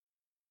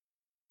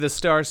The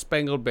Star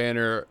Spangled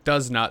Banner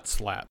does not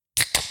slap.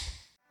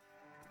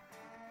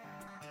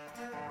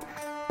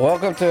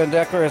 Welcome to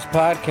Indecorous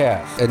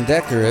Podcast.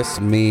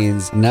 Indecorous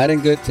means not in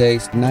good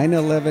taste.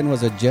 9/11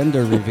 was a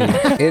gender reveal.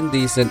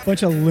 Indecent.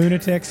 Bunch of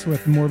lunatics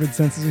with morbid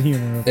senses of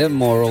humor.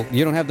 Immoral.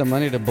 You don't have the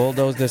money to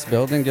bulldoze this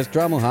building? Just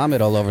draw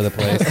Muhammad all over the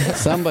place.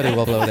 Somebody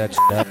will blow that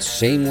shit up.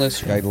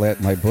 Shameless. I let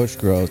my bush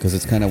grow because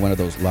it's kind of one of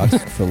those locks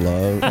for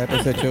love type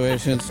of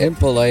situations.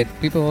 Impolite.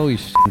 People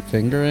always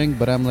fingering,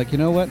 but I'm like, you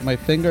know what? My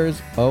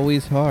finger's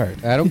always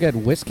hard. I don't get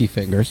whiskey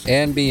fingers.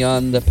 And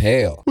beyond the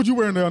pale. What you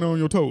wearing down on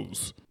your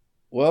toes?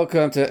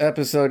 Welcome to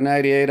episode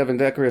 98 of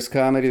Indecorous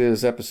Comedy. This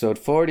is episode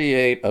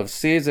 48 of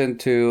season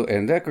 2.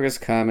 Indecorous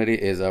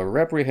Comedy is a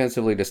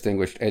reprehensibly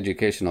distinguished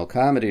educational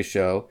comedy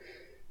show,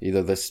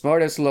 either the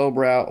smartest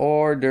lowbrow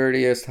or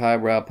dirtiest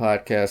highbrow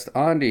podcast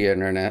on the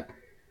internet.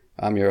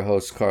 I'm your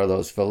host,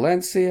 Carlos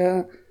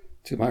Valencia.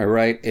 To my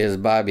right is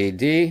Bobby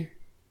D.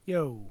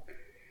 Yo.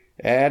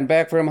 And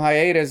back from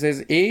hiatus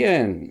is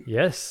Ian.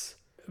 Yes.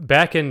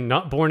 Back and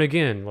not born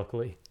again,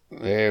 luckily.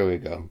 There we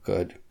go.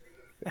 Good.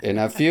 In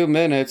a few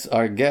minutes,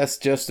 our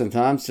guest, Justin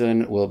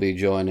Thompson, will be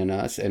joining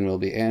us and will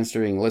be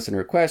answering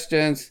listener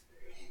questions,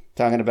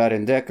 talking about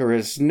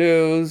indecorous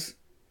news,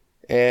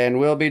 and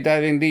we'll be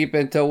diving deep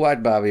into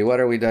what, Bobby? What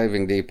are we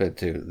diving deep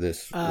into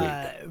this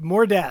week?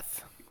 More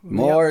death.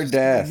 More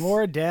death.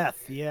 More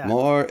death, yeah.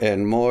 More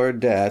and more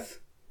death.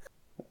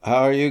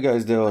 How are you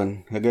guys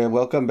doing? Again,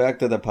 welcome back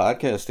to the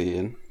podcast,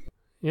 Ian.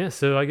 Yeah,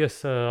 so I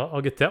guess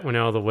I'll get that one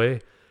out of the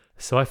way.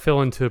 So I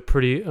fell into a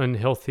pretty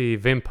unhealthy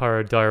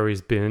Vampire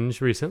Diaries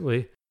binge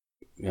recently.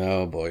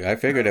 Oh boy, I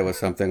figured it was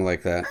something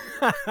like that.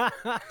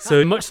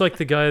 So much like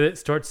the guy that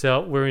starts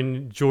out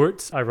wearing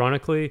jorts,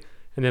 ironically,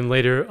 and then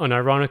later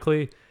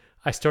unironically,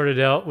 I started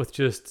out with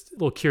just a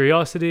little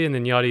curiosity and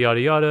then yada, yada,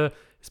 yada.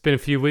 It's been a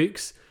few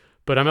weeks,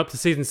 but I'm up to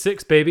season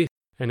 6, baby,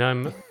 and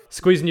I'm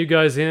squeezing you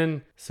guys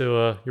in,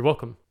 so you're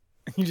welcome.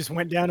 You just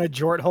went down a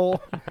jort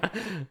hole.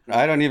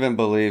 I don't even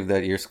believe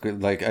that you're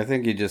like. I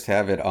think you just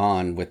have it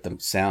on with the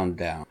sound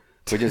down,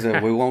 which is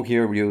we won't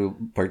hear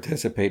you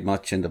participate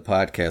much in the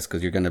podcast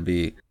because you're going to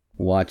be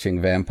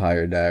watching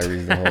Vampire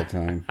Diaries the whole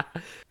time.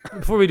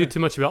 Before we do too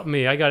much about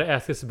me, I got to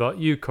ask this about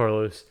you,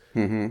 Carlos.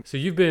 Mm-hmm. So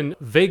you've been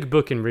vague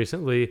booking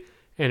recently,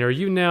 and are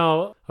you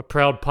now a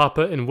proud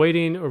papa in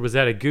waiting, or was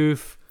that a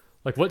goof?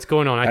 Like, what's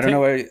going on? I don't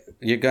know.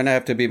 You're going to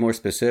have to be more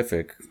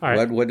specific. All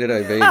right. What did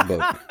I vague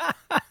book?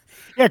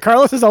 Yeah,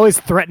 Carlos is always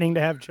threatening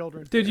to have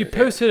children. Dude, you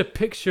posted a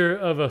picture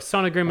of a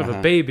sonogram of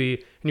a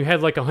baby, and you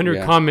had like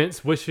 100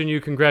 comments wishing you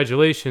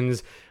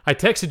congratulations. I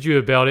texted you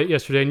about it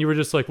yesterday, and you were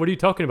just like, what are you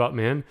talking about,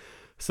 man?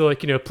 So,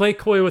 like, play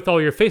coy with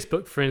all your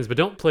Facebook friends, but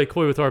don't play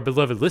coy with our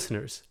beloved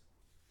listeners.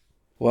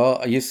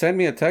 Well, you sent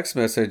me a text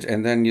message,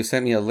 and then you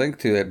sent me a link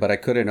to it, but I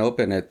couldn't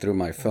open it through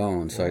my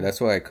phone, so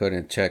that's why I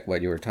couldn't check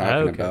what you were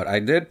talking about. I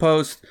did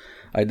post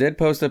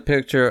a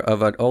picture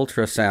of an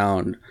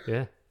ultrasound.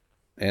 Yeah.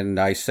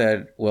 And I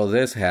said, well,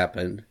 this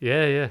happened.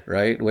 Yeah.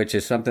 Right? Which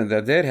is something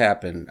that did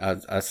happen.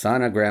 A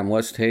sonogram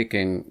was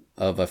taken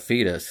of a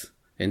fetus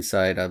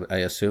inside, I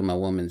assume, a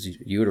woman's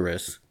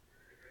uterus.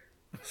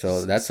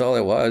 So that's all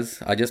it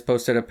was. I just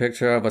posted a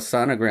picture of a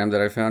sonogram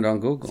that I found on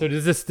Google. So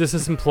does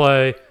this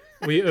imply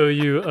we owe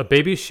you a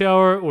baby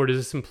shower, or does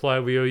this imply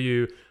we owe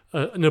you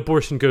an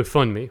abortion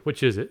GoFundMe?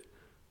 Which is it?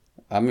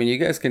 I mean, you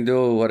guys can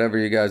do whatever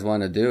you guys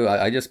want to do.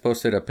 I just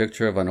posted a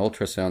picture of an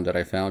ultrasound that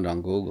I found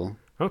on Google.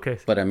 Okay.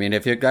 But I mean,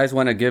 if you guys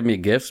want to give me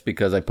gifts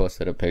because I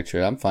posted a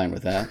picture, I'm fine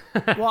with that.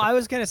 Well, I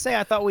was going to say,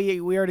 I thought we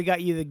already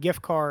got you the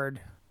gift card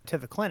to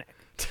the clinic.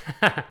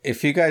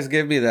 If you guys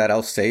give me that,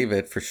 I'll save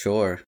it for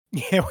sure.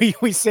 Yeah,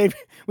 we saved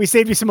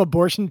you some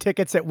abortion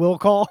tickets at Will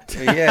Call.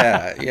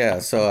 Yeah.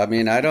 So, I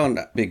mean, I don't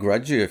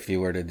begrudge you if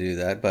you were to do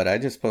that, but I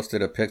just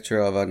posted a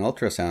picture of an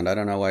ultrasound. I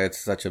don't know why it's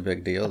such a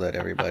big deal that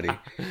everybody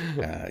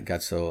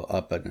got so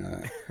up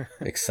and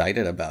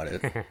excited about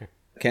it.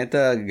 Can't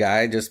the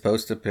guy just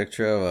post a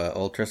picture of an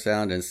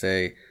ultrasound and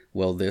say,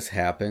 well, this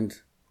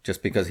happened,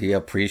 just because he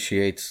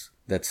appreciates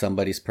that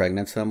somebody's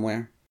pregnant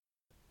somewhere?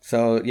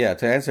 So, yeah,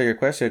 to answer your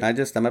question,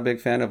 I'm a big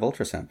fan of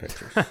ultrasound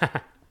pictures.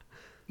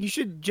 You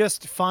should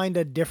just find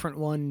a different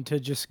one to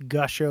just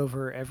gush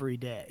over every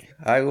day.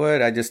 I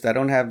would. I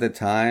don't have the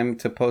time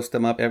to post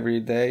them up every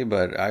day,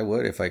 but I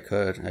would if I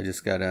could. I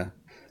just gotta...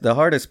 The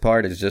hardest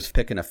part is just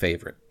picking a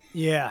favorite.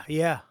 Yeah.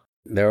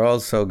 They're all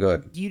so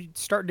good. You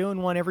start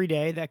doing one every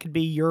day. That could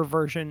be your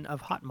version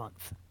of Hot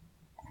Month.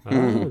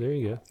 Oh, there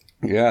you go.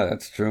 Yeah,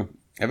 that's true.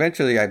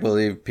 Eventually, I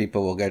believe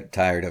people will get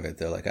tired of it.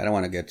 They're like, I don't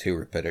want to get too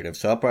repetitive.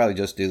 So I'll probably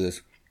just do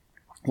this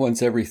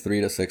once every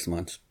 3 to 6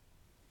 months.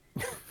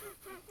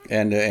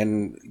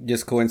 And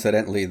just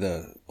coincidentally,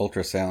 the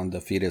ultrasound,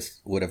 the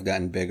fetus would have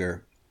gotten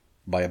bigger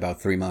by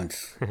about 3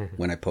 months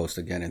when I post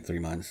again in 3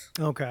 months.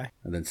 Okay.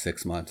 And then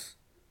 6 months.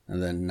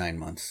 And then 9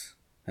 months.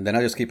 And then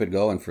I'll just keep it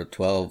going for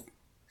 12,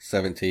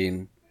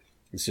 17.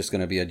 It's just going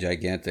to be a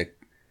gigantic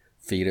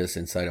fetus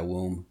inside a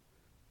womb.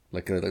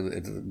 Like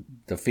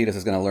the fetus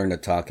is going to learn to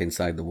talk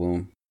inside the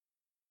womb.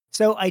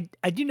 So I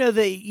do know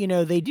that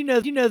they do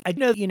know I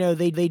know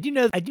they do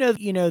know I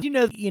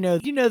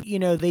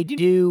know they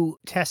do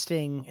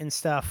testing and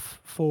stuff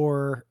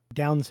for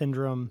Down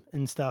syndrome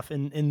and stuff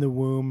in the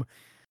womb.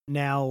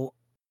 Now,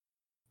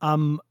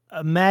 I'm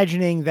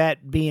imagining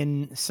that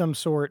being some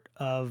sort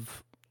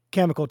of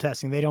chemical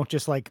testing. They don't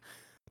just like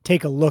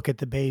take a look at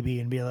the baby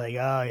and be like,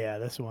 oh yeah,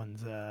 this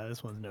one's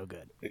no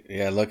good.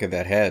 Yeah, look at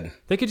that head.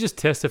 They could just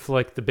test if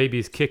like the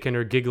baby's kicking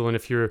or giggling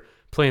if you're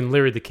playing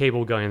Larry the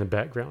Cable Guy in the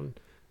background.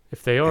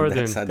 If they are,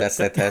 That's then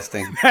the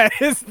testing. That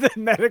is the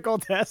medical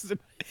test,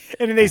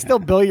 and they still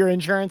bill your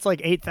insurance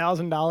like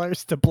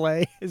 $8,000 to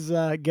play his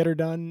 "Get Her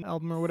Done"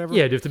 album or whatever.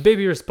 yeah, if the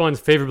baby responds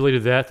favorably to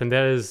that, then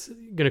that is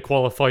going to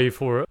qualify you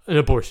for an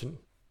abortion.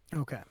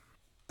 Okay.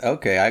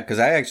 Okay, because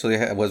I actually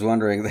was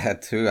wondering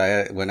that too.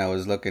 When I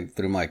was looking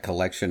through my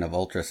collection of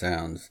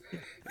ultrasounds,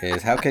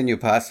 is how can you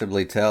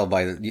possibly tell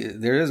by?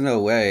 There is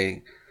no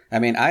way. I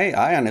mean,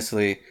 I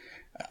honestly,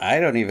 I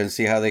don't even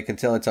see how they can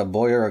tell it's a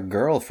boy or a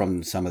girl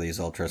from some of these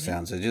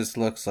ultrasounds. It just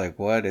looks like,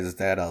 what is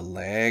that? A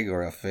leg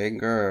or a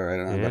finger? Or, I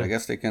don't know. Yeah. But I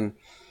guess they can.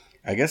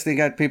 I guess they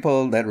got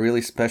people that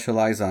really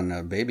specialize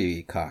on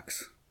baby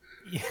cocks.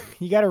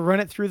 You got to run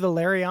it through the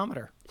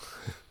laryometer.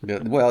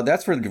 Well,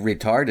 that's for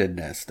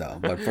retardedness, though.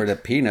 But for the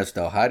penis,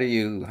 though, how do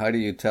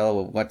you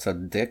tell what's a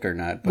dick or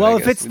not? But Well,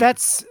 I if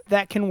guess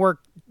that can work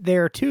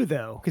there too,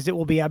 though, because it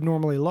will be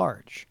abnormally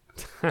large.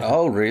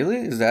 Oh, really?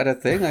 Is that a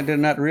thing? I did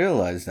not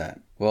realize that.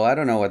 Well, I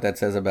don't know what that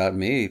says about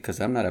me because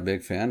I'm not a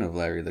big fan of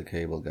Larry the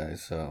Cable Guy.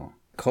 So,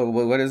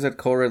 what is it?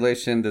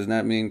 Correlation does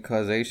not mean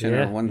causation,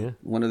 Yeah, or one yeah.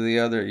 one or the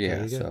other.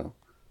 Yeah. you go. So,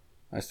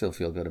 I still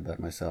feel good about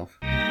myself.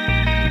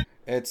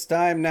 It's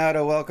time now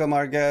to welcome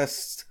our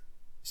guest,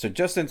 Sir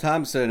Justin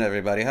Thompson.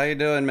 Everybody, how you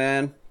doing,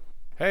 man?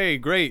 Hey,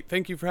 great.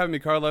 Thank you for having me,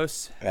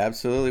 Carlos.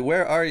 Absolutely.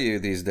 Where are you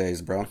these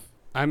days, bro?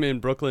 I'm in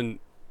Brooklyn.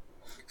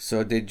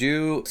 So, did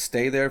you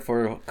stay there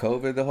for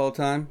COVID the whole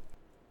time?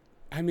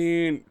 I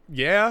mean,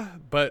 yeah,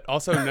 but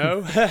also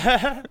no.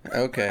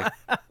 Okay.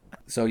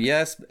 So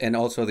yes, and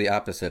also the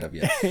opposite of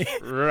yes.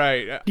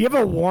 Right. Do you have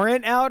a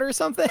warrant out or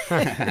something?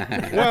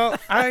 Well,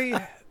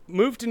 I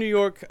moved to New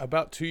York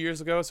about 2 years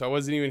ago, so I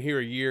wasn't even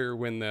here a year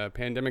when the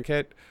pandemic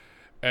hit.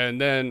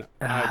 And then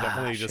I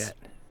definitely shit.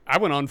 I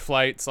went on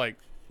flights like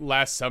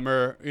last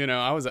summer. You know,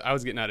 I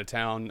was getting out of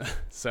town.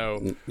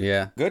 So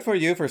Yeah. Good for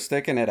you for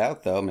sticking it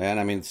out, though, man.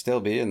 I mean,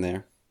 still being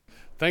there.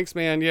 thanks,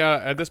 man.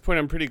 Yeah, at this point,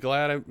 I'm pretty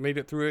glad I made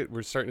it through it.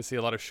 We're starting to see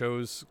a lot of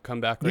shows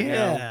come back right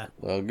now. Yeah.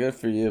 Well, good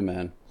for you,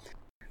 man.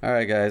 All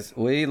right, guys.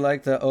 We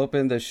like to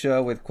open the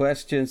show with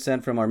questions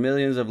sent from our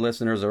millions of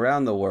listeners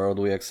around the world.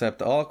 We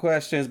accept all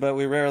questions, but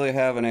we rarely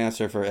have an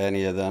answer for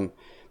any of them.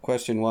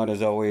 Question one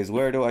is always,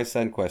 where do I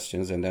send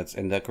questions? And that's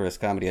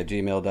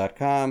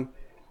indecorouscomedy@gmail.com.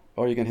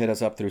 Or you can hit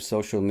us up through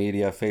social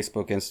media,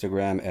 Facebook,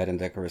 Instagram at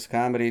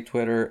indecorouscomedy,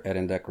 Twitter at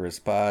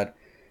indecourouspod,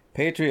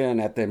 Patreon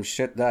at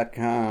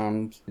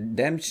themshit.com.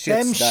 Them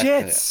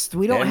shits.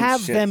 We don't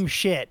have them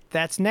shit.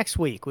 That's next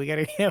week. We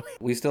gotta.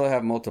 We still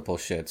have multiple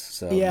shits,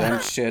 so Yeah.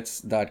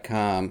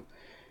 themshits.com.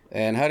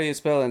 And how do you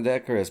spell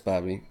indecorous,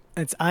 Bobby?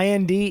 It's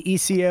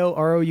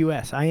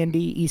INDECOROUS.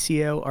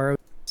 INDECOROUS.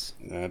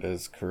 That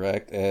is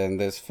correct. And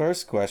this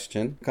first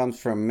question comes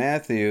from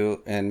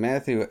Matthew, and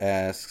Matthew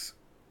asks,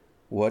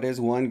 what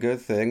is one good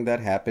thing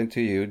that happened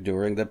to you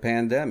during the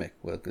pandemic?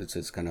 Well, this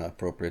is kind of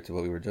appropriate to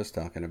what we were just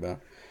talking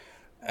about.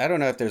 I don't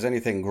know if there's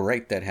anything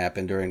great that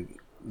happened during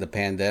the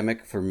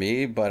pandemic for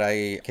me, but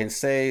I can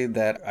say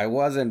that I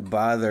wasn't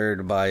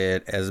bothered by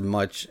it as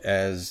much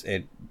as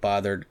it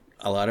bothered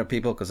a lot of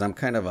people because I'm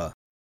kind of a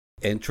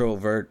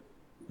introvert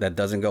that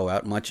doesn't go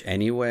out much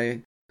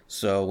anyway.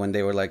 So when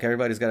they were like,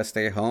 everybody's got to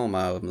stay home,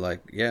 I'm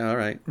like, yeah, all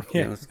right.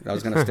 Yeah. You know, I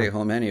was going to stay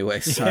home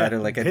anyway. So Yeah, I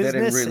didn't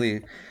business.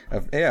 really,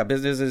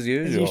 business as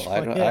usual.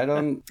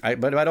 usual,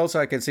 But also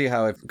I can see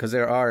how, because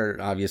there are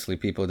obviously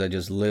people that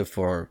just live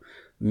for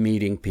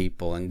meeting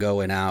people and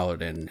going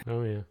out and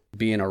Oh yeah.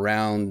 being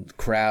around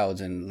crowds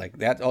and like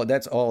that. Oh,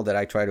 that's all that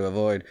I try to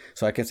avoid.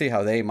 So I can see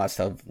how they must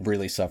have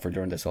really suffered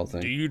during this whole Do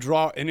thing. you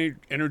draw any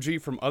energy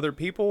from other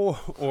people,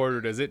 or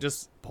does it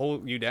just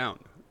pull you down?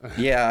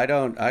 Yeah, I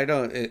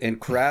don't, in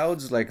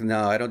crowds, like,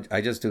 no,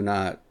 I just do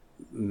not,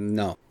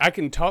 no. I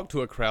can talk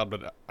to a crowd,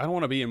 but I don't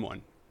want to be in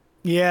one.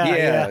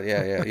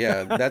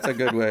 Yeah. That's a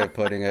good way of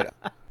putting it.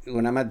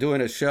 When I'm not doing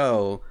a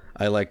show,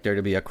 I like there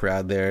to be a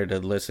crowd there to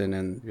listen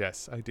and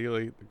Yes,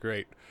 ideally,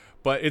 great.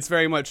 But it's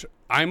very much,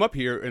 I'm up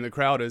here and the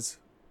crowd is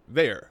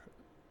there.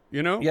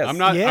 You know? Yes. I'm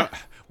not, Yeah.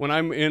 when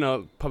I'm in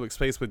a public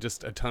space with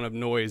just a ton of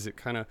noise, it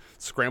kind of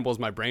scrambles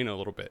my brain a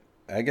little bit.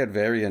 I get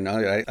very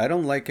annoyed. I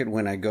don't like it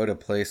when I go to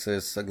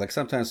places, like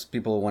sometimes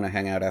people want to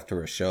hang out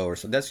after a show or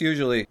so. That's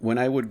usually when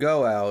I would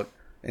go out,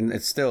 and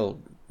it's still,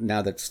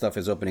 now that stuff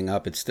is opening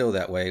up, it's still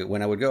that way.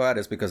 When I would go out,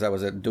 it's because I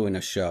was doing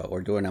a show or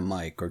doing a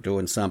mic or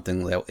doing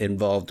something that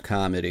involved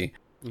comedy.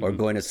 Or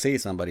going to see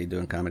somebody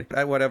doing comedy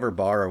at whatever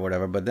bar or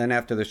whatever. But then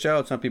after the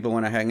show, some people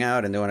want to hang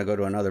out and they want to go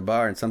to another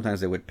bar. And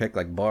sometimes they would pick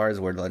like bars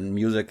where the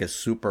music is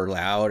super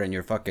loud and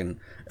you're fucking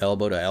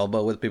elbow to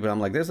elbow with people. I'm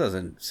like, this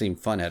doesn't seem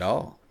fun at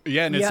all.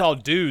 Yeah, and it's Yeah. all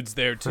dudes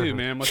there too,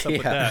 man. What's up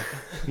with that?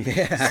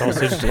 Yeah.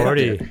 Sausage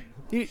party.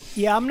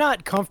 Yeah, I'm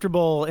not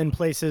comfortable in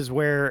places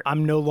where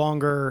I'm no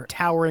longer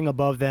towering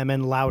above them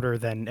and louder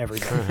than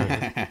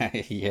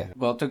everybody. Yeah.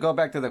 Well, to go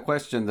back to the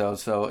question though,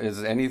 so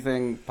is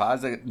anything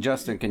positive?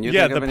 Justin, can you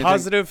Yeah, think the of anything?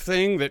 positive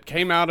thing that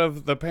came out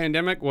of the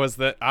pandemic was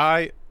that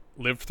I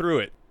lived through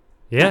it.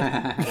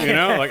 Yeah. You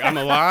know, like I'm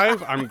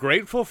alive. I'm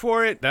grateful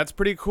for it. That's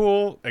pretty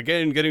cool.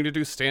 Again, getting to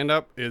do stand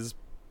up is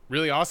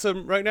really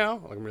awesome right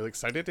now. Like, I'm really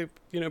excited to,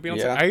 be on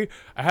Yeah. stage.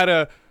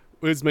 It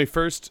was my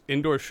first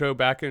indoor show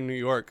back in New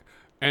York,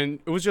 and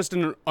it was just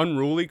an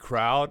unruly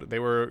crowd. They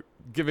were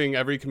giving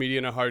every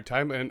comedian a hard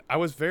time, and I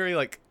was very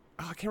like,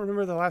 I can't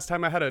remember the last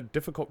time I had a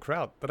difficult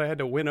crowd that I had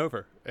to win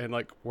over and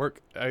like work.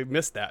 I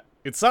missed that.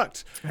 It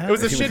sucked. It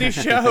was a shitty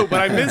show,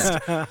 but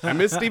I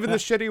missed even the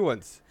shitty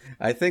ones.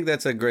 I think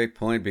that's a great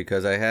point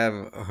because I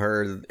have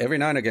heard every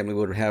now and again we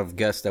would have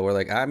guests that were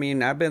like, I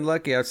mean, I've been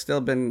lucky. I've still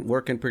been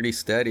working pretty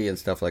steady and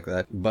stuff like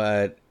that.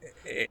 But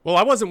Well,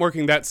 I wasn't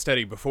working that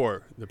steady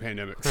before the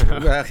pandemic.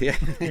 well, yeah,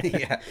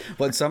 yeah.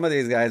 But some of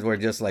these guys were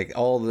just like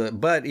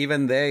but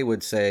even they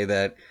would say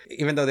that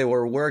even though they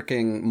were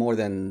working more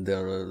than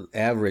the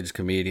average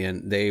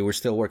comedian, they were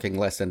still working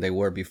less than they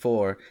were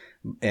before.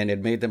 And it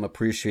made them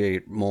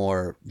appreciate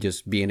more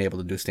just being able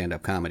to do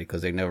stand-up comedy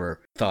because they never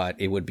thought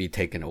it would be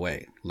taken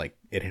away like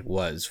it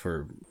was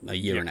for a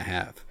year and a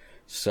half.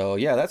 So,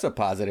 yeah, that's a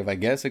positive, I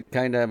guess. It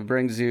kind of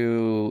brings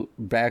you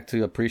back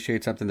to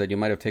appreciate something that you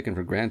might have taken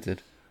for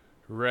granted.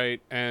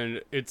 Right, and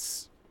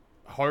it's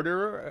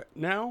harder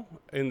now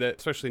in that,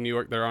 especially in New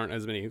York, there aren't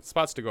as many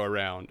spots to go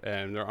around,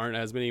 and there aren't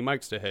as many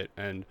mics to hit,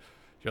 and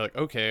you're like,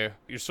 okay,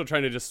 you're still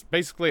trying to just,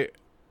 basically,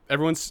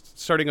 everyone's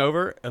starting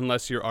over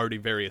unless you're already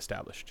very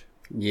established.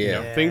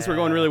 Yeah. Things were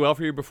going really well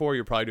for you before,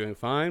 you're probably doing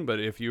fine, but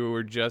if you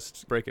were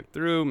just breaking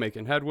through,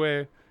 making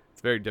headway,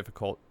 it's very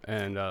difficult,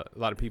 and a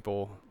lot of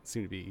people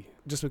seem to be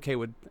just okay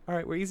with, all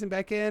right, we're easing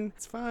back in,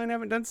 it's fine, I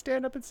haven't done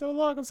stand-up in so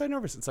long, I'm so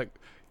nervous. It's like,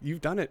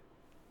 you've done it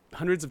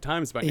hundreds of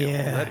times by now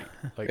already.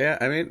 Like, Yeah,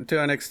 I mean,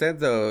 to an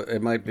extent, though,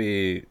 it might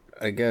be,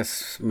 I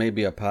guess,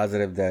 maybe a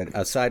positive that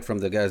aside from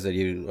the guys that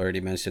you already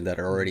mentioned that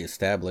are already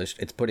established,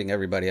 it's putting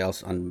everybody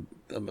else on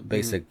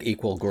basic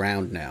equal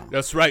ground now.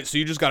 that's right. So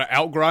you just got to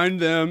outgrind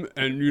them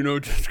and,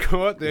 just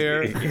go out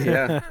there.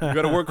 Yeah. You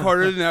got to work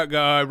harder than that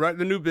guy, write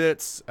the new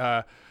bits.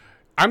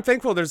 I'm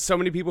thankful there's so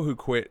many people who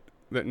quit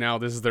that now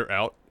this is their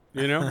out.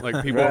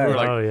 Like people who are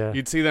like, Oh, yeah.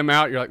 you'd see them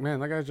out, you're like, man,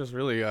 that guy's just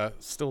really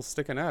still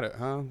sticking at it,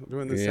 huh?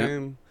 Doing the Yeah.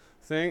 same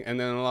thing. And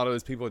then a lot of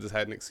those people just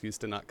had an excuse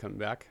to not come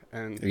back.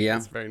 And Yeah.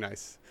 it's very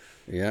nice.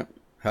 Yeah.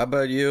 How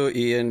about you,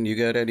 Ian? You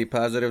got any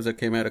positives that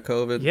came out of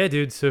COVID? Yeah,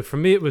 dude. So for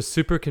me, it was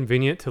super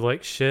convenient to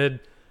like shed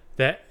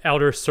that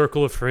outer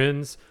circle of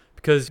friends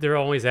because they're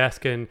always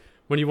asking,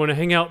 when you want to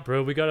hang out,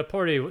 bro? We got a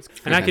party.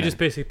 And I could just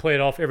basically play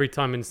it off every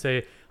time and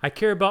say, I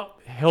care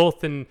about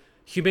health and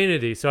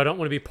humanity, so I don't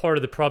want to be part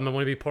of the problem. I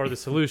want to be part of the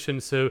solution.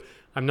 So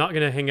I'm not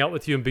going to hang out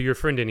with you and be your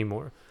friend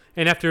anymore.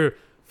 And after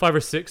 5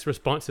 or 6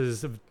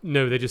 responses of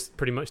no, they just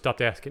pretty much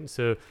stopped asking.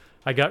 So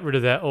I got rid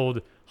of that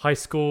old high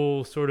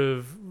school sort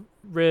of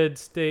red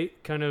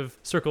state kind of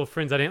circle of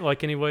friends I didn't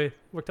like anyway.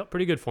 Worked out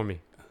pretty good for me.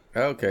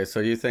 Okay, so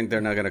you think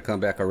they're not going to come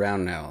back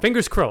around now?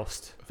 Fingers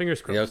crossed.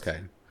 Fingers crossed. Yeah, okay.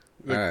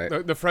 All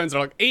right. The friends are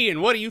like,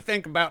 Ian, what do you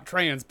think about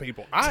trans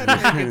people? I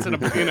think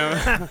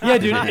it's Yeah,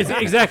 dude,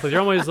 exactly. They're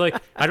always like,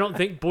 I don't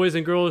think boys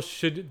and girls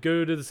should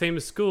go to the same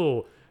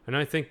school. And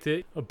I think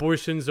that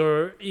abortions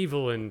are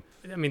evil. And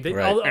I mean, they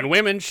Right. all, and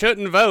women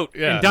shouldn't vote.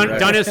 Yeah. and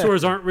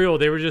dinosaurs aren't real.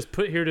 They were just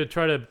put here to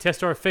try to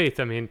test our faith.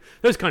 I mean,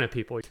 those kind of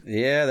people.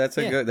 Yeah,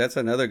 that's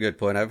another good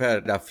point. I've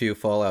had a few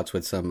fallouts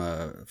with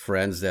some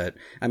friends that,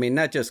 I mean,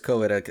 not just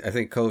COVID. I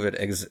think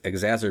COVID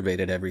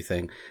exacerbated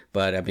everything,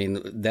 but I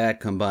mean that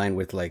combined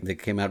with like they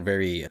came out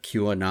very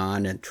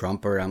QAnon and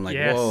Trumper. I'm like,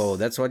 Yes. whoa,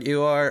 that's what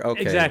you are.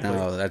 Okay, Exactly.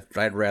 no,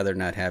 I'd rather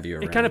not have you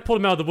around. It kind of pulled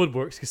them out of the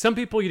woodworks because some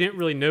people you didn't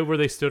really know where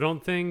they stood on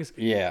things.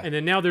 Yeah. And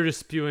then now they're just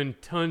spewing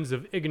tons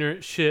of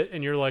ignorant shit,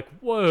 and you're like,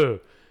 whoa,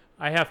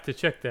 I have to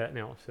check that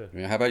now. So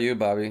Yeah, how about you,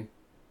 Bobby?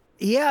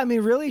 Yeah, I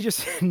mean, really,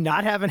 just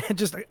not having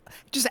just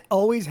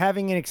always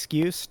having an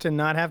excuse to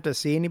not have to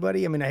see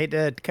anybody. I mean, I hate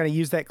to kind of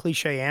use that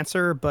cliche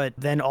answer, but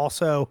then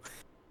also,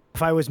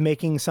 if I was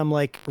making some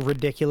like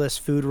ridiculous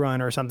food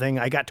run or something,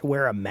 I got to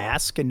wear a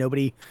mask and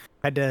nobody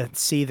had to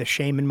see the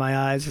shame in my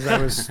eyes as I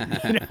was,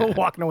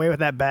 walking away with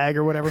that bag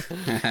or whatever.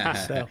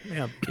 So,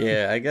 yeah.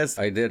 Yeah, I guess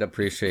I did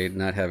appreciate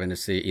not having to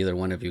see either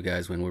one of you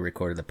guys when we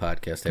recorded the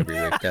podcast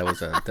every week. That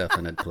was a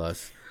definite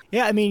plus.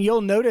 Yeah, I mean,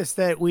 you'll notice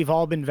that we've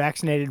all been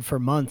vaccinated for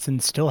months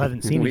and still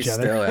haven't seen We each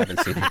other. still haven't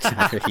seen each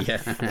other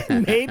yet.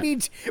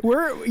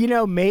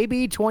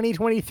 Maybe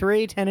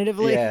 2023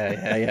 tentatively.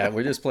 Yeah.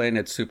 We're just playing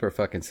it super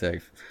fucking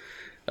safe.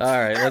 All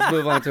right, let's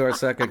move on to our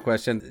second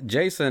question.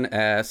 Jason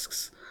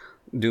asks,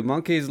 do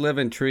monkeys live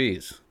in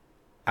trees?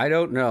 I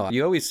don't know.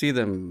 You always see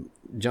them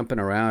jumping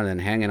around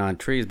and hanging on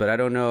trees, but I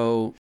don't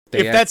know.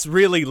 if that's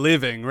really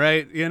living,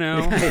 right?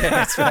 Yeah,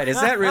 that's right. Is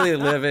that really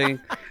living?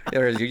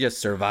 Or is you just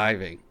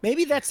surviving?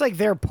 Maybe that's like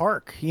their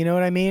park. You know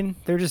what I mean?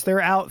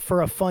 They're out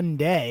for a fun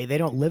day. They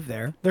don't live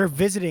there. They're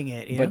visiting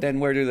it. You know? But then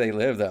where do they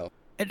live though?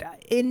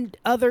 In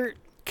other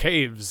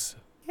Caves.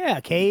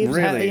 caves.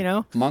 Really? You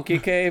know, Monkey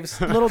caves?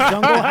 little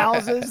jungle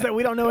houses that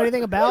we don't know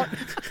anything about.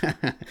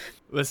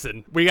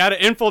 Listen, we got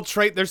to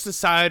infiltrate their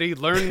society,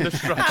 learn the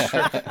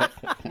structure.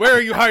 Where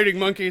are you hiding,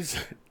 monkeys?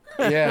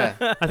 Yeah.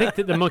 I think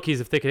that the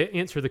monkeys, if they could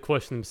answer the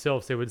question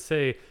themselves, they would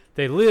say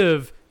they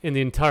live in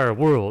the entire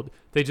world.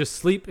 They just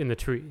sleep in the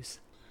trees.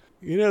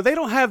 You know, they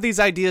don't have these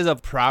ideas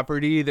of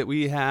property that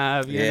we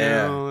have, you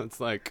Yeah. know? It's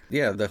like,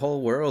 Yeah, the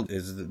whole world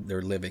is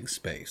their living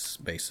space,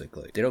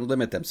 basically. They don't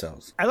limit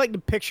themselves. I like to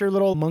picture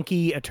little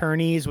monkey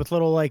attorneys with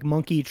little like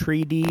monkey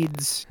tree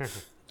deeds.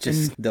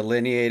 Just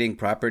delineating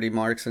property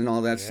marks and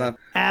all that stuff.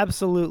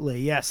 Absolutely,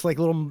 yes, like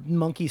little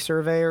monkey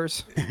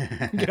surveyors.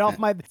 Get off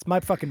it's my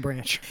fucking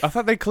branch. I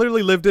thought they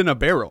clearly lived in a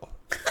barrel.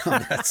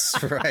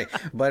 That's right.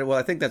 But, well,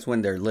 I think that's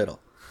when they're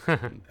little,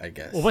 I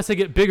guess. Well, once they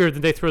get bigger,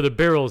 then they throw the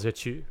barrels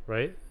at you,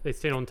 right? They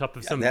stand on top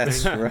of something.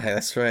 That's right.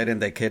 That's right.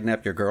 And they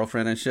kidnap your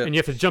girlfriend and shit. And you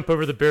have to jump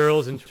over the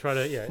barrels and try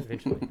to,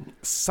 eventually.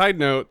 Side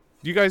note,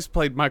 you guys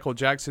played Michael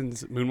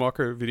Jackson's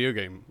Moonwalker video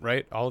game,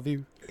 right? All of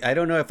you? I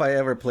don't know if I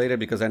ever played it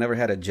because I never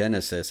had a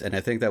Genesis, and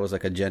I think that was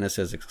like a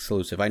Genesis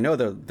exclusive. I know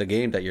the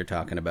game that you're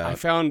talking I about.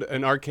 found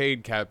an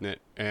arcade cabinet,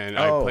 and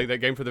Oh. I played that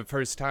game for the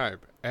first time.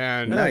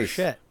 And Nice. Oh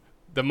shit.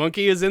 the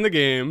monkey is in the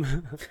game.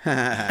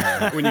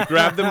 When you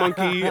grab the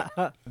monkey,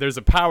 there's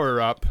a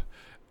power-up,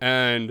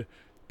 and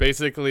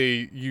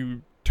basically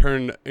you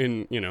turn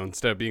in, you know,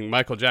 instead of being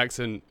Michael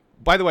Jackson.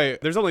 By the way,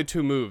 there's only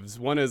two moves.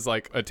 One is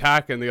like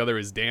attack and the other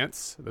is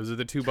dance. Those are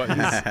the two buttons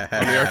on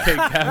the arcade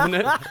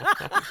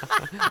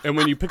cabinet. And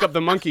when you pick up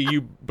the monkey,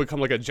 you become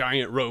like a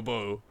giant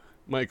robo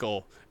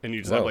Michael, and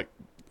you just have Whoa. like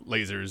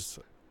lasers,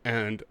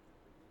 and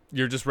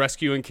you're just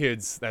rescuing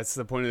kids. That's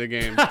the point of the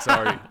game.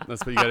 Sorry.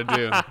 That's what you got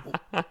to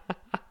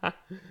do.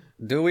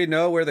 Do we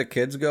know where the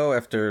kids go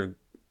after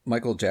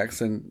Michael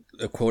Jackson,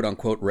 quote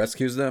unquote,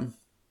 rescues them?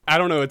 I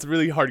don't know. It's a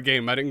really hard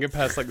game. I didn't get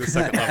past like the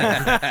second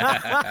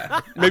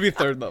level. Maybe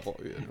third level.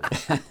 You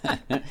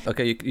know.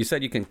 Okay, you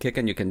said you can kick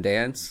and you can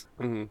dance.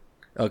 Mm-hmm.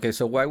 Okay,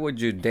 so why would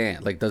you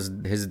dance? Like, does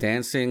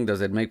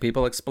it make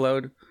people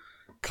explode?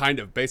 Kind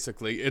of,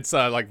 basically. It's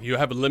like you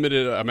have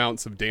limited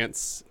amounts of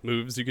dance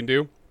moves you can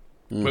do.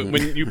 But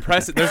when you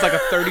press it, there's like a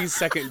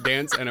 30-second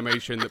dance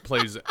animation that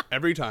plays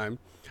every time.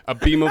 A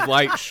beam of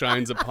light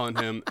shines upon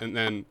him, and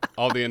then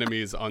all the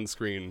enemies on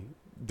screen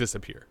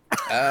disappear.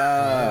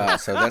 Ah,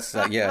 so that's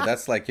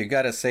that's like you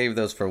got to save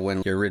those for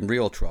when you're in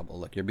real trouble,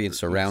 like you're being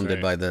surrounded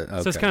right. by the.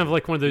 Okay. So it's kind of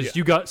like one of those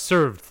you got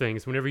served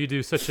things. Whenever you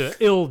do such a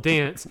ill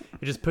dance,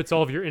 it just puts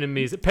all of your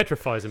enemies, it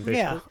petrifies them, basically.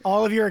 Yeah,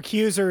 all of your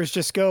accusers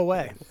just go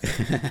away.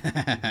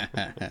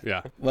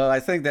 Yeah. Well, I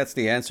think that's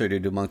the answer to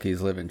do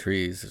monkeys live in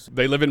trees.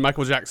 They live in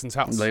Michael Jackson's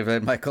house. Live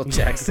at Michael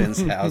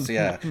Jackson's house,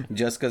 yeah,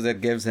 just because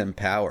it gives him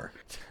power.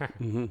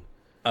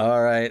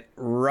 All right,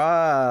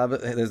 Rob,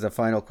 this is the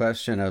final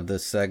question of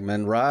this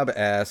segment. Rob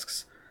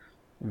asks,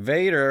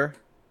 Vader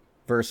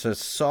versus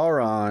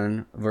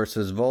Sauron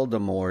versus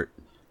Voldemort,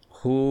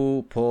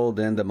 who pulled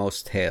in the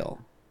most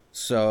tail?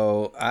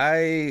 So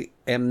I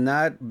am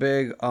not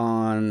big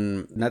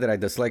on, not that I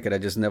dislike it, I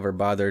just never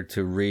bothered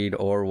to read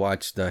or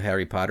watch the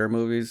Harry Potter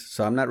movies.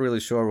 So I'm not really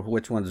sure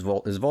which one is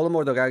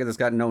Voldemort the guy that's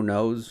got no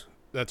nose?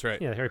 That's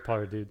right. Yeah, Harry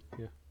Potter dude.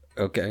 Yeah.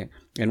 Okay.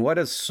 And what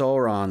does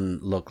Sauron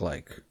look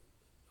like?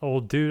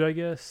 Old dude, I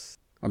guess.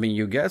 I mean,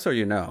 you guess or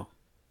you know?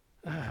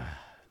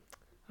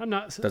 I'm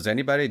not. Does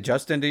anybody?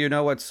 Justin, do you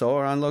know what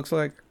Sauron looks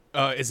like?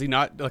 Is he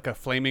not like a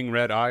flaming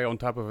red eye on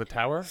top of a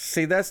tower?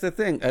 See, that's the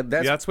thing. Yeah,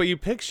 that's what you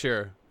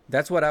picture.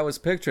 That's what I was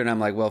picturing. I'm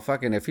like, well,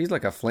 fucking, if he's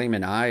like a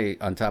flaming eye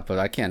on top of,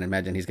 I can't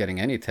imagine he's getting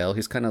any tail.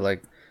 He's kind of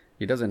like,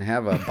 he doesn't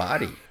have a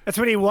body. That's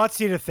what he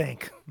wants you to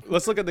think.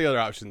 Let's look at the other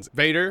options.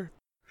 Vader.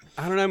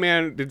 I don't know,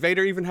 man. Did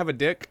Vader even have a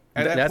dick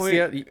at that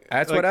point?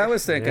 That's Like- what I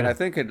was thinking. Yeah. I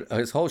think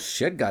his whole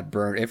shit got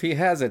burned. If he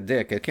has a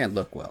dick, it can't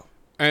look well.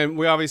 And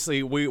we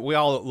obviously, we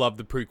all love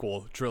the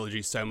prequel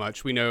trilogy so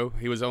much. We know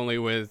he was only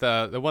with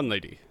the one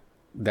lady.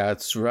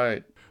 That's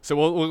right. So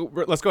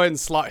let's go ahead and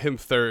slot him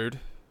third.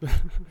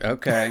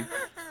 Okay.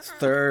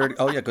 Third.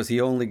 Oh, yeah, because he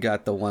only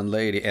got the one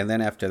lady. And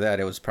then after that,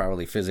 it was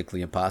probably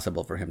physically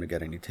impossible for him to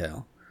get any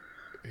tail.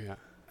 Yeah.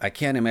 I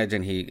can't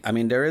imagine I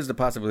mean, there is the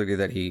possibility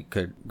that he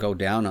could go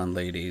down on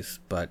ladies,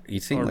 but he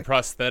seemed Or like...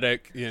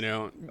 prosthetic, you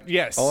know.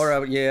 Yes. Or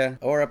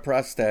a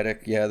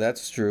prosthetic. Yeah,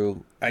 that's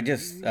true. I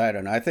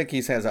don't know. I think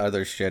he has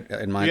other shit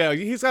in mind. Yeah,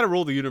 he's got to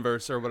rule the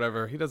universe or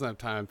whatever. He doesn't have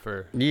time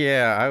for...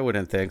 Yeah, I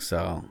wouldn't think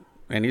so.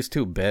 And he's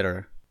too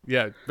bitter.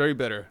 Yeah, very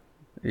bitter.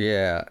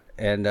 Yeah,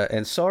 and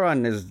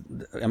Sauron is,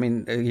 I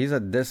mean, he's a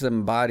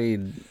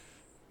disembodied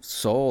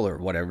soul or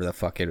whatever the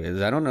fuck it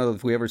is. I don't know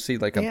if we ever see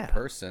like a Yeah.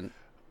 person.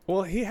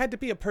 Well, he had to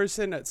be a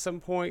person at some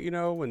point, you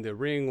know, when the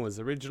ring was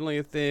originally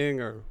a thing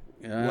or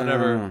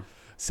whatever.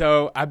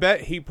 So I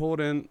bet he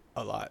pulled in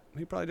a lot.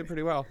 He probably did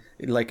pretty well.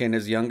 Like in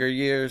his younger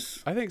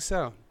years. I think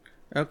so.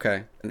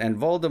 Okay. And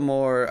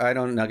Voldemort, I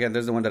don't, again,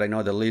 this is the one that I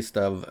know the least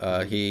of.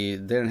 He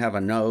didn't have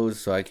a nose,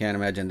 so I can't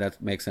imagine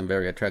that makes him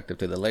very attractive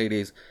to the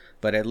ladies.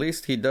 But at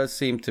least he does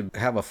seem to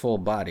have a full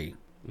body.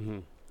 Mm-hmm.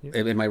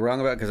 Am I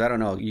wrong about it? Because I don't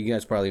know. You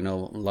guys probably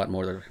know a lot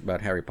more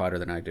about Harry Potter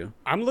than I do.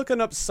 I'm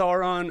looking up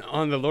Sauron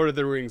on the Lord of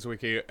the Rings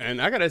wiki,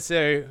 and I gotta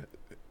say,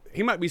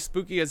 he might be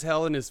spooky as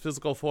hell in his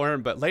physical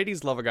form, but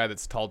ladies love a guy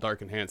that's tall,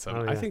 dark, and handsome.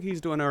 Oh, yeah. I think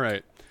he's doing all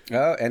right.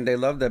 Oh, and they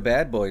love the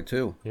bad boy,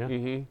 too. Yeah.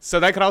 Mm-hmm. So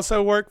that could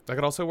also work. That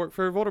could also work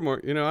for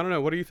Voldemort. You know, I don't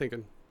know. What are you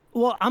thinking?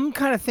 Well, I'm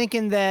kind of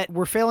thinking that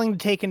we're failing to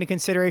take into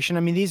consideration. I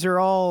mean, these are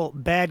all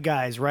bad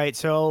guys, right?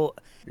 So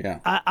Yeah.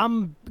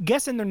 I'm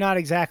guessing they're not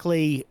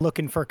exactly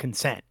looking for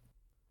consent.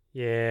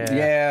 Yeah.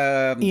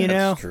 Yeah, You that's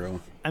know? true.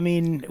 I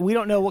mean, we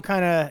don't know what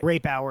kind of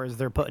rape hours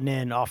they're putting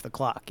in off the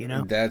clock, you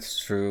know?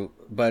 That's true.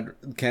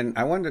 But can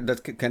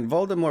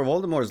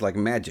Voldemort is like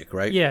magic,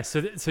 right? Yeah,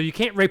 so you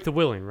can't rape the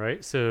willing,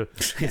 right? So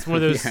it's one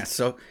of those. Yeah,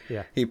 so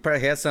Yeah. he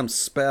probably has some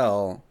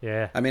spell.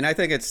 Yeah. I mean, I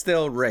think it's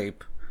still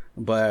rape,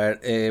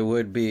 but it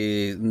would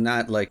be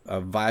not like a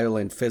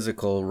violent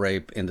physical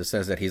rape in the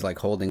sense that he's like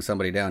holding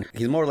somebody down.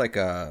 He's more like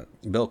a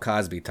Bill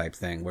Cosby type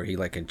thing where he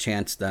like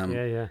enchants them.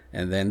 Yeah.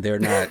 And then they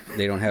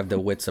don't have the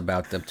wits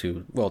about them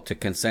to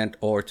consent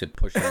or to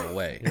push them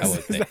away, I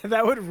would think. Is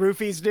that what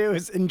roofies do,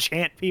 is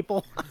enchant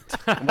people?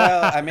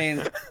 Well, I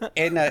mean,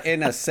 in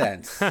a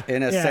sense,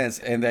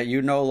 in that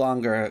you no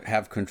longer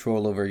have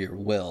control over your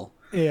will.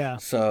 Yeah.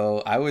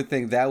 So I would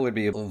think that would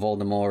be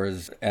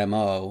Voldemort's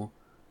MO.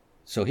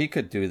 So he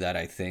could do that,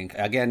 I think.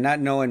 Again,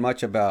 not knowing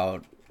much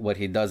about what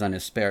he does on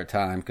his spare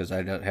time, because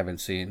I haven't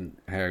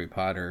seen Harry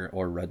Potter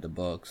or read the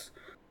books.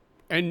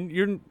 And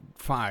you're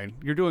fine.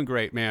 You're doing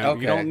great, man.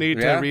 Okay. You don't need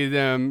Yeah? to read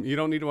them. You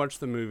don't need to watch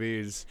the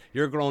movies.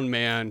 You're a grown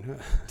man.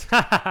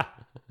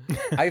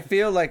 I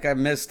feel like I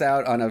missed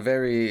out on a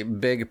very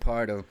big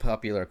part of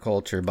popular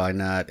culture by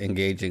not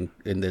engaging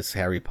in this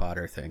Harry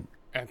Potter thing.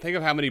 And think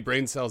of how many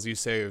brain cells you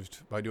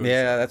saved by doing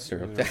Yeah, so. that's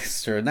true.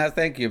 That's true. Now,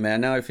 thank you,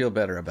 man. Now I feel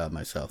better about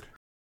myself.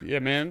 Yeah,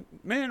 man.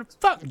 Man,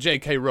 fuck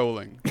J.K.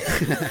 Rowling.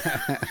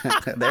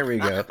 There we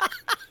go.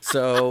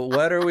 So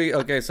what are we?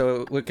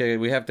 Okay,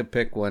 we have to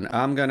pick one.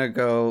 I'm gonna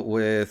go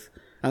with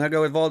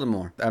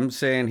Voldemort. I'm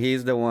saying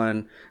he's the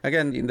one.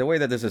 Again, the way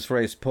that this is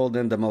phrased, pulled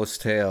in the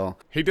most tail.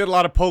 He did a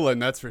lot of pulling,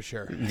 that's for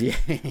sure.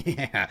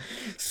 Yeah.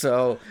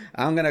 So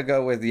I'm gonna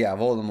go with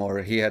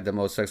Voldemort. He had the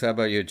most sex. How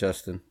about you,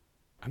 Justin?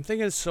 I'm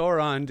thinking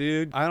Sauron,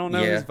 dude. I don't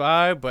know his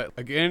vibe, but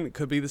again, it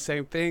could be the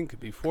same thing.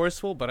 Could be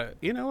forceful, but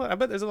you know what? I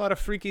bet there's a lot of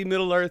freaky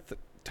Middle-earth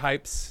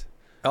types.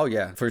 Oh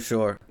yeah, for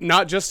sure.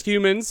 Not just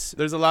humans.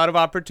 There's a lot of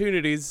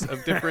opportunities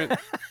of different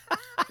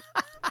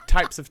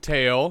types of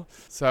tail.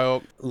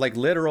 So Like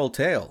literal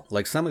tail.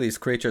 Like some of these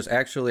creatures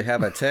actually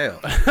have a tail.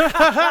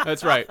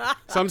 that's right.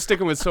 So I'm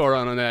sticking with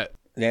Sauron on that.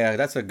 Yeah,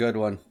 that's a good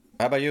one.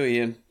 How about you,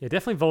 Ian? Yeah,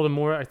 definitely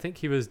Voldemort. I think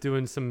he was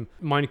doing some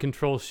mind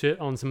control shit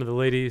on some of the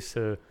ladies,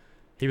 so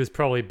he was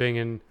probably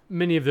banging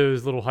many of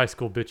those little high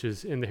school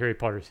bitches in the Harry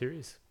Potter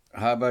series.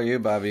 How about you,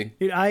 Bobby?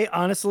 Dude, I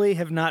honestly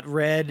have not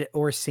read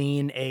or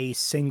seen a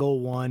single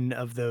one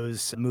of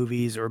those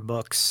movies or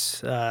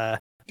books.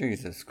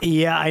 Jesus.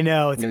 Yeah, I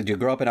know. Did you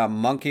grow up in a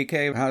monkey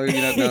cave? How do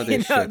you not know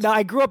this shit? No,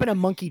 I grew up in a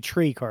monkey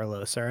tree,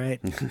 Carlos, all right?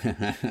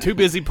 Too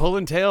busy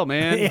pulling tail,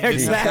 man. Yeah,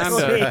 Didn't have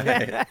time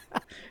exactly. to-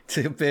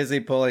 Too busy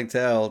pulling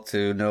tail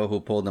to know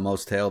who pulled the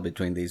most tail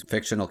between these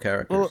fictional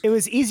characters. Well, it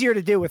was easier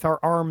to do with our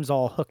arms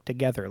all hooked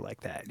together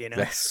like that, you know?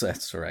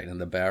 That's right, in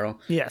the barrel.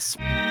 Yes.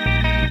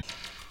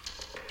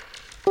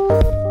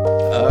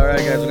 All right,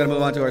 guys, we're going to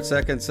move on to our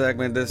second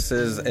segment. This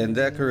is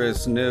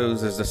Indecorous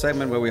News. This is the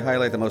segment where we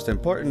highlight the most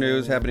important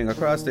news happening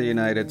across the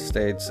United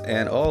States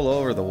and all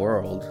over the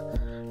world.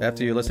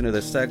 After you listen to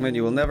this segment,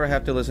 you will never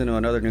have to listen to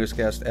another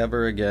newscast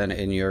ever again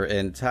in your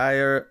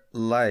entire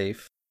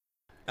life.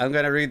 I'm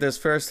going to read this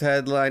first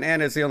headline,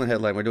 and it's the only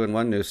headline. We're doing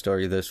one news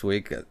story this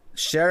week.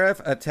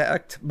 Sheriff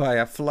attacked by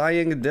a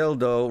flying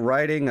dildo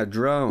riding a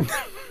drone.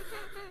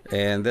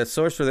 And the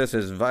source for this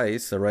is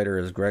Vice. The writer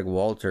is Greg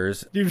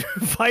Walters. Dude,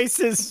 Vice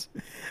is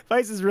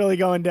really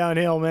going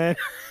downhill, man.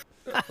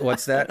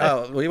 What's that?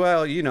 Oh,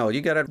 well, you know,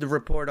 you got to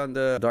report on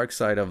the dark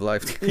side of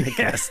life. I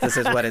guess this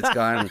is what it's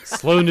gone.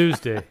 Slow news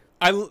day.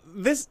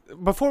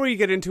 Before we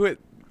get into it,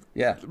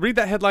 Yeah. read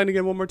that headline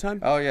again one more time.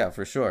 Oh, yeah,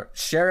 for sure.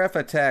 Sheriff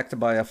attacked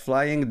by a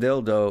flying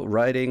dildo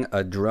riding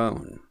a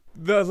drone.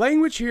 The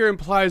language here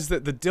implies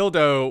that the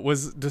dildo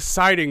was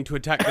deciding to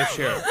attack the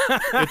sheriff.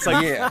 It's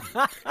like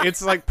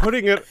it's like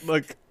putting it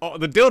like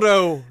the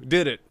dildo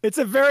did it. It's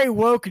a very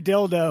woke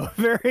dildo.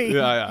 Very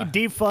Yeah.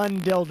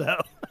 defund dildo.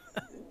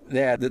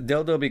 Yeah, the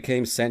dildo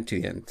became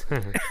sentient.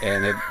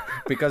 And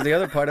because the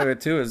other part of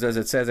it, too, is as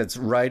it says it's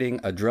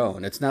riding a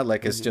drone. It's not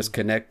like it's just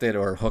connected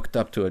or hooked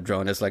up to a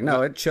drone. It's like,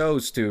 no, it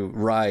chose to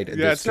ride this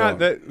Yeah, it's drone. not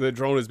that the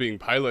drone is being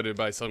piloted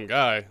by some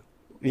guy.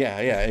 Yeah,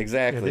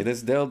 exactly.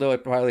 This dildo,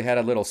 it probably had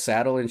a little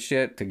saddle and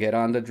shit to get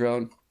on the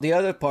drone. The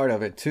other part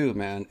of it, too,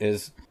 man,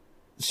 is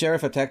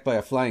sheriff attacked by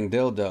a flying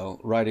dildo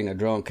riding a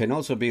drone can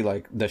also be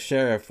like the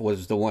sheriff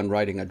was the one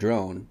riding a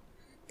drone.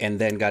 and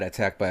then got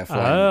attacked by a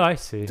flying Oh, I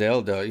see.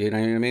 dildo. You know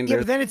what I mean? Yeah,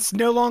 but then it's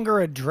no longer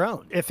a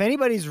drone. If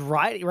anybody's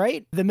riding,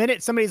 right? The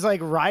minute somebody's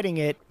like riding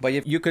it.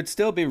 But you could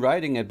still be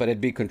riding it, but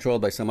it'd be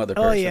controlled by some other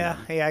person. Oh, yeah.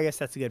 Yeah, I guess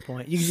that's a good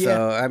point.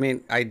 So, I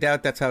mean, I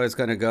doubt that's how it's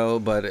going to go,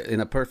 but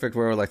in a perfect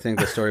world, I think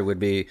the story would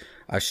be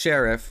a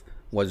sheriff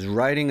was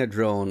riding a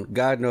drone,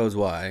 God knows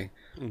why,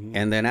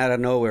 and then out of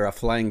nowhere, a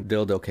flying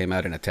dildo came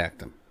out and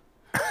attacked him.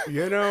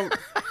 You know,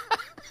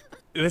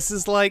 this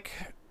is like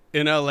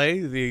in LA,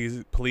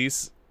 the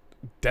police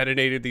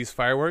detonated these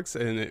fireworks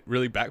and it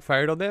really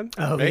backfired on them.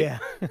 Oh, right? yeah.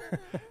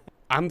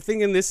 I'm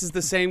thinking this is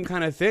the same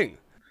kind of thing.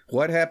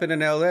 What happened in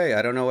LA?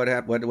 I don't know what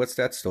happened. What's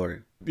that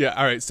story? Yeah,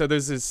 all right. So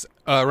there's this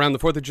around the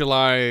 4th of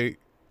July,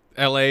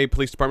 LA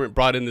Police Department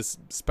brought in this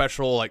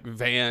special like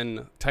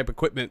van type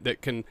equipment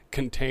that can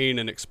contain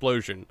an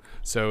explosion.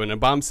 So in a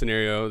bomb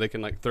scenario, they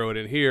can like throw it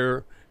in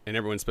here and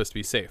everyone's supposed to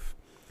be safe.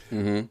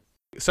 Mm-hmm.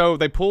 So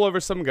they pull over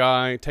some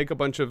guy, take a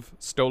bunch of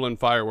stolen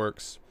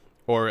fireworks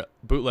or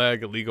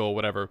bootleg, illegal,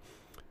 whatever,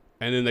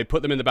 and then they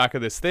put them in the back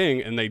of this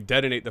thing and they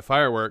detonate the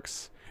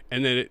fireworks,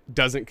 and then it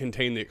doesn't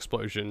contain the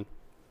explosion.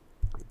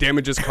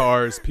 Damages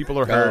cars, people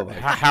are hurt,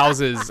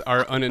 houses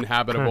are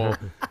uninhabitable.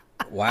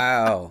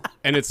 Wow.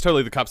 And it's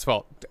totally the cop's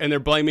fault. And they're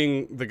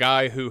blaming the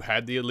guy who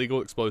had the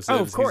illegal explosives.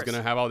 Oh, of course. He's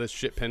going to have all this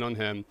shit pinned on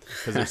him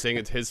because they're saying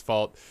it's his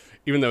fault,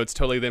 even though it's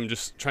totally them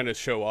just trying to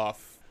show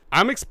off.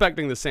 I'm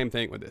expecting the same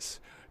thing with this.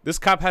 This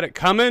cop had it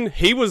coming.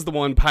 He was the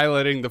one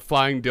piloting the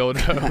flying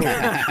dildo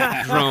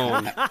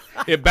drone.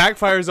 It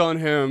backfires on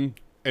him,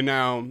 and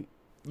now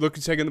look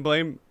who's taking the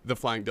blame, the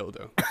flying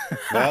dildo.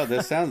 Well,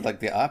 this sounds like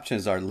the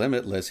options are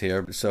limitless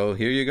here. So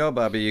here you go,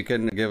 Bobby. You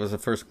can give us a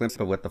first glimpse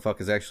of what the fuck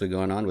is actually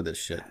going on with this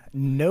shit.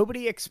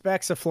 Nobody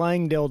expects a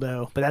flying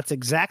dildo, but that's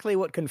exactly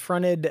what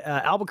confronted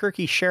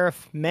Albuquerque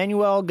Sheriff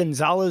Manuel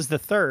Gonzalez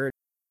III,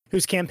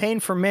 whose campaign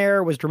for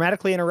mayor was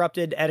dramatically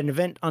interrupted at an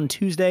event on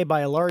Tuesday by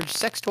a large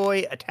sex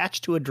toy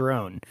attached to a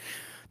drone.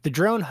 The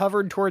drone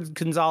hovered towards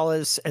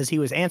Gonzalez as he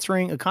was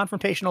answering a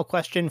confrontational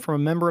question from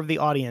a member of the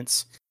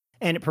audience,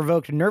 and it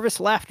provoked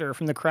nervous laughter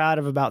from the crowd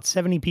of about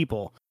 70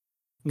 people.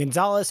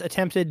 Gonzalez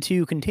attempted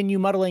to continue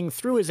muddling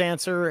through his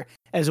answer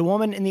as a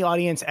woman in the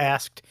audience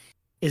asked,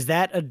 "Is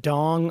that a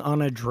dong on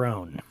a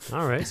drone?"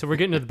 All right, so we're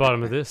getting to the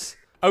bottom of this.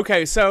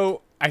 Okay,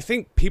 so I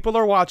think people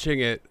are watching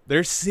it.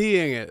 They're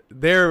seeing it.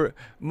 Their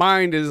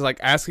mind is like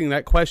asking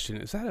that question.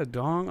 Is that a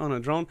dong on a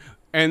drone?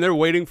 And they're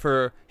waiting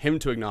for him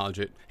to acknowledge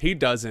it. He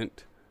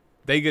doesn't.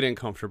 They get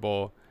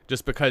uncomfortable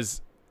just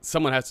because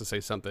someone has to say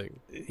something.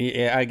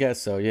 Yeah, I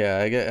guess so.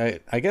 Yeah,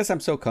 I guess I'm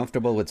so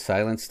comfortable with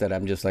silence that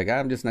I'm just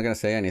not going to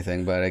say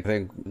anything. But I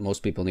think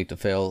most people need to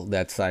fail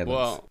that silence.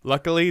 Well,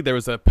 luckily there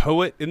was a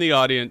poet in the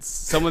audience,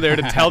 someone there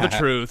to tell the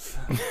truth.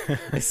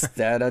 Is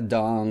that a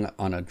dong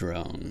on a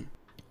drone?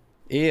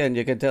 Ian,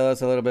 you can tell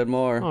us a little bit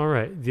more. All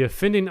right. The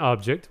offending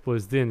object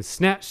was then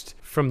snatched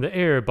from the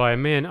air by a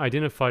man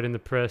identified in the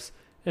press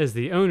as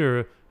the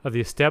owner of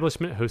the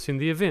establishment hosting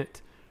the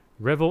event,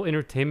 Revel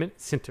Entertainment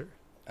Center.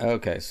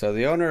 Okay, so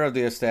the owner of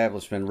the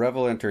establishment,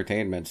 Revel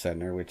Entertainment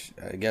Center, which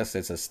I guess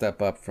it's a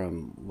step up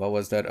from, what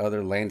was that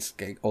other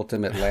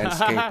ultimate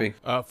landscaping?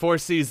 Four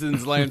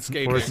Seasons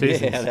Landscaping. Four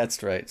Seasons. Yeah,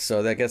 that's right.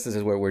 So I guess this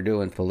is where we're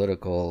doing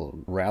political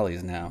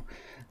rallies now.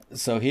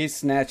 So he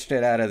snatched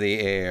it out of the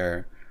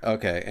air.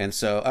 Okay, and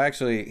so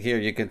actually here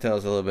you can tell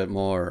us a little bit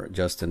more,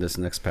 Justin, this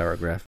next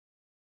paragraph.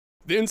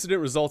 The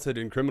incident resulted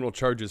in criminal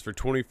charges for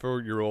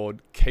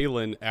 24-year-old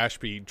Kaylin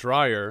Ashby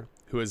Dreyer,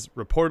 who has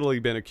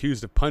reportedly been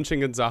accused of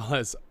punching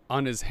Gonzalez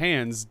on his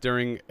hands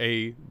during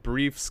a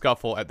brief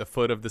scuffle at the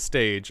foot of the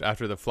stage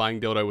after the flying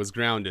dildo was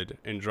grounded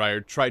and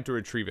Dreyer tried to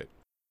retrieve it.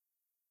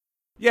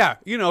 Yeah,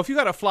 you know, if you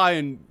got a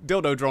flying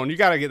dildo drone, you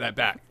got to get that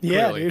back.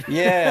 Yeah, clearly. dude.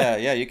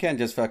 Yeah, you can't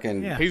just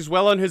fucking... Yeah. He's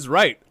well on his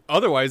right.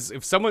 Otherwise,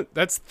 if someone...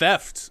 That's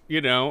theft,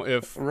 you know,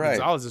 if Right.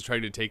 Gonzalez is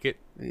trying to take it.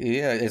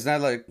 Yeah, it's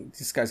not like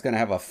this guy's going to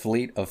have a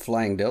fleet of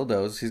flying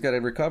dildos. He's got to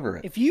recover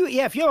it. If you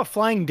have a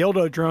flying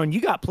dildo drone, you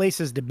got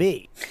places to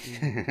be.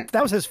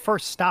 That was his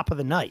first stop of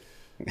the night.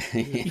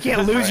 You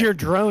can't lose your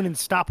drone and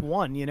stop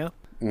one, you know?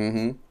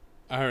 Mm-hmm.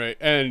 All right.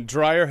 And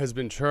Dreyer has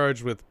been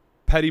charged with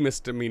petty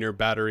misdemeanor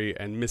battery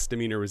and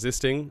misdemeanor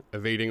resisting,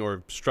 evading, or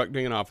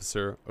obstructing an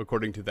officer,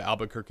 according to the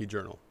Albuquerque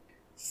Journal.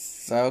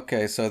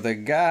 Okay, so the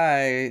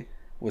guy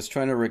was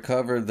trying to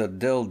recover the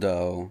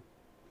dildo,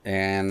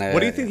 and... What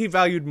do you think he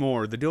valued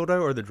more, the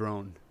dildo or the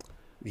drone?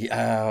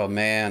 Oh,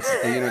 man.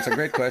 It's a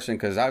great question,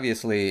 because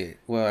obviously,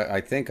 I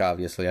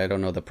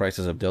don't know the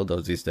prices of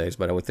dildos these days,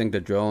 but I would think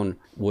the drone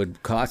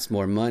would cost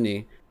more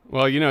money.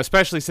 Well, you know,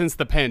 especially since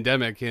the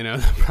pandemic, you know,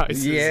 the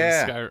prices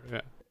Yeah.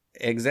 yeah.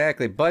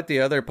 Exactly. But the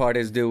other part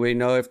is, do we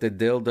know if the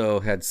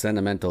dildo had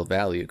sentimental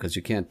value? Because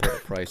you can't put a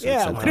price on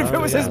Yeah, what if it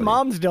sentimental was his value.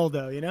 mom's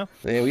dildo, you know?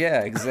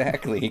 Yeah,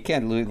 exactly. He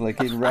can't lose,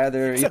 like, he'd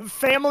rather... It's a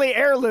family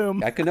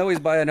heirloom. I can always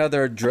buy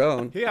another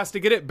drone He has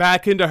to get it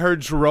back into her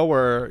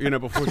drawer, you know,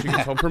 before she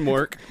gets home from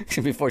work.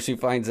 before she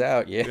finds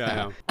out. Yeah, I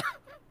know.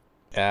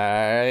 All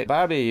right,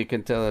 Bobby, you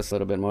can tell us a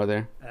little bit more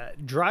there.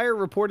 Dreyer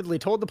reportedly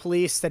told the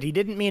police that he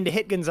didn't mean to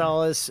hit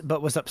Gonzalez,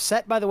 but was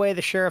upset by the way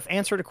the sheriff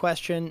answered a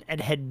question and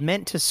had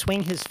meant to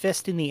swing his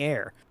fist in the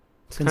air.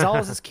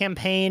 Gonzalez's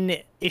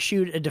campaign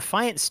issued a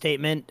defiant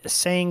statement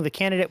saying the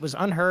candidate was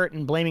unhurt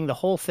and blaming the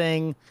whole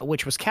thing,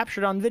 which was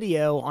captured on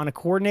video, on a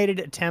coordinated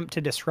attempt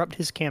to disrupt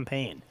his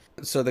campaign.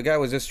 So the guy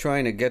was just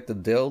trying to get the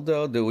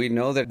dildo. Do we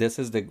know that this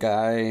is the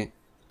guy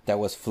that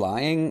was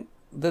flying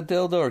the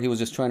dildo, or he was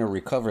just trying to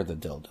recover the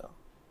dildo?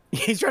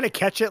 He's trying to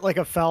catch it like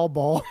a foul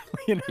ball,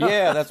 you know?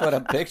 Yeah, that's what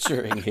I'm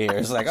picturing here.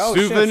 It's like, oh,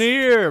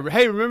 souvenir.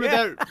 Hey, remember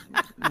that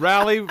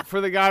rally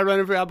for the guy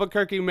running for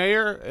Albuquerque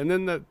mayor? And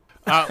then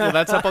well,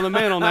 that's up on the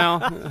mantle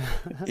now.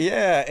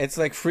 Yeah, it's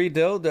like free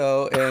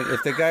dildo. And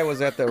if the guy was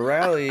at the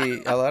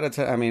rally, a lot of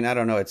times, I mean, I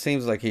don't know. It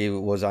seems like he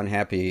was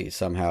unhappy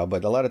somehow,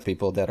 but a lot of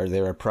people that are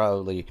there are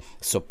probably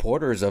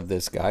supporters of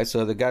this guy.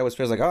 So the guy was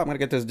just like, oh, I'm going to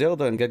get this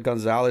dildo and get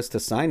Gonzalez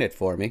to sign it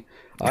for me,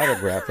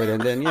 autograph it.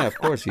 And then, yeah, of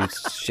course, you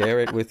share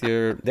it with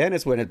then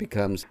it's when it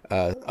becomes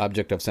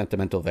object of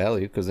sentimental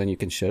value, because then you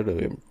can show to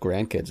your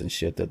grandkids and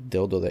shit the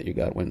dildo that you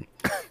got when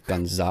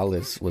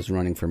Gonzalez was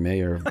running for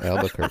mayor of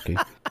Albuquerque.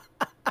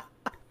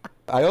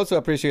 I also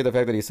appreciate the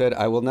fact that he said,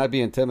 I will not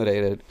be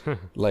intimidated.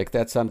 Like,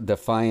 that's some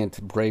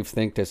defiant, brave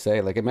thing to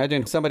say. Like,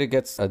 imagine somebody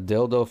gets a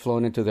dildo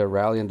flown into their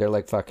rally and they're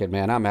like, fuck it,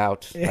 man, I'm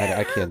out.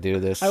 I can't do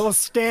this. I will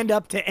stand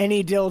up to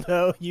any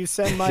dildo you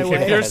send my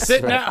way. If you're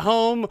sitting at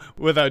home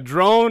with a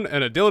drone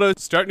and a dildo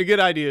starting to get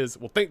ideas,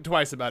 well, think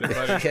twice about it,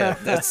 buddy. Yeah,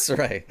 that's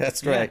right.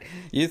 That's right.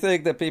 You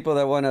think the people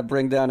that want to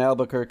bring down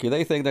Albuquerque,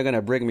 they think they're going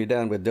to bring me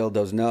down with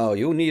dildos. No,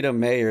 you need a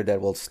mayor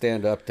that will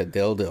stand up to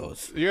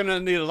dildos. You're going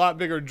to need a lot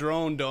bigger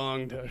drone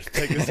dong to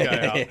take this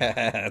guy out.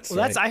 Yeah,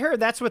 that's I heard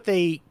that's what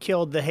they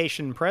killed the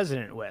Haitian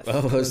president with.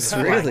 Oh,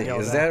 really?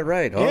 Is that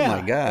right? Oh,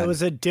 my God. It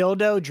was a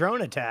dildo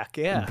drone attack,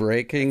 yeah.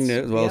 Breaking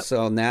news. Well,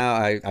 so now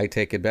I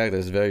take it back. It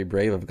was very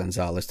brave of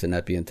Gonzalez to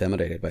not be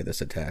intimidated by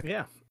this attack.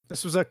 Yeah.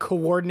 This was a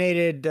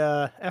coordinated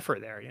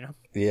effort there, you know?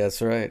 Yeah,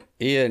 that's right.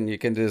 Ian, you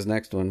can do this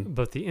next one.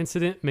 But the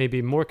incident may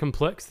be more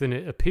complex than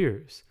it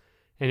appears,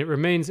 and it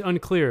remains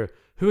unclear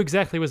who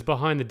exactly was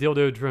behind the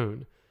dildo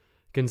drone.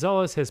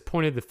 Gonzalez has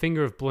pointed the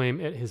finger of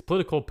blame at his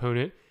political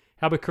opponent,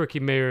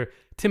 Albuquerque Mayor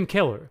Tim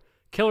Keller.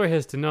 Keller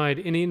has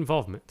denied any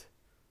involvement.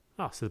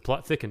 So the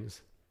plot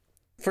thickens.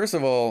 First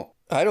of all,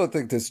 I don't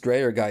think this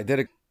Dreyer guy did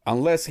it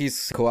unless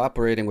he's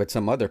cooperating with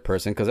some other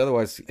person, because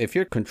otherwise, if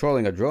you're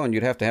controlling a drone,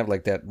 you'd have to have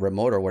like that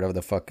remote or whatever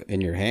the fuck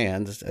in your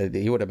hands.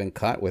 He would have been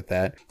caught with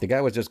that. The guy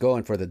was just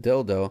going for the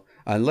dildo,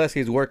 unless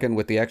he's working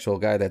with the actual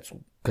guy that's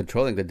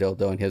controlling the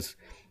dildo and his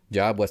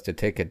job was to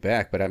take it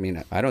back. But I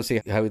mean, I don't see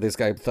how this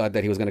guy thought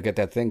that he was going to get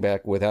that thing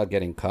back without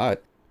getting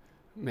caught.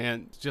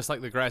 Man, just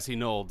like the grassy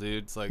knoll,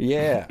 dude. It's like,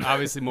 yeah,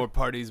 obviously more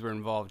parties were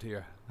involved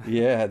here.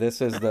 Yeah,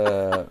 this is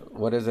the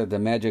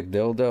magic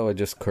dildo. It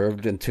just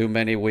curved in too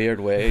many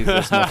weird ways.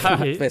 There's no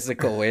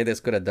physical way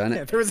this could have done it.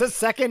 Yeah, there was a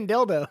second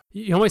dildo.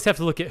 You always have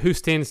to look at who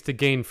stands to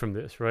gain from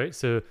this, right?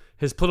 So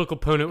his political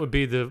opponent would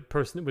be the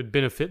person that would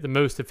benefit the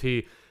most if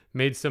he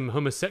made some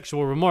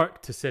homosexual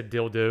remark to said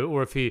dildo,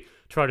 or if he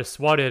tried to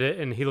swat at it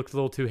and he looked a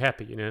little too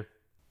happy, you know?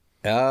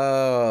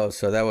 Oh,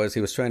 so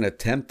he was trying to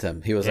tempt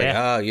him. He was like,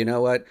 oh, you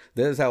know what?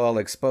 This is how I'll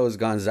expose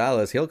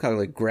Gonzalez. He'll kind of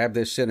like grab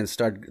this shit and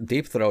start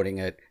deep-throating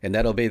it, and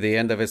that'll be the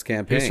end of his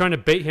campaign. He was trying to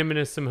bait him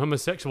into some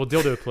homosexual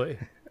dildo play.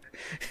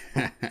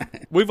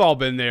 We've all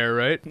been there,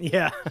 right?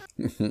 Yeah.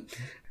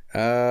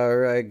 All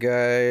right,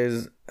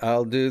 guys.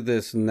 I'll do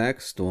this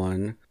next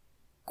one.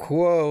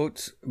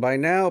 Quote, by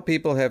now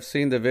people have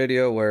seen the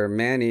video where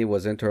Manny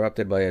was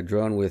interrupted by a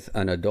drone with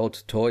an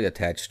adult toy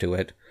attached to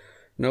it.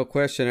 No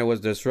question it was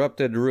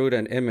disrupted, rude,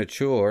 and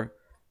immature,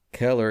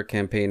 Keller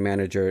campaign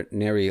manager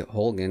Neri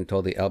Holgan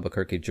told the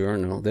Albuquerque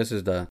Journal. This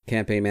is the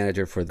campaign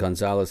manager for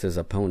Gonzalez's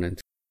opponent.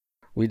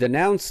 We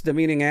denounce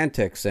demeaning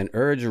antics and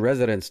urge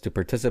residents to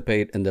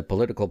participate in the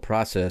political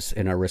process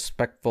in a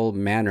respectful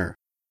manner.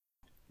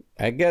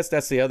 I guess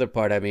that's the other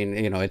part. I mean,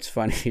 you know, it's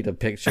funny to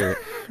picture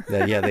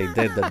that, yeah, they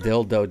did the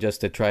dildo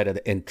just to try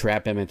to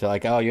entrap him into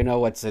like, oh, you know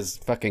what's his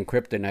fucking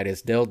kryptonite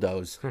is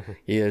dildos.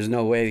 There's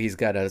no way he's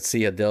got to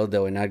see a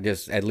dildo and not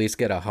just at least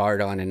get a hard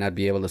on and not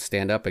be able to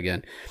stand up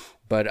again.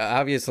 But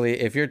obviously,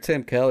 if you're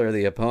Tim Keller,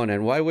 the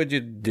opponent, why would you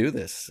do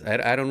this?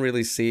 I don't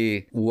really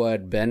see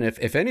what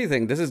benefit. If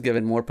anything, this is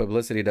giving more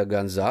publicity to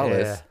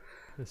Gonzalez. Yeah,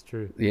 that's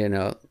true. You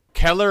know,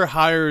 Keller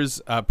hires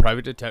a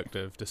private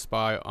detective to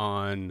spy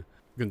on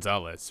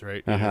Gonzalez,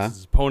 right? He's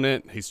his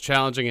opponent. He's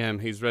challenging him.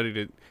 He's ready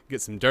to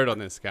get some dirt on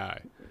this guy.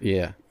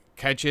 Yeah.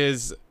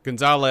 Catches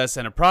Gonzalez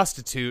and a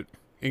prostitute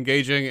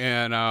engaging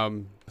in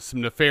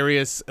some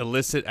nefarious,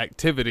 illicit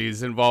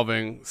activities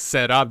involving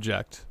said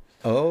object.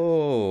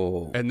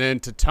 Oh. And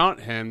then to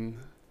taunt him,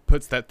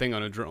 puts that thing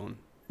on a drone.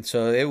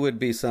 So it would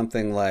be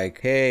something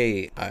like,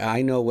 hey,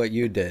 I know what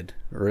you did,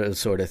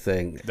 sort of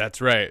thing.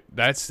 That's right.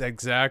 That's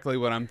exactly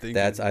what I'm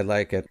thinking. I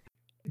like it.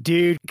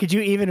 Dude, could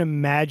you even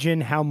imagine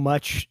how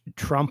much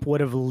Trump would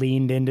have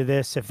leaned into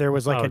this if there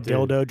was like a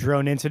dildo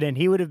drone incident?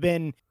 He would have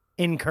been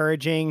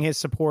encouraging his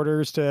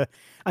supporters to.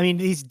 I mean,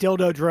 these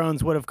dildo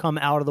drones would have come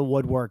out of the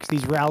woodworks.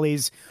 These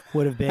rallies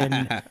would have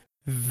been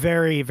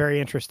very, very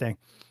interesting.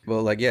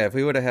 Well, like, yeah, if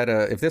we would have had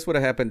if this would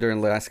have happened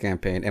during the last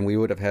campaign and we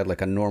would have had like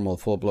a normal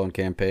full-blown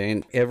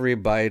campaign, every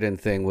Biden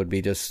thing would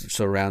be just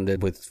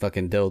surrounded with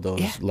fucking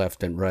dildos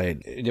left and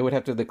right. They would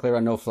have to declare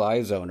a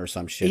no-fly zone or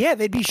some shit. Yeah,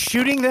 they'd be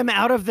shooting them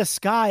out of the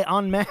sky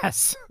en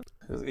masse.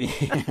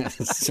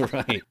 That's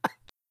right.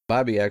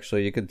 Bobby,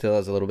 actually, you can tell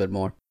us a little bit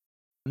more.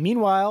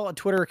 Meanwhile, a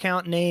Twitter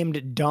account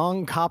named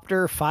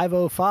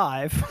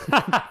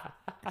Dongcopter505,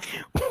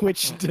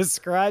 which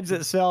describes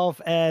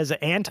itself as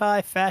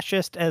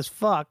anti-fascist as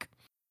fuck,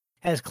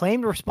 has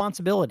claimed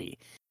responsibility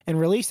and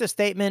released a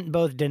statement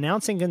both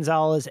denouncing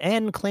Gonzalez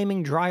and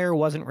claiming Dreyer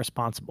wasn't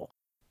responsible.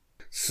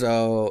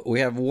 So we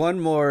have one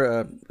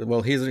more.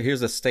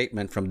 Here's a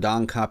statement from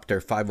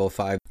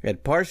Dongcopter505.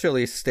 It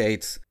partially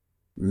states,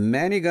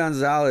 Manny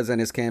Gonzalez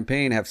and his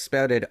campaign have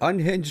spouted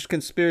unhinged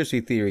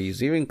conspiracy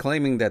theories, even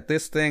claiming that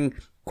this thing,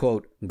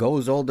 quote,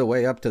 goes all the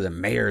way up to the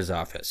mayor's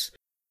office.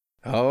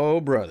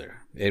 Oh, brother.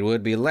 It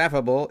would be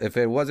laughable if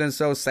it wasn't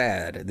so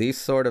sad. These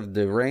sort of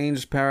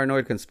deranged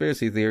paranoid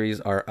conspiracy theories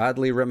are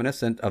oddly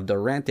reminiscent of the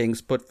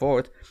rantings put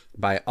forth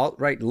by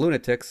alt-right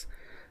lunatics,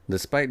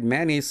 despite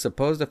Manny's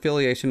supposed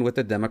affiliation with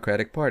the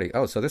Democratic Party.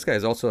 Oh, so this guy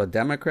is also a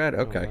Democrat?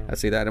 Okay, I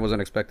see that. I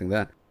wasn't expecting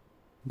that.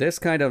 This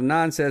kind of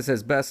nonsense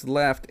is best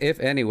left, if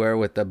anywhere,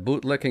 with the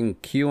bootlicking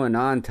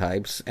QAnon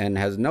types and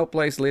has no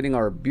place leading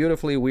our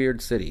beautifully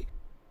weird city.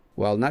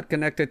 While not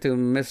connected to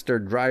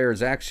Mr.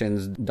 Dreyer's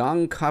actions,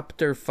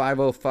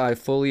 Dongcopter505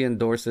 fully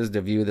endorses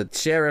the view that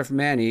Sheriff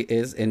Manny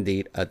is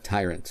indeed a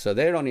tyrant. So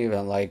they don't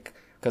even like,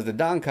 because the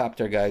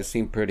Dongcopter guys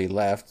seem pretty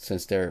left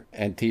since they're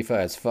Antifa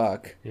as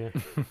fuck. Yeah.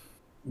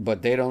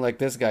 But they don't like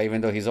this guy,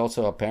 even though he's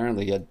also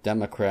apparently a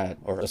Democrat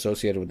or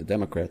associated with the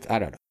Democrats. I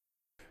don't know.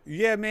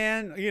 Yeah,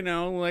 man, you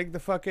know, like the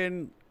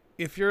fucking,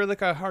 if you're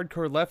like a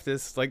hardcore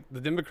leftist, like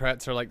the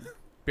Democrats are like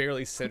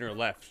barely center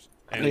left.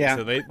 And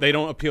so they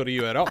don't appeal to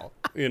you at all,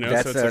 you know.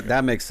 That's, so it's okay.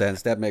 That makes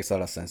sense. That makes a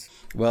lot of sense.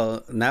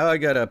 Well, now I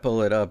gotta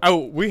pull it up.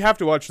 Oh, we have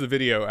to watch the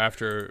video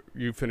after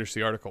you finish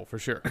the article for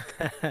sure.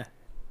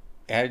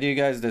 How do you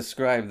guys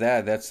describe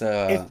that? That's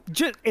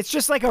It's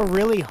just like a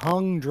really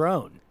hung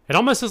drone. It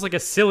almost looks like a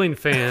ceiling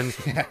fan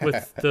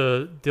with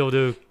the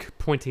dildo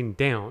pointing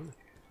down.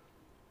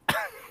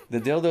 The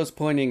dildo's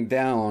pointing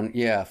down,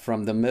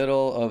 from the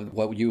middle of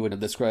what you would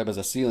describe as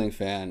a ceiling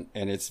fan,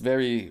 and it's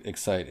very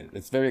excited.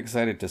 It's very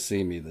excited to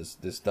see me, this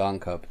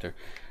Dongcopter.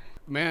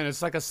 Man,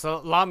 it's like a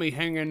salami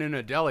hanging in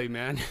a deli,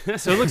 man.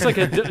 So it looks like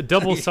a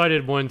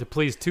double-sided one to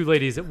please two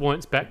ladies at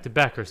once, back to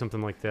back, or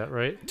something like that,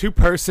 right? Two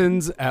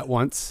persons at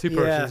once. Two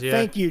persons, yeah.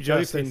 Thank you,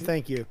 Justin.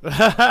 Thank you.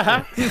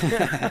 Yeah.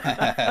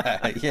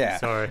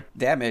 Sorry.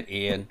 Damn it,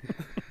 Ian.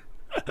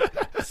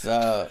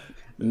 So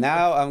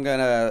now I'm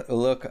gonna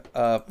look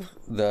up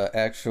the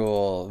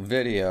actual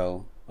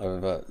video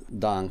of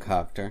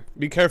Dongcopter.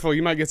 Be careful,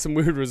 you might get some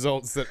weird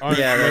results that aren't.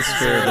 Yeah, that's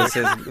true. This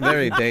is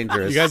very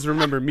dangerous. You guys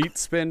remember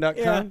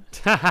meatspin.com?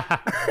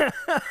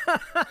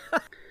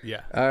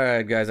 Yeah. All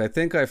right, guys, I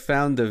think I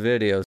found the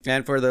video.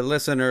 And for the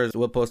listeners,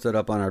 we'll post it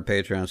up on our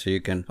Patreon so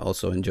you can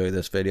also enjoy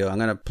this video. I'm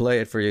going to play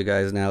it for you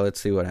guys now. Let's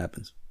see what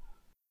happens.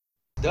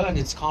 Done,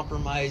 it's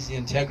compromised the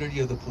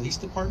integrity of the police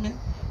department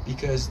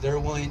because they're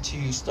willing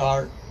to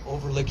start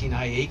overlooking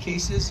IA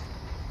cases,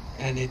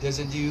 and it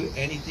doesn't do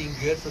anything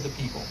good for the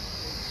people.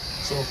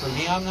 So for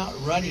me, I'm not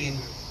running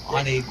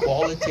on a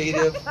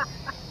qualitative,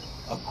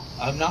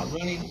 I'm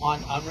running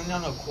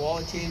on a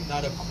qualitative,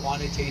 not a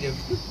quantitative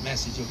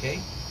message, okay?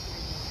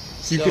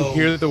 You can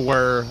hear the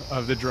whir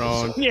of the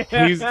drone. Yeah.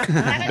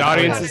 The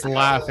audience is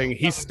laughing.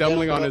 He's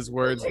stumbling on his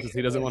words because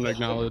he doesn't want to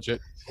acknowledge it.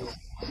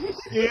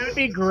 Dude, it would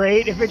be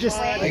great if it just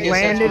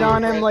landed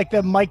on him like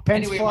the Mike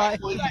Pence fly.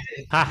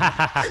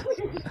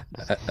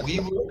 We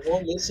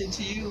will listen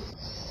to you.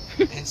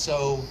 And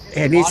so,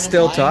 and he's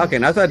still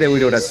talking. I thought that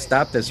we would have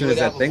stopped as soon as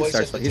that thing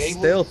starts, but he's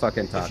still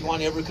fucking talking. If you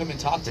want to ever come and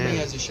talk to me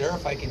as a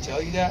sheriff, I can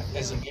tell you that.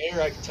 As a mayor,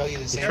 I can tell you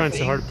the same thing. Trying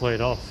so hard to play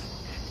it off.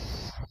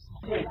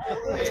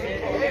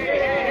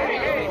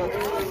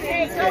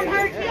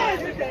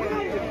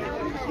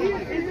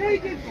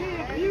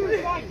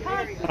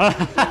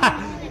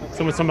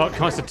 Someone's talking about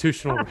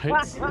constitutional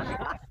rights.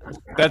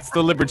 That's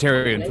the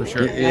libertarian for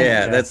sure.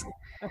 Yeah, that's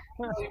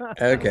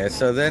okay.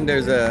 So then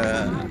there's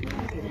a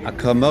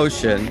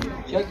commotion.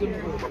 Check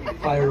the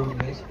fire room,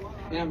 guys.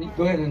 Ma'am,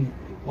 go ahead and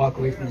walk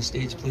away from the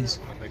stage, please.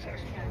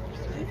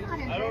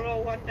 I don't know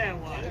what that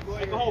was.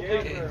 The whole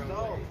picture.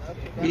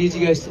 We need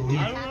you guys to leave.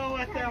 I don't know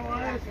what that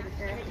was.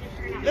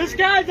 This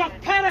guy's a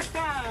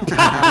pedophile.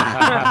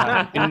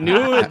 I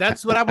knew it.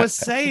 That's what I was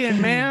saying,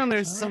 man.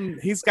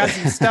 He's got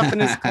some stuff in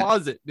his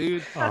closet,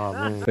 dude. Oh,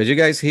 man. Did you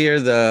guys hear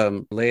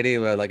the lady,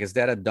 like, is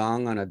that a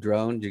dong on a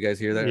drone? Did you guys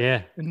hear that?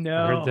 Yeah.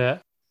 No. I heard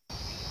that.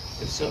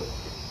 If so,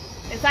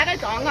 Is that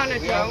a dong on a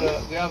drone?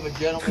 we have a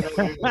gentleman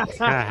over here.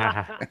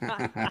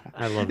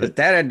 I love Is it.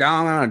 that a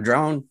dong on a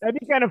drone? That'd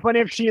be kind of funny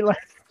if she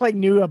like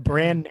knew a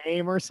brand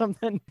name or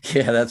something.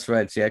 Yeah, that's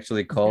right. She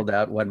actually called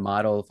out what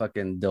model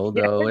fucking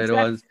dildo it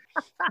was.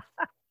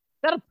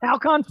 that a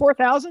Falcon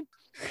 4000?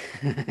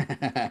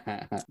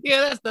 Yeah,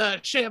 that's the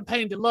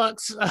Champagne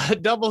Deluxe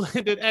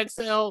double-ended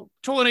XL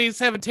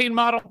 2017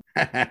 model.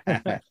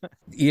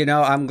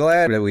 I'm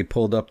glad that we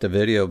pulled up the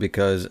video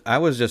because I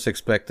was just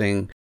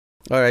expecting,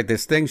 all right,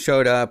 this thing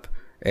showed up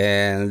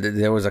and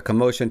there was a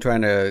commotion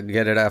trying to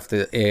get it off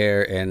the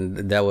air and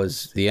that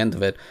was the end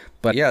of it.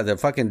 But yeah, the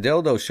fucking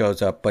dildo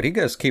shows up, but he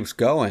just keeps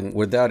going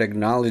without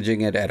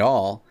acknowledging it at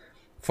all.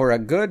 For a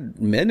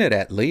good minute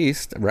at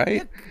least,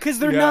 right? Because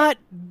they're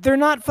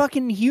not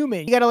fucking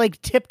human. You gotta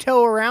like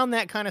tiptoe around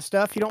that kind of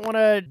stuff. You don't want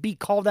to be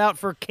called out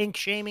for kink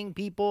shaming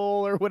people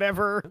or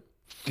whatever.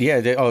 Yeah.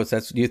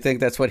 You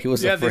think that's what he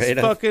was afraid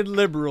of? Fucking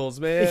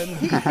liberals, man.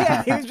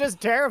 Yeah, he was just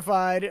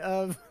terrified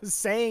of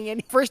saying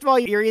any. First of all,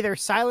 you're either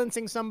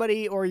silencing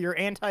somebody or you're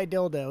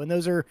anti-dildo, and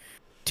those are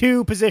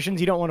two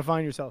positions you don't want to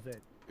find yourself in.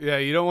 Yeah,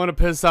 you don't want to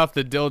piss off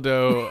the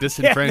dildo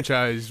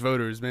disenfranchised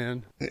voters,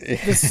 man.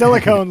 The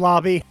silicone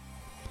lobby.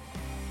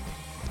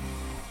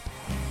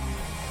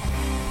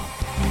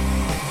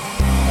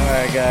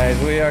 All right, guys,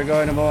 we are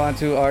going to move on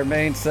to our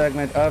main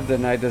segment of the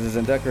night. This is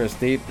Indecorous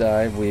Deep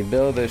Dive. We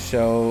build this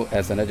show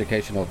as an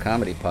educational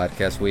comedy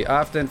podcast. We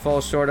often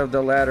fall short of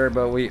the latter,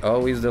 but we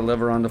always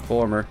deliver on the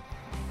former.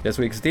 This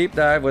week's Deep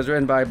Dive was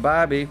written by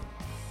Bobby.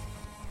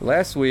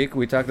 Last week,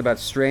 we talked about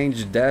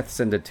strange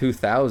deaths in the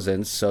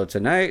 2000s, so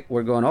tonight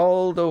we're going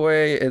all the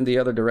way in the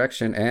other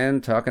direction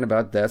and talking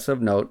about deaths of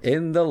note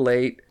in the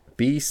late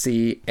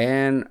BC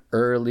and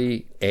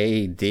early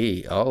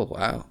AD. Oh,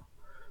 wow.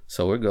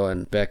 So we're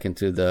going back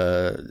into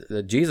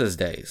the Jesus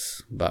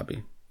days,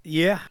 Bobby.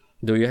 Yeah.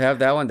 Do you have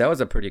that one? That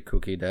was a pretty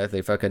kooky death.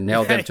 They fucking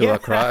nailed him to a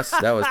cross.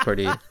 That was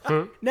pretty...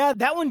 No,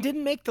 that one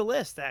didn't make the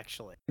list,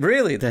 actually.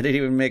 Really? That didn't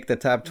even make the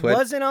top 20?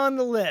 Wasn't on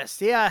the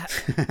list, yeah.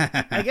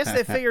 I guess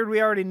they figured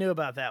we already knew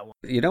about that one.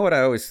 You know what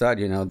I always thought,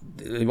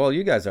 well,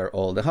 you guys are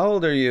old. How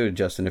old are you,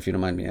 Justin, if you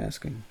don't mind me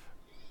asking?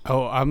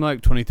 Oh, I'm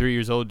like 23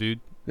 years old, dude.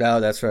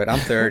 No, that's right. I'm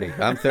 30.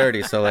 I'm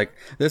 30. So,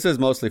 this is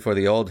mostly for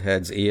the old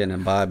heads, Ian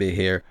and Bobby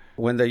here.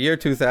 When the year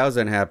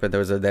 2000 happened, there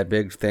was that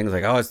big thing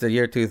it's the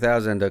year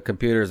 2000. The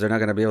computers, they're not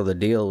going to be able to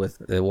deal with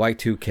the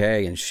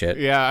Y2K and shit.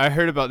 Yeah, I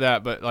heard about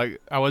that, but,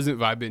 I wasn't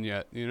vibing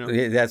yet,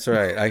 Yeah, that's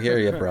right. I hear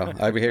you, bro.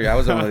 I hear you. I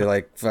was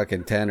only,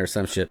 fucking 10 or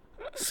some shit.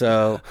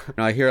 So,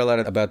 I hear a lot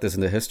about this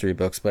in the history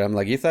books, but I'm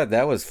like, you thought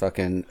that was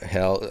fucking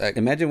hell.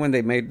 Imagine when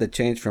they made the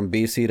change from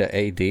BC to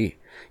AD.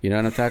 You know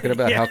what I'm talking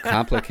about? Yeah. How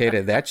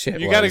complicated that shit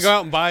was. You got to go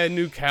out and buy a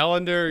new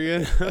calendar.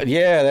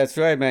 Yeah, that's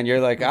right, man. You're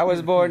like, I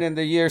was born in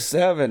the year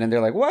 7. And they're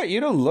like, what? You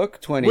don't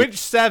look 20. Which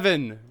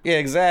 7? Yeah,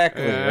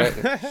 exactly. Yeah.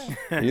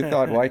 Right? You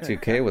thought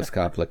Y2K was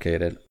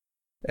complicated.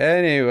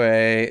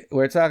 Anyway,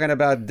 we're talking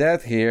about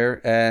death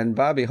here. And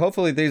Bobby,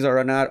 hopefully these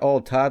are not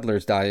all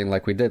toddlers dying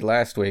like we did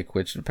last week,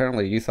 which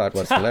apparently you thought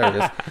was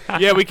hilarious.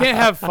 Yeah, we can't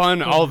have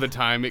fun all the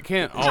time. It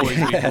can't always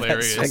be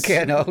hilarious. It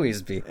can't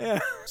always be.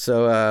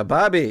 So,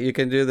 Bobby, you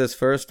can do this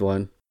first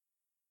one.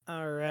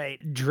 All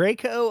right.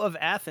 Draco of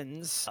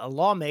Athens, a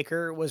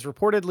lawmaker, was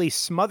reportedly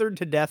smothered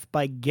to death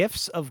by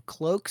gifts of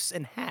cloaks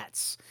and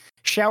hats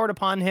showered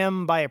upon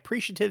him by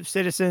appreciative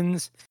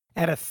citizens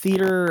at a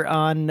theater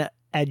on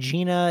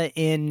Aegina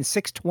in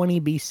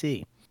 620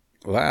 BC.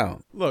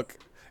 Wow. Look,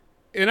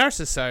 in our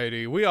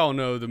society, we all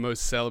know the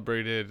most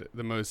celebrated,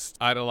 the most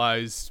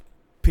idolized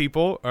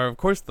people are, of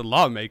course, the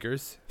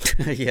lawmakers.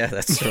 Yeah,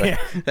 that's right.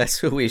 Yeah. That's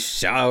who we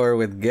shower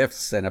with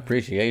gifts and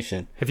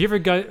appreciation. Have you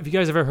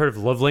guys ever heard of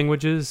love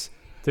languages?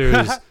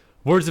 There's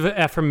words of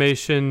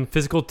affirmation,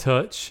 physical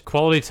touch,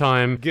 quality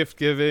time, gift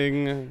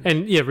giving,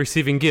 and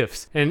receiving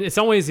gifts. And it's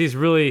always these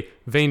really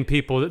vain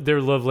people that their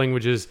love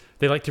languages,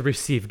 they like to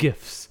receive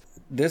gifts.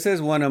 This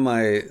is one of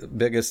my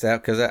biggest,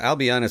 because I'll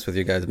be honest with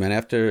you guys, man,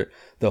 after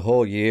the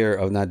whole year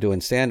of not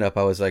doing stand-up,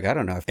 I was like, I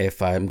don't know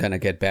if I'm going to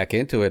get back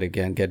into it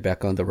again, get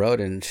back on the road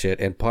and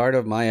shit. And part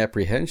of my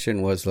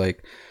apprehension was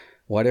like,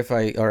 what if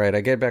I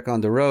get back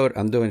on the road,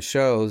 I'm doing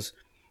shows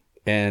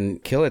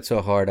and kill it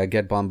so hard, I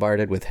get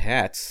bombarded with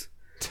hats.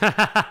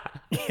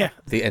 Yeah.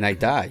 And I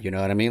die, you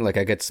know what I mean? Like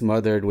I get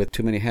smothered with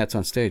too many hats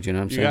on stage, you know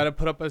what I'm saying? You got to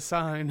put up a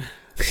sign.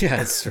 Yeah,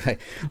 that's right.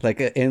 Like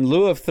in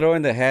lieu of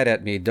throwing the hat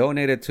at me,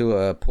 donate it to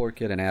a poor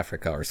kid in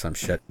Africa or some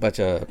shit. Bunch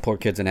of poor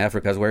kids in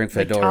Africa is wearing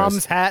fedoras. Like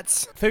Tom's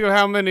hats. Think of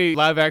how many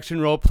live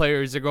action role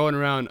players are going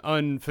around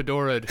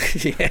unfedoraed.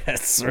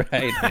 Yes,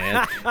 right,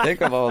 man.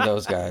 Think of all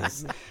those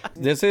guys.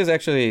 This is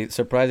actually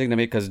surprising to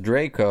me because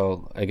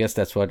Draco, I guess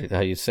that's how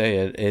you say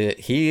it,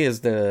 he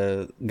is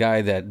the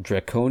guy that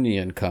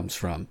Draconian comes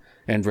from.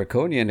 And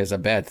draconian is a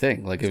bad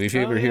thing. Like if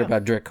you ever hear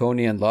about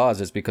draconian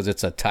laws, it's because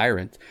it's a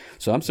tyrant.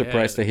 So I'm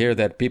surprised to hear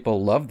that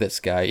people love this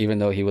guy, even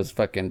though he was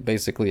fucking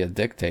basically a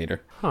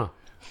dictator. Huh.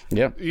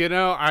 Yeah. You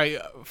know, I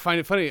find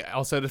it funny.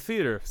 Also at a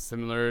theater,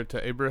 similar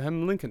to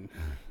Abraham Lincoln.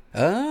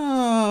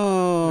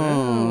 Oh,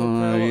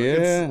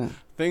 yeah.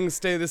 Things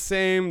stay the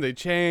same. They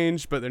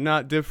change, but they're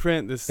not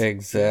different.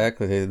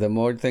 Exactly. The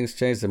more things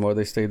change, the more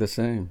they stay the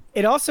same.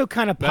 It also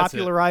kind of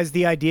popularized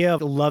the idea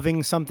of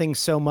loving something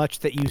so much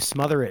that you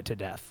smother it to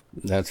death.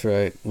 That's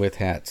right. With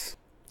hats.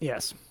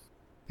 Yes.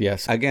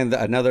 Yes. Again,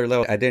 another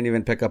level. I didn't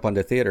even pick up on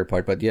the theater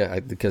part, but yeah,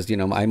 because, you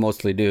know, I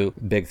mostly do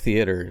big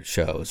theater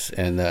shows,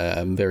 and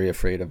I'm very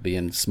afraid of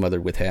being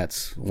smothered with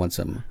hats once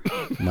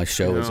my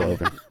show is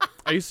over.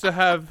 I used to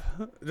have.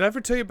 Did I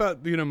ever tell you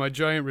about, you know, my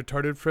giant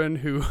retarded friend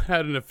who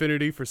had an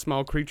affinity for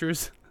small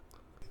creatures?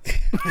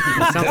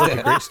 Sounds like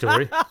a great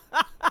story.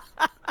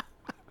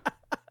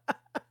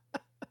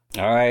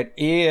 All right,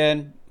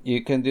 Ian,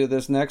 you can do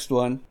this next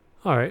one.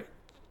 All right.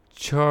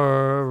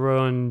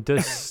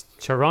 Charondas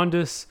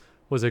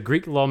was a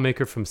Greek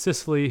lawmaker from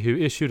Sicily who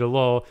issued a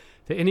law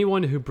that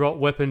anyone who brought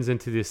weapons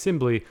into the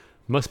assembly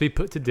must be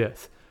put to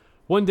death.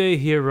 One day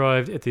he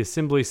arrived at the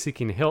assembly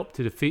seeking help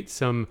to defeat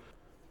some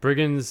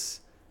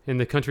brigands in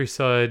the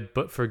countryside,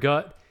 but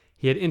forgot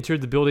he had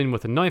entered the building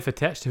with a knife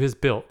attached to his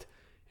belt.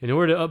 In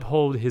order to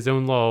uphold his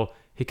own law,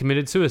 he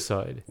committed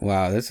suicide.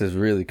 Wow, this is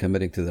really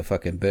committing to the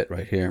fucking bit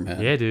right here,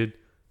 man. Yeah, dude.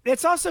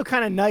 It's also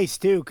kind of nice,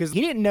 too, because he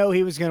didn't know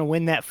he was going to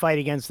win that fight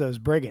against those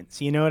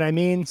brigands. You know what I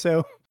mean?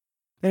 So,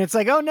 and it's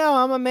like, oh, no,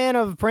 I'm a man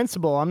of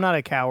principle. I'm not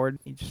a coward.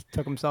 He just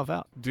took himself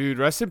out. Dude,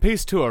 rest in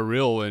peace to a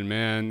real one,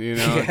 man. You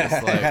know? Yeah,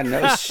 Just like,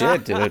 no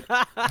shit, dude.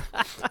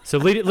 So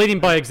leading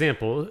by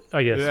example,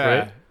 I guess, yeah.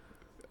 right?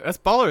 That's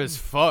baller as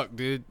fuck,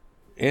 dude.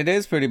 It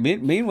is pretty.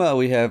 Meanwhile,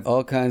 we have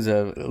all kinds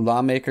of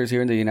lawmakers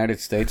here in the United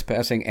States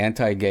passing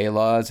anti-gay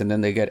laws, and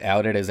then they get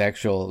outed as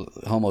actual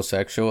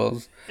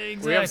homosexuals.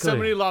 Exactly. We have so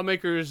many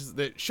lawmakers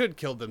that should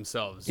kill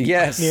themselves.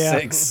 Yes, Yeah.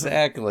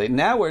 exactly.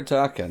 Now we're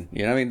talking.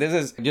 You know, I mean, this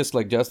is just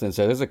like Justin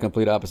said. This is a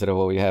complete opposite of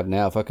what we have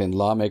now. Fucking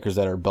lawmakers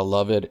that are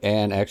beloved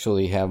and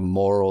actually have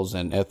morals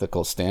and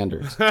ethical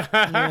standards.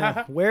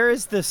 Yeah. Where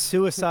is the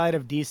suicide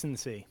of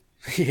decency?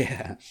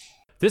 Yeah.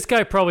 This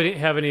guy probably didn't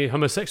have any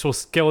homosexual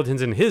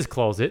skeletons in his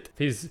closet. If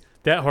he's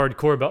that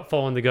hardcore about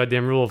following the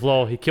goddamn rule of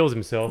law, he kills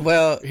himself.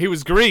 Well, He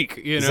was Greek,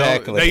 you know.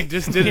 Exactly. They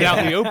just did it out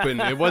in the open.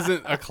 It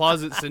wasn't a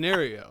closet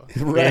scenario.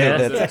 right.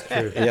 Yeah, that's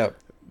true. Yep.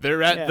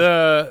 They're at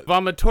the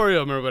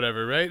vomitorium or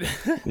whatever, right?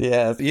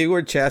 Yeah. You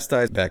were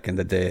chastised back in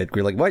the day.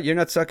 You're like, what? You're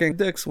not sucking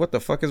dicks? What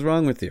the fuck is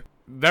wrong with you?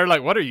 They're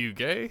like, what are you,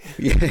 gay?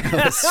 Yeah,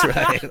 that's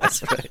right.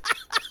 That's right.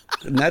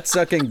 Not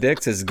sucking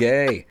dicks is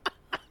gay.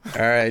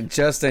 All right,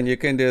 Justin, you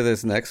can do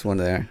this next one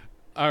there.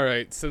 All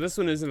right, so this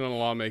one isn't a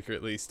lawmaker,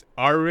 at least.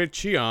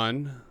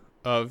 Aricion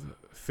of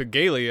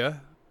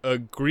Phegalia, a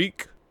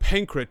Greek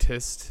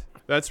pancratist.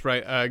 That's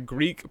right, a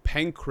Greek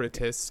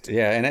pancratist.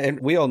 Yeah, and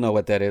we all know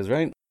what that is,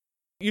 right?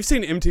 You've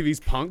seen MTV's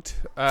Punk'd.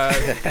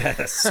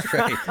 That's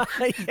right.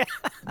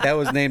 That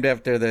was named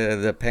after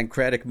the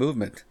pancreatic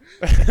movement.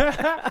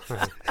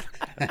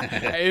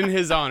 In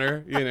his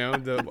honor, you know.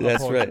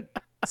 That's right.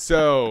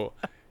 So,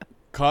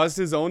 caused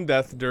his own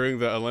death during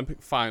the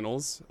Olympic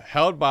finals,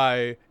 held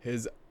by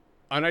his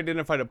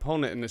unidentified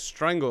opponent in a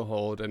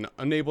stranglehold and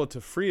unable to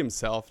free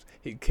himself,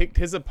 he kicked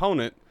his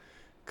opponent,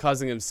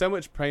 causing him so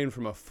much pain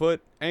from a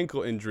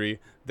ankle injury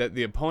that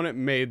the opponent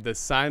made the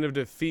sign of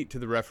defeat to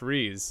the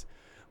referees,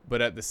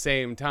 but at the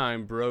same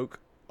time broke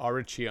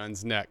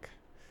Aricion's neck.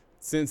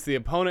 Since the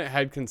opponent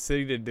had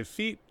conceded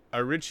defeat,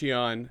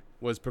 Aricion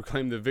was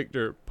proclaimed the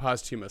victor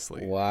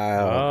posthumously.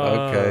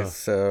 Wow. Okay,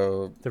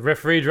 so The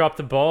referee dropped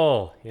the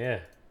ball. Yeah.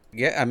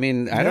 yeah, I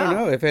mean, I don't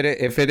know if it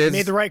is.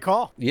 Made the right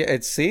call. Yeah,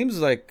 it seems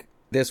like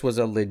this was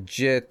a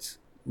legit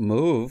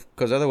move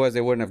because otherwise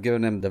they wouldn't have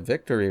given him the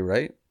victory,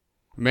 right?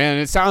 Man,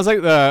 it sounds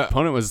like the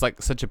opponent was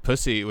like such a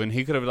pussy when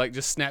he could have like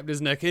just snapped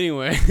his neck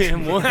anyway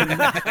and won.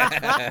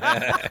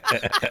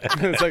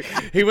 It's like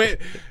he went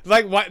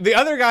like what the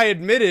other guy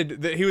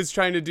admitted that he was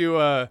trying to do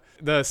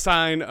the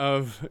sign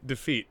of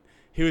defeat.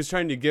 He was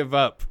trying to give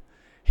up.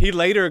 He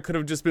later could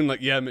have just been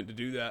like, "Yeah, I meant to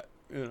do that."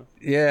 You know.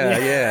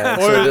 Yeah.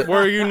 Or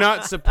were you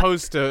not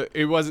supposed to?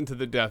 It wasn't to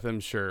the death, I'm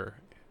sure,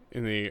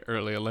 in the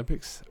early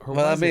Olympics. Or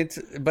Well, I was mean,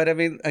 it? but I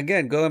mean,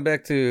 again, going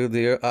back to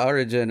the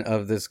origin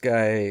of this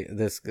guy,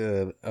 this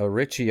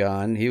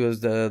Aricion, he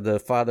was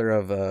the father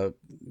of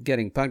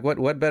getting punked.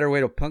 What better way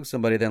to punk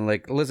somebody than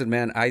like, listen,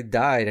 man, I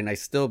died and I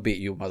still beat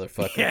you,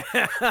 motherfucker.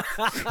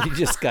 You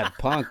just got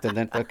punked, and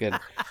then fucking,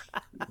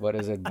 what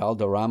is it,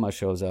 Valderrama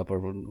shows up.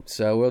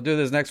 So we'll do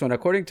this next one.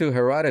 According to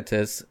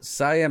Herodotus,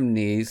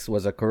 Siamnes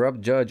was a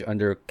corrupt judge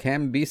under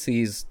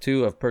Cambyses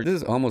II of Persia.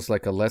 This is almost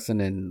like a lesson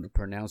in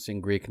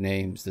pronouncing Greek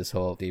names, this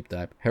whole deep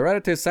dive.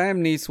 Herodotus,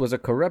 Siamnes was a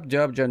corrupt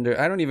judge under,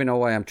 I don't even know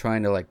why I'm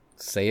trying to like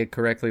say it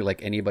correctly,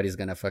 like anybody's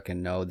gonna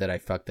fucking know that I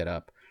fucked it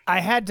up. I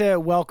had to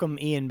welcome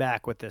Ian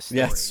back with this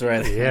story. That's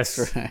right. Yes.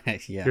 That's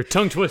right. Yeah. Your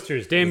tongue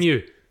twisters, damn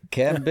you.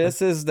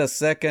 Cambyses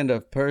II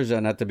of Persia,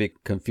 not to be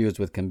confused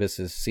with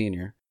Cambyses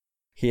Sr.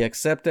 He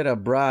accepted a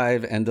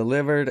bribe and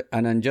delivered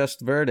an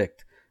unjust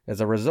verdict. As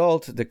a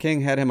result, the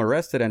king had him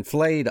arrested and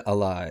flayed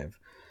alive.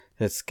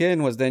 His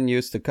skin was then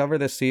used to cover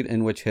the seat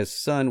in which his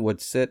son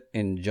would sit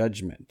in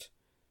judgment.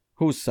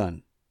 Whose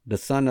son? The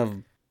son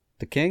of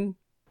the king?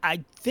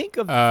 I think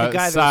of the guy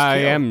that was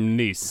killed.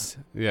 Siamnes.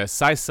 Yeah,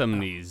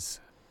 Sisamnes.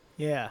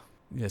 Yeah.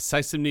 Yeah,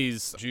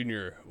 Sisamnes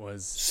Jr.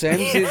 was...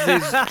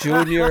 Samses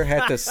Jr.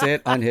 had to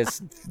sit on his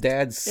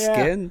dad's Yeah.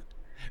 skin?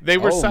 They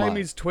were Oh, my.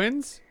 Siamese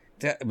twins?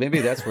 Maybe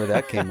that's where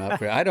that came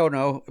up. I don't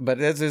know, but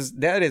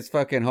that is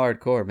fucking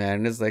hardcore,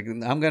 man. It's like,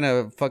 I'm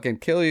gonna fucking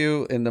kill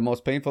you in the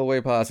most painful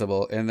way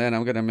possible, and then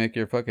I'm gonna make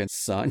your fucking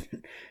son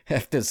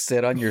have to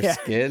sit on your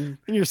skin.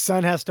 And your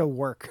son has to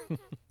work.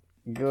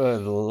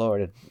 Good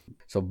Lord.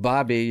 So,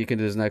 Bobby, you can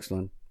do this next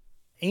one.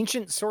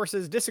 Ancient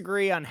sources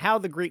disagree on how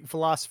the Greek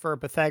philosopher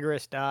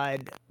Pythagoras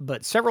died,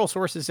 but several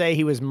sources say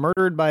he was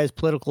murdered by his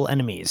political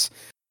enemies.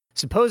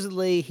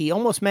 Supposedly, he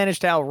almost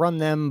managed to outrun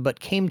them, but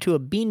came to a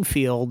bean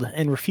field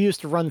and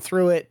refused to run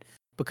through it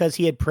because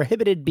he had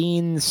prohibited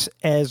beans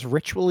as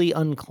ritually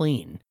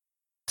unclean.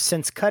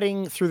 Since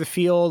cutting through the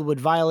field would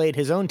violate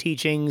his own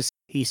teachings,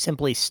 he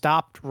simply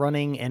stopped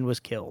running and was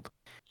killed.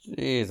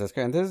 Jesus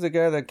Christ. This is the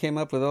guy that came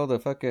up with all the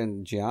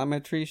fucking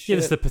geometry shit? Yeah,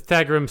 this is the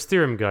Pythagoras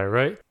theorem guy,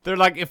 right? They're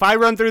like, if I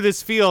run through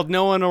this field,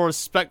 no one will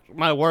respect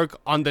my work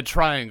on the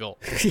triangle.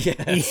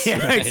 Yes,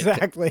 Yeah, right.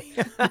 exactly.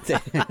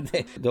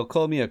 They'll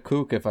call me a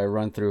kook if I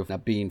run through a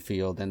bean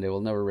field, and they will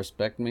never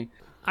respect me.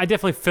 I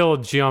definitely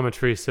failed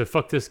geometry, so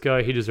fuck this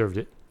guy. He deserved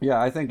it. Yeah,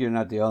 I think you're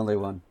not the only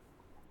one.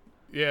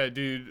 Yeah,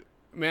 dude.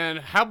 Man,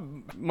 how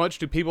much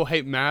do people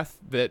hate math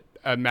that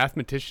a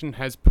mathematician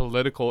has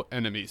political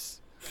enemies?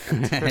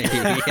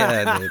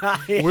 Yeah,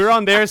 dude. We're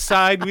on their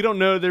side. We don't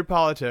know their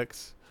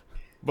politics,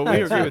 but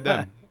we agree with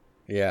them.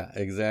 Yeah,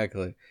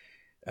 exactly.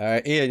 All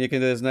right, Ian, you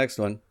can do this next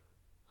one.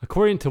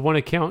 According to one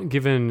account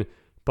given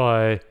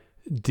by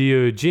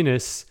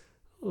Diogenes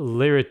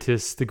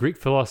Laertius, the Greek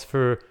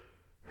philosopher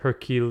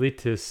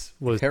Heraclitus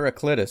was...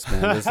 Heraclitus,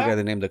 man. This is the guy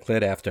they named the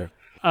clit after.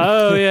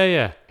 Oh,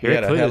 yeah. He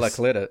had a Heraclitus.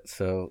 Heraclitus,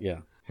 so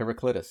yeah.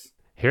 Heraclitus.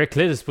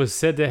 Heraclitus was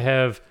said to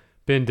have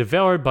been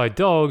devoured by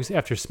dogs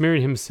after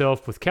smearing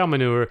himself with cow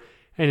manure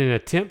in an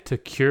attempt to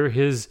cure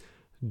his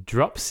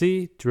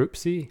dropsy.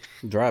 Dropsy.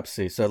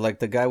 So, like,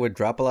 the guy would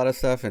drop a lot of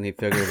stuff, and he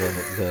figured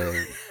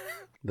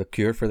the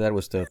cure for that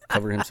was to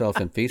cover himself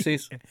in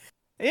feces?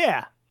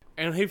 Yeah.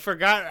 And he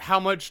forgot how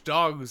much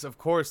dogs, of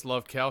course,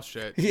 love cow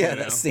shit. Yeah, you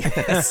know? that's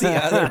the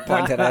other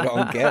part that I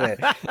don't get it.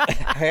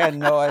 I had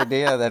no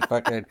idea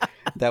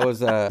that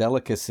was a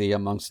delicacy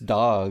amongst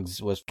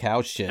dogs, was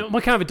cow shit.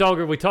 What kind of a dog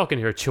are we talking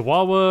here?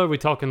 Chihuahua? Are we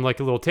talking like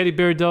a little teddy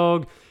bear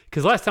dog?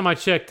 Because last time I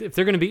checked, if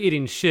they're going to be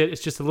eating shit,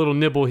 it's just a little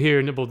nibble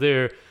here, nibble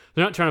there.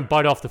 They're not trying to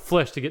bite off the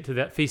flesh to get to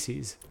that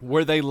feces.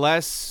 Were they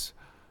less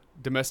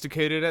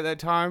domesticated at that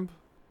time?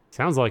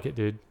 Sounds like it,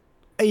 dude.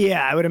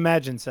 Yeah, I would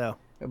imagine so.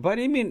 But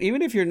I mean,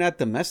 even if you're not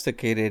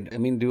domesticated, I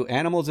mean, do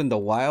animals in the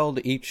wild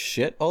eat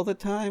shit all the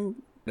time?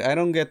 I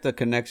don't get the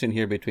connection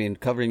here between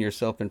covering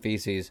yourself in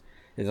feces.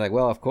 It's like,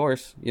 well, of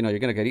course, you're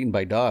going to get eaten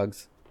by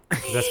dogs.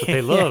 That's what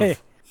they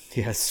love.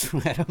 Yes,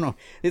 I don't know.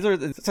 These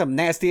are some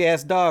nasty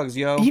ass dogs,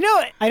 yo.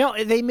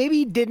 They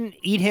maybe didn't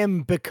eat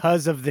him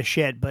because of the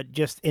shit, but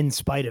just in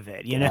spite of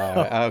it,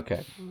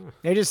 Okay.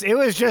 It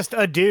was just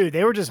a dude.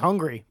 They were just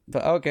hungry.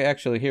 But okay,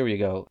 actually, here we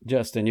go.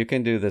 Justin, you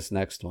can do this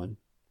next one.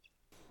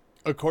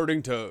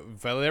 According to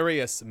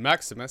Valerius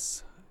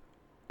Maximus,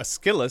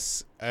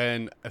 Aeschylus,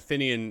 an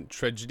Athenian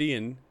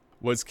tragedian,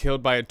 was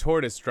killed by a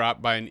tortoise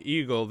dropped by an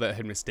eagle that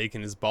had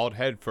mistaken his bald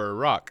head for a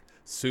rock,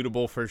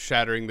 suitable for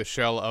shattering the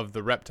shell of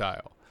the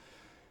reptile.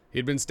 He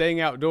had been staying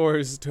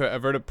outdoors to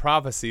avert a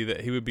prophecy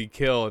that he would be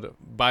killed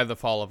by the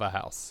fall of a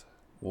house.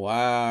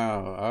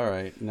 Wow. All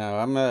right.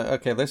 Now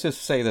okay. Let's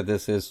just say that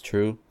this is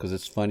true because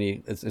it's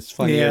funny. It's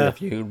funnier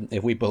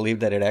if we believe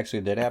that it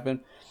actually did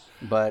happen.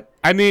 But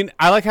I mean,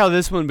 I like how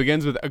this one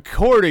begins with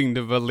according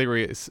to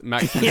Valerius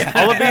Maximus. Yeah.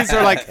 All of these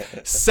are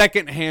like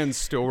secondhand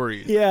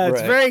stories. Yeah,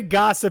 it's very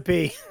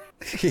gossipy.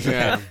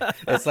 Yeah.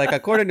 It's like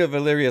according to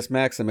Valerius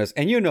Maximus,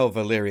 and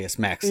Valerius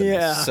Maximus.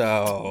 Yeah.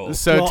 So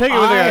take it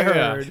with I a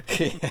heard.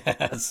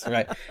 Yes,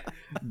 right.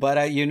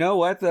 But you know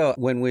what though?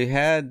 When we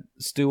had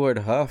Stuart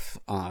Huff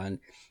on,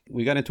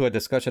 we got into a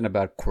discussion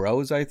about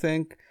crows, I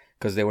think,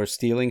 because they were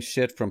stealing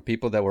shit from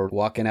people that were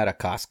walking out of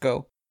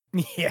Costco.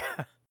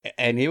 Yeah.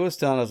 And he was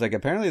telling us, like,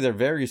 apparently they're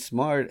very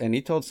smart. And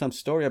he told some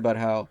story about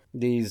how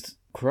these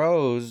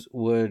crows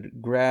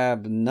would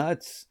grab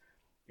nuts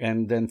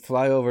and then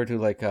fly over to,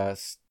 like, a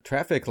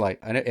traffic light.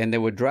 And they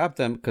would drop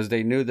them because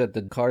they knew that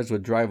the cars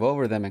would drive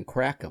over them and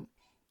crack them.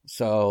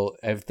 So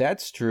if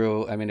that's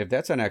true, I mean, if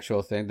that's an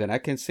actual thing, then I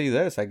can see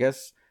this. I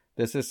guess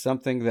this is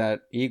something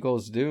that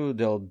eagles do.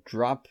 They'll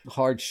drop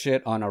hard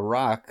shit on a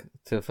rock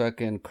to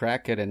fucking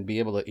crack it and be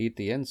able to eat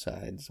the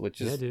insides,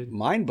 which is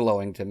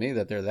mind-blowing to me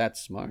that they're that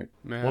smart.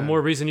 Man. One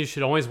more reason you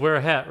should always wear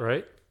a hat,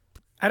 right?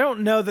 I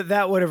don't know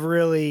that would have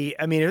really...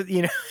 I mean,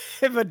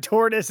 if a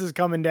tortoise is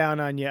coming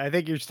down on you, I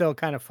think you're still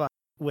kind of fucked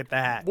with the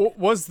hat.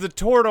 Was the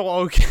turtle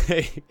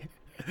okay?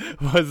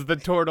 Was the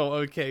turtle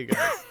okay,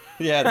 guys?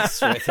 Yeah,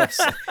 that's right.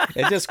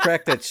 It just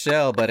cracked its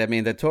shell, but I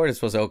mean, the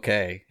tortoise was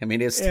okay. I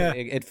mean,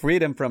 it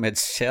freed him from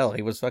its shell.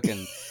 He was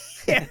fucking...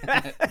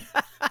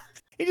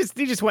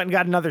 He just went and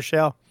got another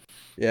shell.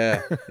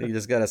 Yeah, he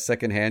just got a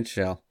second-hand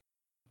shell.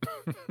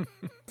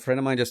 A friend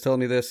of mine just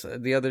told me this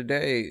the other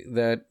day,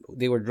 that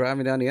they were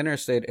driving down the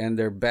interstate and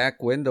their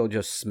back window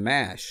just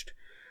smashed,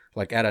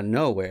 like out of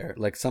nowhere.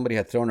 Like somebody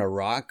had thrown a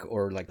rock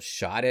or like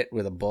shot it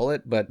with a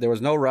bullet, but there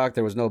was no rock,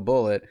 there was no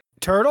bullet.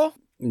 Turtle?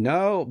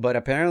 No, but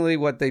apparently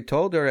what they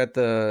told her at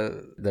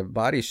the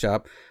body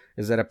shop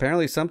is that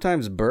apparently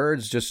sometimes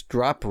birds just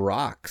drop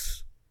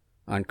rocks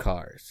on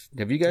cars.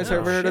 Have you guys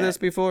ever heard of this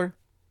before?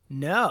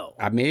 No.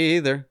 Me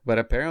either. But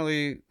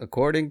apparently,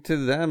 according to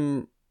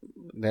them,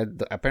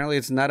 apparently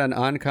it's not an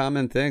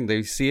uncommon thing.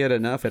 They see it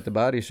enough at the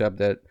body shop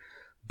that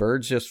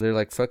birds they're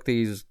like, fuck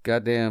these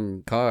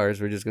goddamn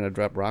cars. We're just going to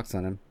drop rocks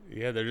on them.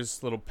 Yeah, they're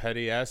just little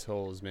petty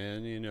assholes,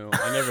 man. You know,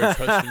 I never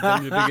trusted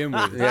them to begin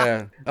with.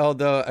 Yeah.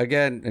 Although,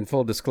 again, in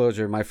full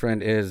disclosure, my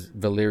friend is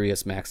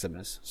Valerius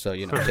Maximus. So,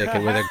 take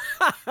it with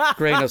a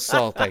grain of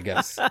salt, I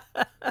guess.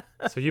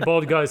 So you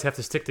bald guys have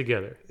to stick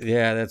together.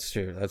 Yeah, that's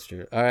true. That's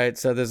true. All right.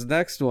 So this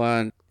next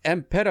one,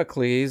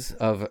 Empedocles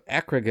of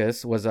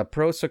Acragas was a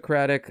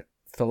pro-Socratic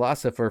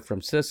philosopher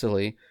from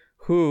Sicily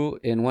who,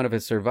 in one of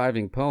his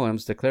surviving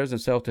poems, declares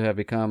himself to have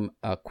become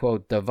a,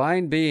 quote,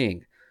 divine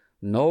being,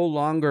 no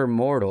longer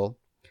mortal,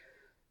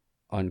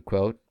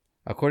 unquote.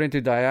 According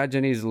to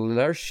Diogenes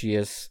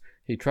Laertius,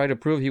 he tried to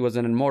prove he was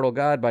an immortal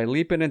god by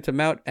leaping into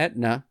Mount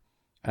Etna,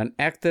 an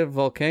active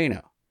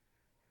volcano.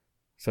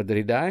 So did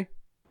he die?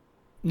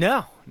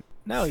 No,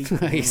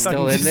 He's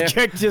still in there.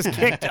 Just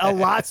kicked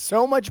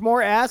so much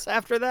more ass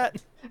after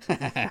that.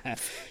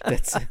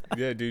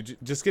 Yeah, dude,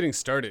 just getting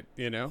started,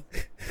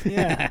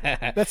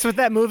 Yeah, that's what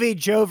that movie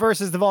Joe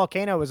versus the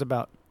Volcano was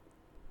about.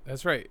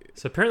 That's right.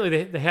 So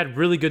apparently they had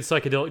really good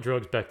psychedelic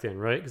drugs back then,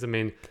 right? Because, I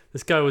mean,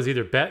 this guy was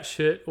either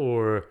batshit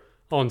or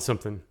on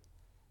something.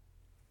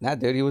 Nah,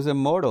 dude, he was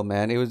immortal,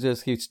 man. It was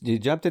just, he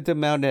jumped into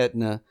Mount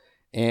Etna,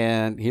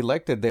 and he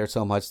liked it there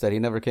so much that he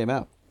never came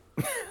out.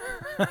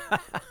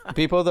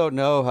 People don't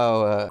know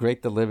how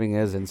great the living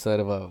is inside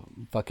of a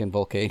fucking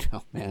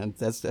volcano, man.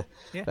 That's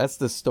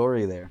the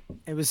story there.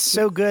 It was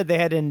so good they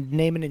had to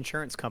name an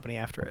insurance company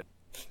after it.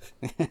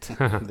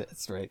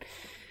 That's right.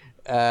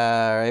 All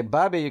right,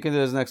 Bobby, you can do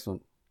this next one.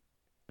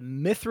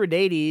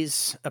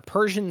 Mithridates, a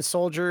Persian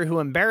soldier who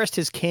embarrassed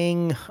his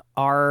king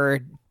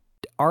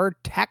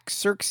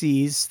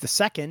Artaxerxes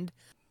II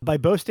by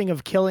boasting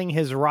of killing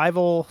his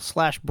rival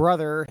 /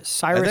 brother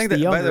Cyrus the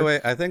Younger. By the way,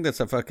 I think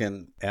that's a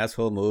fucking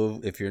asshole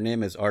move. If your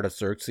name is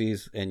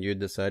Artaxerxes and you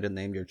decide to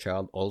name your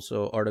child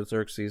also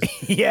Artaxerxes.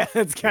 Yeah,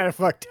 it's kind of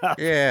fucked up.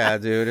 Yeah,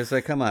 dude. It's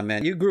like, come on,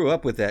 man. You grew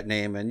up with that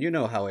name and you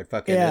know how it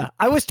fucking is.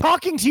 I was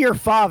talking to your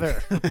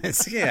father.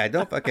 Yeah,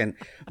 don't fucking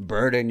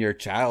burden your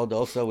child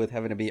also with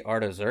having to be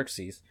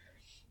Artaxerxes.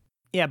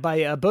 Yeah,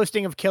 by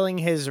boasting of killing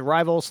his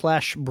rival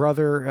 /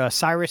 brother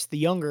Cyrus the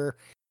Younger,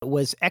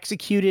 was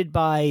executed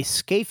by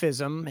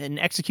scaphism, an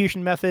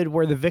execution method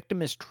where the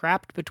victim is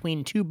trapped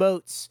between two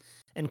boats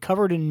and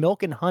covered in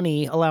milk and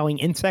honey, allowing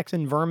insects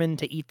and vermin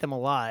to eat them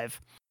alive.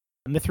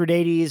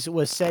 Mithridates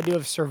was said to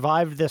have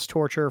survived this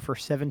torture for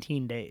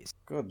 17 days.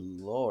 Good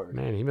lord.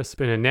 Man, he must have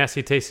been a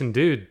nasty tasting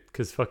dude,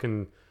 because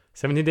fucking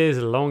 17 days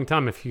is a long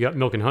time if you got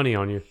milk and honey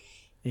on you.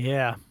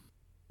 Yeah.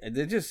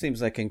 It just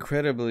seems like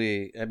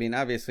incredibly, I mean,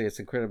 obviously it's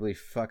incredibly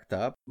fucked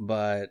up,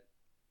 but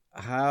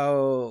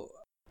how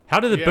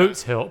do the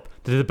boats help?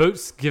 Do the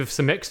boats give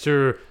some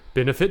extra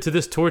benefit to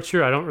this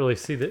torture? I don't really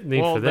see the need for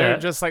that. Well, they're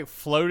just like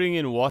floating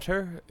in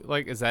water.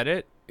 Like, is that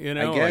it? I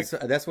guess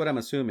that's what I'm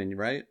assuming,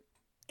 right?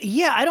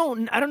 Yeah, I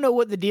don't know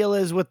what the deal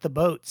is with the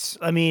boats.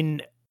 I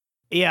mean,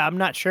 yeah, I'm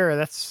not sure.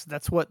 That's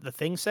what the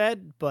thing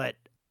said, but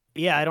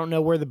yeah, I don't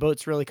know where the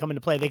boats really come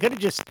into play. They could have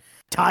just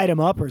tied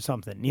them up or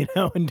something,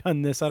 and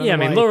done this. I don't know. I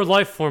mean, lower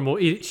life form will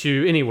eat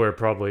you anywhere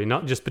probably,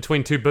 not just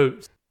between two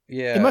boats.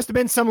 Yeah, it must have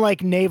been some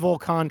like naval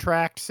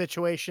contract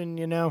situation,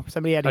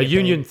 Somebody had to a get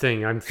union paid.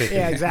 Thing. I'm thinking.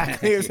 Yeah,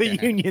 exactly. It was a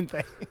union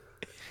thing.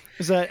 It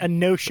was a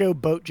no-show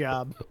boat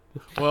job.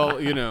 Well,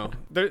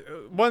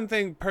 one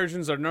thing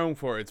Persians are known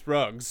for, it's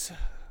rugs.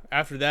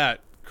 After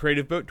that,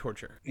 creative boat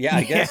torture. Yeah,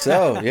 I guess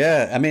so.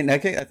 Yeah, I mean, I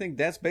think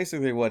that's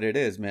basically what it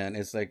is, man.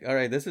 It's like, all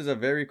right, this is a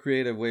very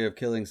creative way of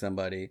killing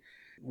somebody.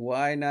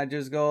 Why not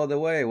just go all the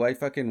way? Why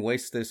fucking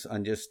waste this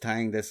on just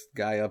tying this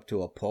guy up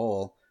to a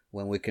pole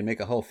when we can make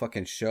a whole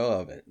fucking show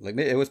of it? Like,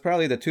 it was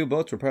probably, the two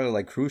boats were probably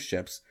like cruise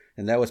ships,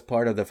 and that was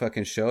part of the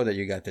fucking show that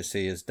you got to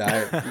see is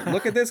die.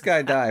 Look at this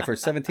guy die for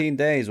 17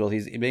 days while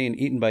he's being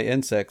eaten by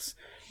insects.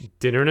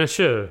 Dinner and a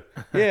show.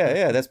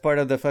 Yeah, that's part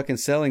of the fucking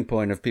selling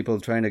point of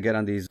people trying to get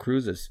on these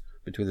cruises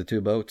between the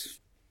two boats.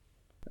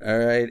 All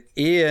right,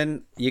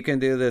 Ian, you can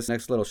do this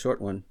next little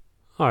short one.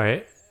 All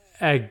right,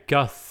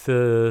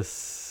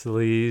 Agathocles.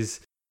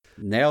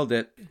 Nailed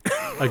it.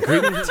 A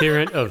Greek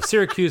tyrant of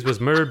Syracuse was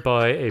murdered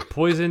by a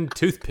poisoned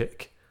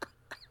toothpick.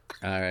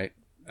 All right.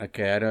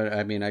 Okay,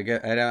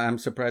 I'm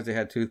surprised they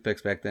had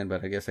toothpicks back then,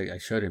 but I guess I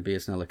shouldn't be.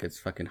 It's not like it's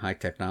fucking high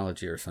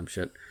technology or some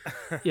shit.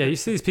 Yeah, you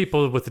see these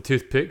people with the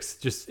toothpicks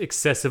just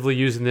excessively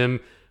using them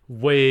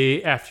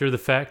way after the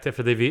fact,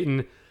 after they've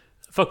eaten.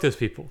 Fuck those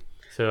people.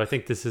 So I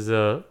think this is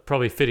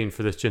probably fitting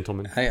for this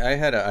gentleman. I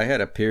had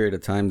a period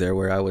of time there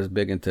where I was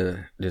big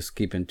into just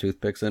keeping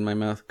toothpicks in my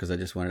mouth because I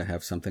just wanted to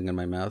have something in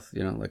my mouth.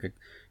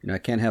 I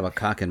can't have a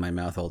cock in my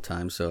mouth all the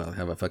time, so I'll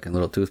have a fucking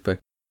little toothpick.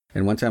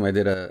 And one time I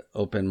did a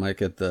open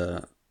mic at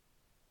the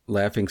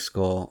Laughing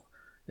Skull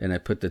and I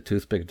put the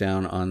toothpick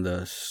down on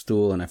the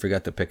stool, and I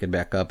forgot to pick it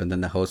back up, and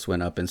then the host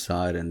went up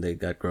inside, and they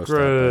got grossed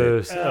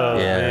Gross. out. Oh,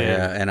 Yeah, man.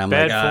 yeah, and I'm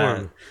Bad like,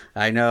 form.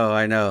 I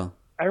know.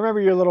 I remember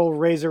your little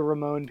Razor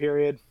Ramon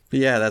period.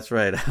 Yeah, that's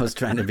right. I was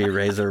trying to be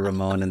Razor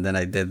Ramon, and then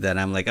I did that.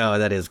 I'm like, oh,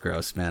 that is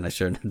gross, man. I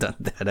shouldn't have done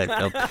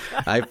that.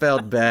 I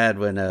felt bad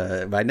when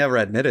I never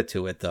admitted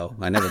to it, though.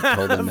 I never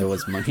told them it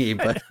was money,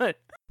 but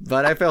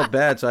I felt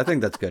bad, so I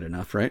think that's good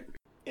enough, right?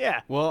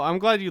 Yeah. Well, I'm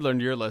glad you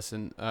learned your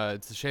lesson.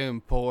 It's a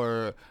shame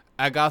poor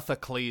Agatha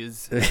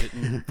Cleese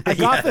didn't. I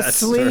got the that's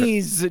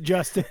sleaze,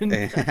 Justin.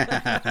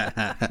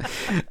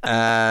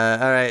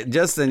 All right,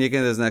 Justin, you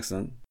get this next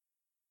one.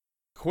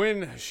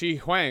 Qin Shi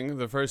Huang,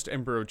 the first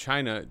emperor of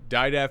China,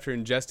 died after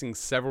ingesting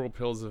several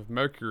pills of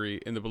mercury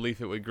in the belief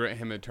it would grant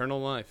him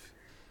eternal life.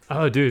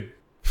 Oh, dude.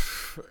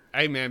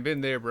 Hey, man,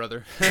 been there,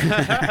 brother. That's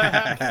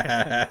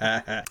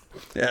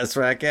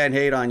right. I can't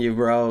hate on you,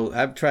 bro.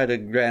 I've tried to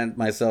grant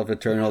myself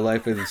eternal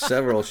life with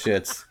several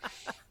shits.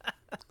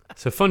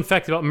 So, fun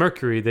fact about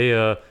mercury,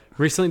 they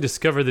recently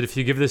discovered that if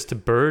you give this to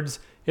birds,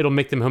 it'll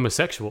make them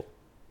homosexual.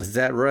 Is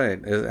that right?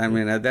 I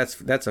mean,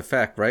 that's a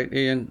fact, right,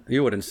 Ian?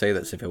 You wouldn't say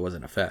this if it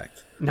wasn't a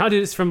fact. No,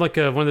 dude, it's from like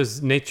one of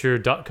those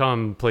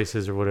nature.com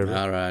places or whatever.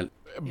 All right.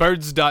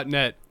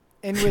 Birds.net.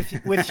 And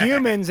with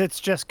humans, it's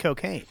just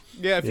cocaine.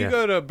 Yeah, if you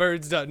go to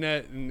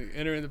birds.net and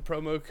enter in the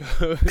promo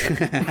code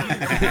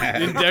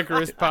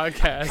Indecorous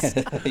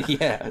Podcast,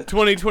 Yeah.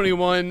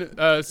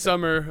 2021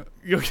 summer,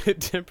 you'll get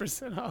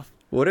 10% off.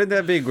 Wouldn't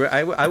that be great?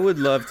 I would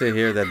love to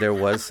hear that there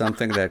was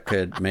something that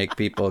could make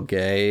people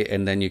gay,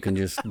 and then you can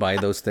just buy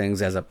those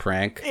things as a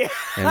prank,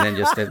 and then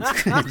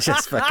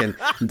just fucking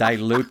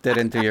dilute it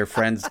into your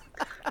friends'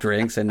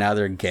 drinks, and now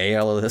they're gay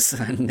all of a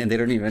sudden, and they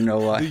don't even know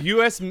why.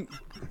 The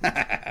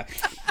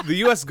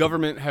U.S.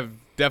 government have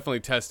definitely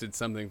tested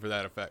something for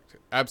that effect.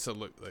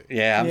 Absolutely.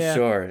 Yeah, I'm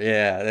sure.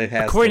 Yeah, it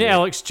has. According to be.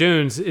 Alex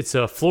Jones, it's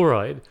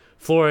fluoride.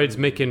 Fluoride's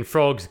making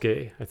frogs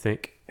gay, I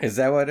think. Is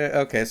that what it...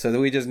 Okay,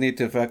 so we just need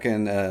to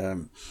fucking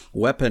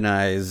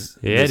weaponize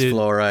this dude.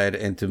 fluoride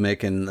into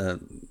making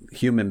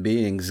human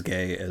beings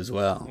gay as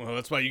well. Well,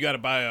 that's why you got to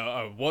buy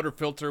a water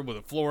filter with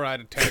a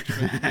fluoride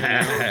attachment.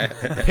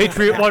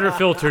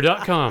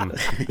 PatriotWaterFilter.com.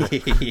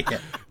 Yeah.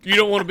 You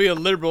don't want to be a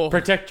liberal.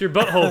 Protect your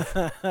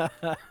butthole.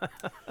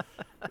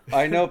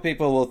 I know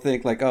people will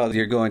think like, oh,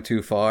 you're going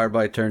too far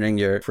by turning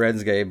your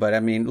friends gay, but I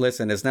mean,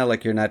 listen, it's not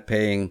like you're not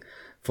paying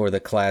for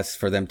the class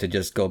for them to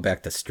just go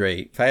back to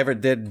straight. If I ever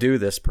did do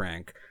this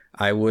prank,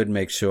 I would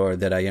make sure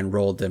that I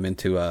enrolled them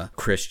into a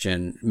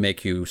Christian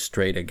make you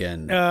straight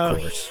again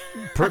course.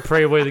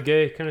 Pray away the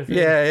gay kind of thing.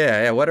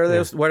 Yeah. What are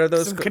those? What are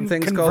those things called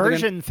again?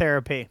 Conversion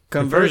therapy.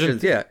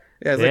 Conversions. Yeah.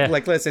 Yeah, Yeah.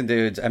 like, listen,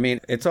 dudes. I mean,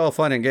 it's all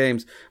fun and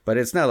games, but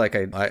it's not like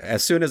I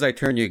as soon as I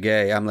turn you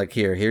gay, I'm like,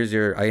 here's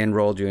your. I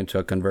enrolled you into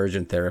a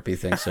conversion therapy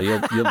thing, so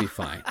you'll be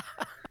fine.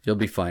 You'll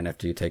be fine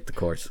after you take the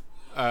course.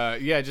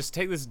 Yeah, just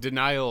take this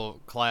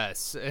denial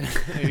class and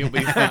you'll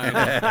be fine.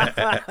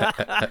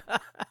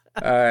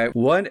 All right.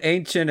 One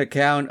ancient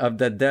account of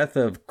the death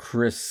of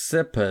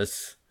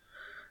Chrysippus,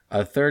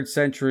 a 3rd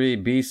century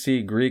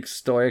BC Greek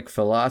Stoic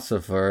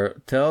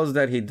philosopher, tells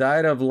that he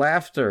died of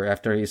laughter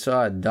after he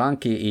saw a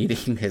donkey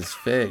eating his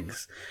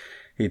figs.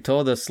 He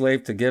told a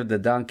slave to give the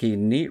donkey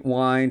neat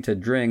wine to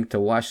drink to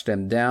wash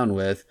them down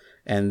with,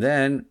 and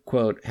then,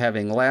 quote,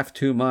 having laughed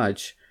too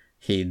much,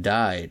 he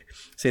died.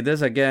 See,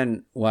 this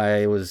again,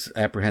 why I was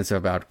apprehensive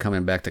about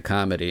coming back to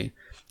comedy,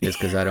 is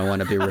because I don't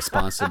want to be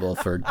responsible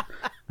for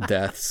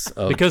deaths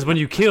of... Because when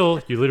you kill,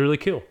 you literally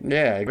kill.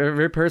 Yeah,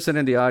 every person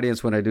in the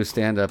audience when I do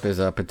stand-up is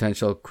a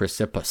potential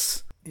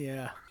Chrysippus.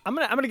 Yeah. I'm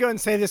gonna go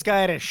and say this guy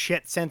had a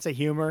shit sense of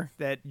humor,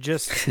 that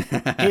just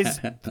his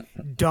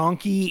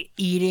donkey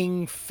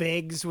eating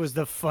figs was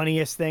the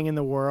funniest thing in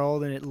the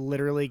world, and it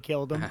literally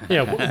killed him.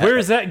 Yeah,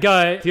 where's that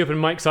guy at the open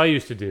mics I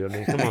used to do? I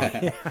mean, come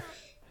on.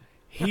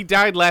 He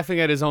died laughing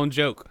at his own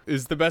joke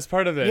is the best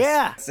part of this.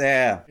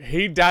 Yeah.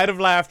 He died of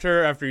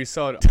laughter after he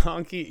saw a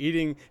donkey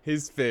eating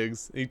his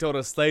figs. He told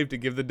a slave to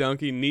give the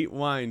donkey neat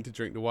wine to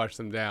drink to wash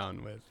them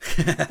down with.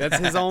 That's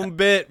his own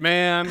bit,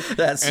 man.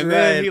 That's and right.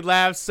 then he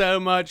laughed so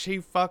much he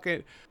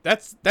fucking...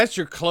 That's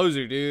your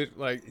closer, dude.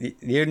 Like,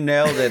 You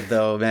nailed it,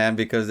 though, man,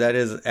 because that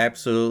is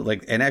absolute...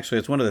 Like, and actually,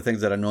 it's one of the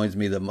things that annoys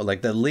me the most.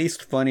 Like, the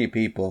least funny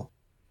people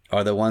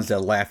are the ones that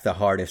laugh the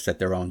hardest at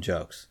their own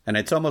jokes. And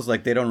it's almost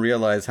like they don't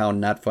realize how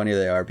not funny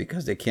they are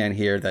because they can't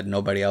hear that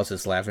nobody else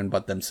is laughing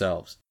but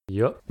themselves.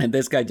 Yep. And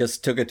this guy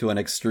just took it to an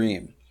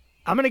extreme.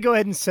 I'm going to go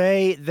ahead and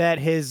say that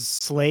his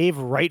slave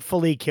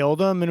rightfully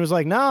killed him and was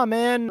like, nah,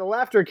 man, the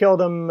laughter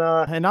killed him,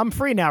 and I'm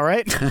free now,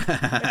 right?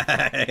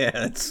 Yeah,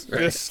 that's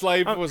right. this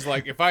slave was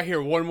like, if I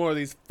hear one more of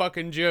these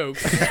fucking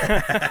jokes...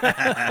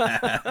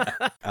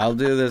 I'll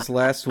do this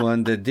last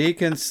one. The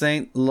deacon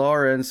St.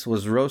 Lawrence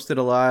was roasted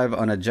alive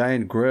on a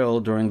giant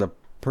grill during the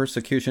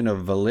persecution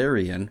of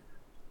Valerian.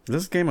 Is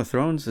this Game of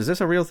Thrones? Is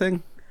this a real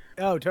thing?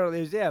 Oh,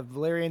 totally. It was,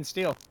 Valerian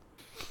Steel.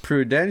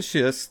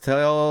 Prudentius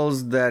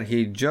tells that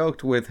he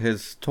joked with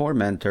his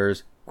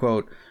tormentors,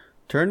 quote,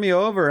 "Turn me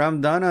over,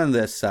 I'm done on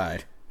this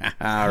side."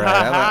 All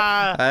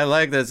right. I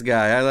like this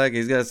guy.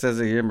 He's got a sense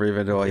of humor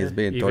even though he's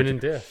being even tortured. in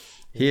death.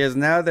 He is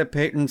now the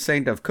patron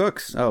saint of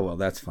cooks. Oh, well,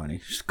 that's funny.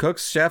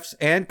 Cooks, chefs,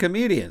 and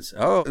comedians.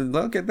 Oh,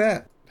 look at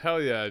that.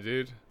 Hell yeah,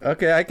 dude.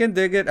 Okay, I can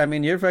dig it. I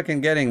mean, you're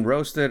fucking getting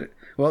roasted.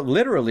 Well,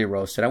 literally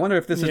roasted. I wonder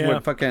if this is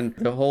what fucking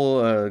the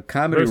whole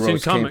comedy Roasting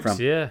roast comics, came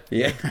from. yeah.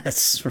 Yeah,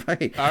 that's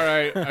right. All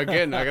right,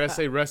 again, I gotta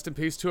say rest in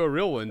peace to a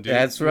real one, dude.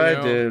 That's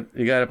right, dude.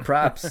 You got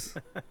props.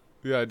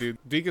 Yeah, dude.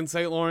 Deacon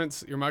St.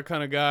 Lawrence, you're my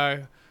kind of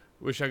guy.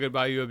 Wish I could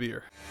buy you a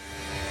beer.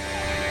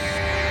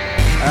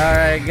 All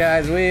right,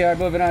 guys, we are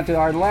moving on to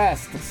our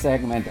last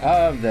segment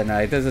of the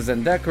night. This is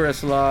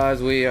Indecorous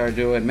Laws. We are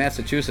doing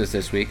Massachusetts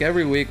this week.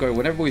 Every week, or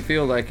whenever we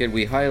feel like it,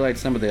 we highlight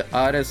some of the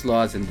oddest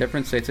laws in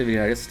different states of the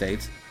United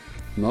States.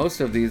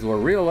 Most of these were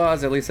real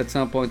laws, at least at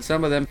some point.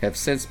 Some of them have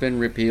since been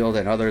repealed,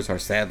 and others are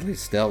sadly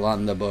still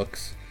on the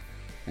books.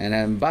 And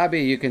then,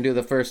 Bobby, you can do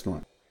the first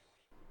one.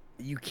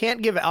 You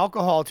can't give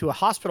alcohol to a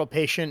hospital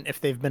patient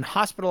if they've been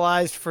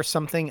hospitalized for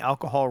something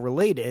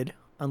alcohol-related,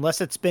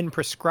 unless it's been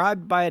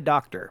prescribed by a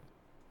doctor.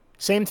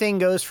 Same thing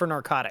goes for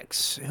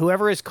narcotics.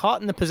 Whoever is caught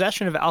in the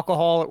possession of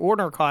alcohol or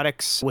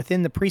narcotics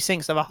within the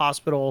precincts of a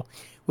hospital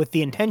with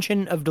the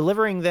intention of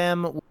delivering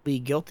them will be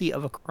guilty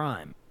of a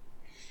crime.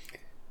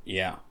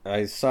 Yeah,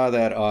 I saw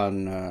that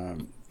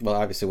on, well,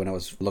 obviously when I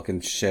was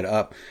looking shit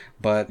up,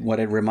 but what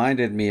it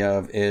reminded me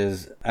of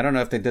is, I don't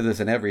know if they did this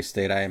in every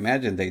state, I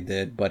imagine they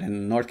did, but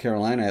in North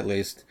Carolina at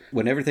least,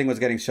 when everything was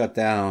getting shut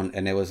down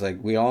and it was like,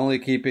 we're only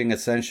keeping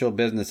essential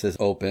businesses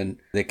open,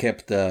 they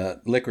kept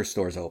liquor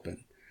stores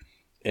open.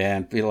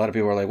 And a lot of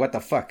people were like, what the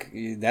fuck?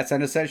 That's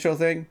an essential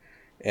thing?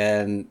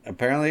 And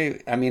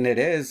apparently, I mean, it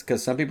is,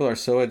 because some people are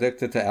so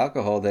addicted to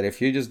alcohol that if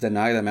you just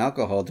deny them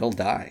alcohol, they'll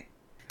die.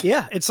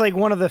 Yeah, it's like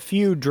one of the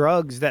few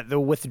drugs that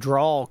the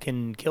withdrawal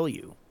can kill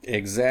you.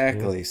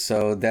 Exactly. Yeah.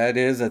 So that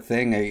is a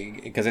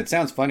thing, because it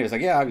sounds funny. It's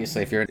like, yeah,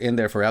 obviously, if you're in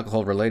there for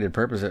alcohol-related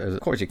purposes,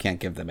 of course you can't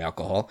give them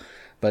alcohol.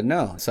 But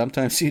no,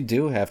 sometimes you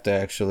do have to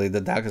actually,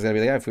 the doctor's going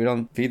to be like, yeah, if we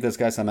don't feed this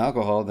guy some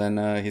alcohol,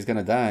 then he's going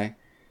to die.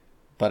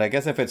 But I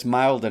guess if it's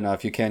mild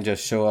enough, you can't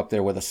just show up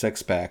there with a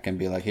six-pack and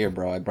be like, here,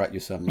 bro, I brought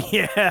you something.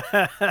 Yeah.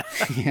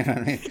 You know what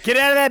I mean? Get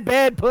out of that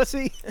bed,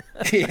 pussy.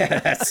 Yeah,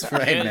 that's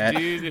right, yeah, man.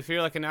 Dude, if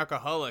you're like an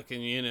alcoholic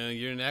and, you know,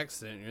 you're in an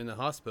accident, you're in the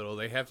hospital,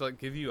 they have to, like,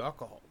 give you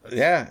alcohol.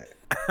 Yeah.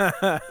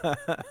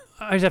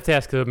 I just have to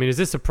ask, though, I mean, is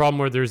this a problem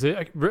where there's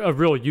a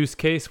real use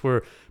case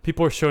where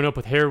people are showing up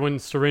with heroin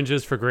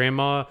syringes for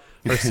grandma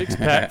or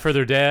six-pack for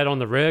their dad on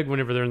the reg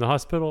whenever they're in the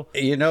hospital?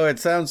 You know, it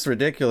sounds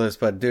ridiculous,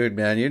 but dude,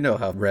 man, you know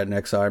how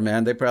rednecks are,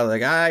 man. They probably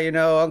like, you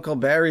know, Uncle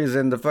Barry's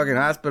in the fucking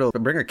hospital.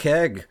 Bring a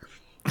keg.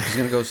 He's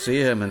gonna go see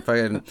him and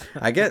fucking.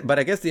 I guess the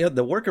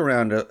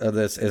workaround of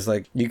this is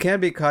like you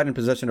can't be caught in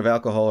possession of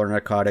alcohol or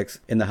narcotics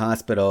in the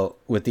hospital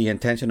with the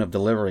intention of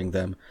delivering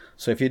them.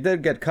 So if you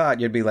did get caught,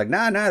 you'd be like,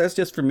 nah, that's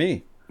just for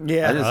me.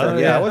 Yeah.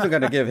 I wasn't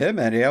going to give him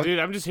any. Dude,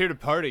 I'm just here to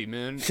party,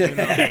 man. You know?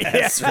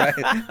 That's right.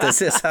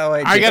 This is how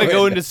I got to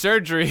go into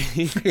surgery.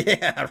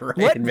 Yeah, right,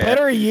 what man.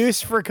 better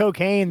use for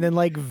cocaine than,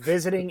 like,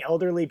 visiting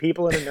elderly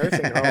people in a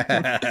nursing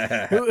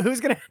home? Who's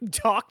going to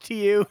talk to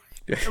you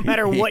no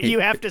matter what you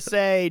have to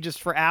say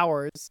just for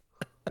hours?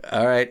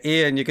 All right,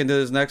 Ian, you can do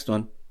this next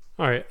one.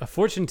 All right. A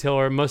fortune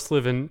teller must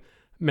live in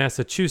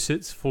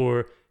Massachusetts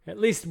for at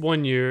least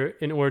 1 year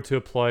in order to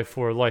apply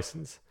for a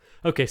license.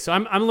 Okay, so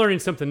I'm learning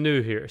something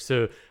new here.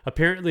 So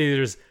apparently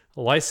there's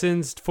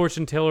licensed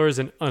fortune tellers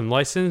and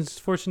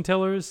unlicensed fortune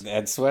tellers.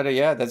 That's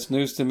that's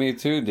news to me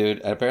too, dude.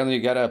 Apparently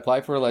you got to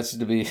apply for a license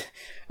to be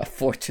a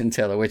fortune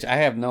teller, which I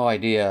have no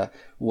idea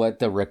what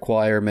the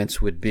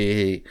requirements would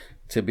be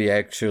to be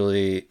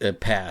actually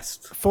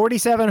passed.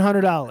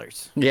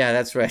 $4,700. Yeah,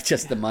 that's right.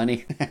 Just the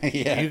money.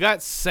 Yeah. You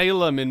got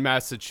Salem in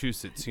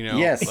Massachusetts, you know?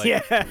 Yes.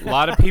 Like, a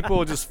lot of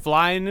people just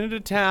flying into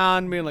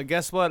town being like,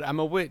 guess what? I'm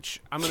a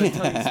witch. I'm going to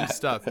tell you some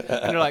stuff. And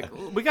they're like,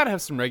 we got to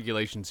have some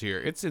regulations here.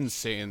 It's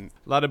insane.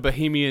 A lot of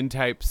bohemian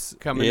types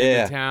coming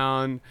into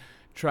town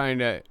trying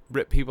to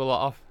rip people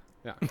off.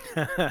 Yeah.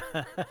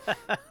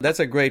 That's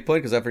a great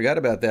point because I forgot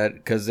about that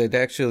because it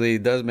actually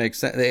does make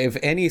sense. If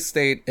any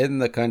state in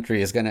the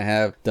country is going to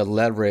have the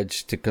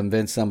leverage to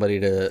convince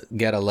somebody to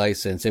get a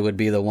license, it would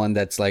be the one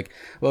that's like,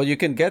 well, you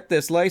can get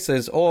this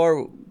license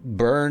or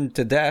burn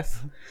to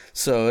death.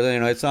 So, you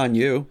know, it's on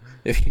you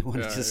if you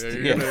want to just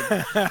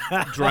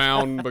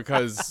drown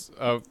because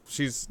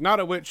she's not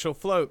a witch, she'll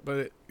float,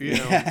 but, you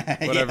know,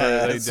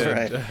 whatever they did.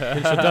 Right.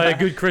 And she'll die a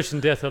good Christian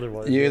death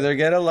otherwise. You either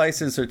get a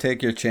license or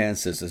take your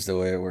chances is the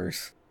way it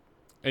works.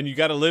 And you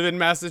got to live in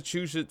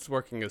Massachusetts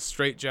working a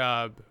straight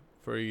job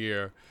for a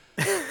year.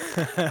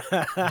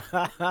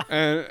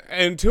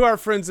 and to our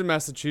friends in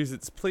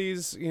Massachusetts,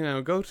 please, you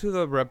know, go to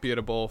the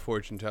reputable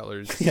fortune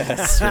tellers.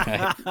 Yes,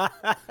 right.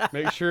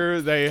 Make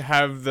sure they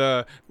have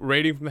the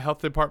rating from the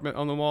health department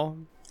on the wall.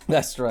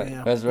 That's right.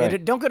 Yeah. That's right. Yeah,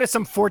 don't go to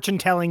some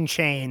fortune-telling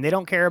chain. They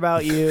don't care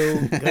about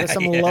you. Go to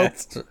some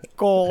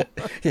local.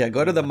 Yeah,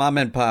 go to the mom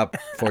and pop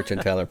fortune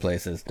teller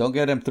places. Don't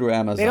get them through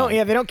Amazon. They don't.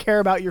 Yeah, they don't care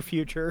about your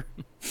future.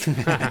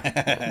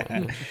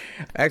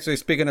 Actually,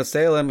 speaking of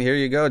Salem, here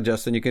you go,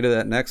 Justin. You can do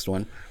that next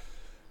one.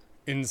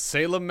 In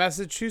Salem,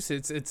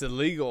 Massachusetts, it's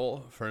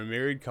illegal for a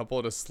married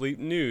couple to sleep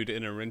nude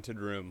in a rented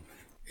room.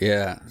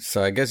 Yeah,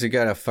 so I guess you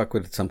gotta fuck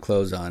with some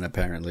clothes on,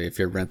 apparently, if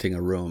you're renting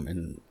a room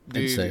in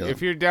Dude, Salem.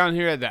 if you're down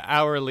here at the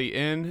Hourly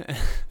Inn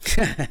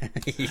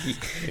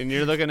and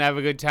you're looking to have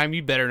a good time,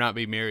 you better not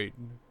be married.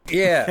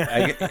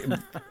 Yeah,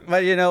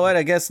 but you know what?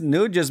 I guess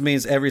nude just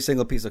means every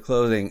single piece of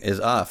clothing is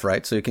off,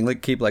 right? So you can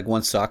keep like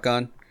one sock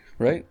on,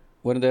 right?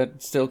 Wouldn't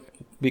that still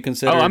be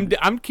considered? Oh,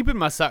 I'm keeping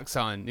my socks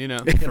on,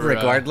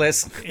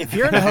 regardless. If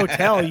you're in a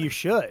hotel, you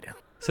should.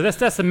 So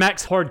that's the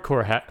Max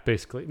Hardcore hack,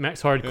 basically.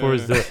 Max Hardcore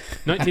is the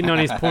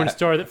 1990s porn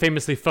star that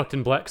famously fucked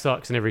in black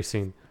socks in every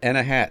scene. And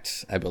a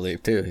hat, I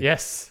believe, too.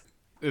 Yes.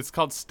 It's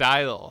called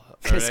style.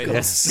 It's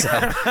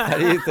called, how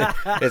do you think?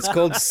 It's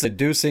called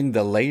seducing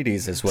the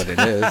ladies is what it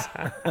is.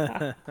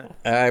 All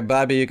right,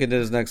 Bobby, you can do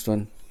this next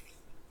one.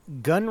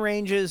 Gun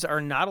ranges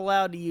are not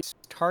allowed to use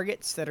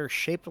targets that are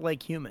shaped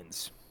like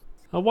humans.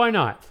 Why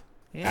not?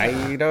 Yeah.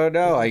 I don't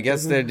know. I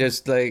guess they're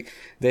just like,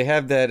 they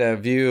have that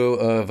view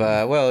of,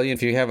 well,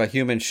 if you have a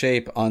human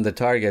shape on the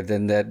target,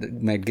 then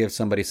that might give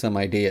somebody some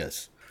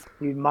ideas.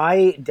 Dude,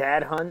 my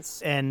dad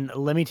hunts, and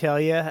let me tell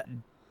you,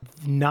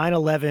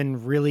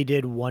 9/11 really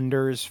did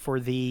wonders for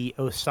the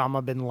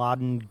Osama bin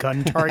Laden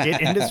gun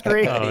target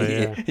industry. Oh,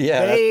 yeah.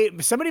 Yeah.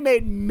 Somebody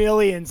made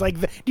millions. Like,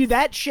 dude,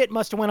 that shit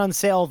must have went on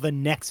sale the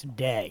next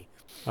day.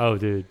 Oh,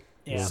 dude.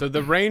 Yeah. So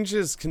the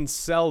ranges can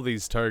sell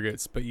these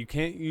targets, but you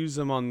can't use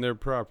them on their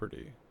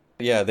property.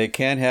 Yeah, they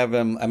can't have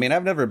them. I mean,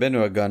 I've never been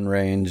to a gun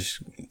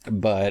range,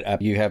 but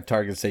you have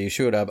targets that you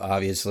shoot up,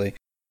 obviously.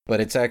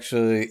 But it's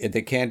actually, it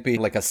can't be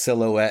like a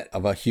silhouette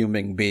of a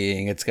human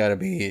being. It's got to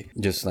be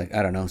just like,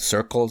 I don't know,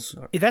 circles.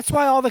 That's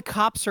why all the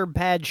cops are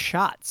bad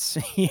shots.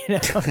 You know?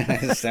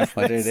 Is that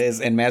what it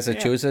is? In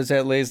Massachusetts,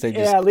 at least? They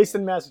just, Yeah, at least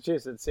in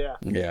Massachusetts, yeah.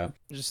 Yeah.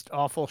 Just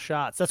awful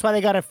shots. That's why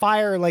they got to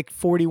fire like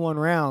 41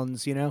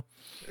 rounds, you know?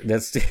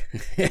 That's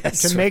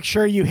To make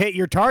sure you hit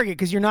your target,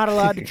 because you're not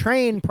allowed to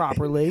train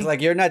properly. It's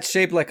like, you're not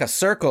shaped like a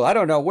circle. I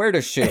don't know where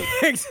to shoot.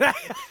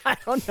 Exactly. I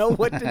don't know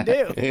what to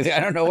do. I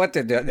don't know what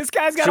to do. This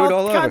guy's got Shoot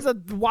all over. kinds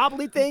of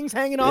wobbly things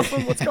hanging off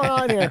him. What's going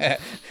on here?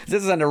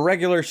 This is an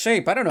irregular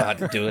shape. I don't know how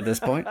to do it at this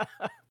point.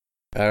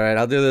 All right,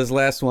 I'll do this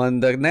last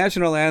one. The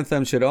national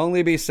anthem should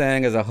only be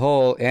sang as a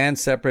whole and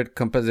separate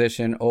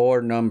composition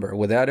or number,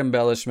 without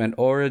embellishment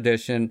or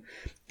addition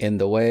in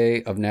the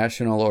way of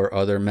national or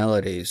other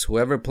melodies.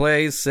 Whoever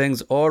plays,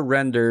 sings, or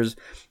renders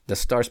the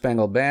Star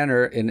Spangled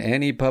Banner in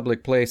any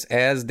public place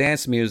as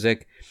dance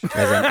music,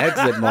 as an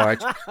exit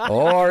march,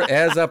 or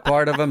as a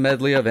part of a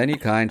medley of any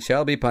kind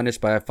shall be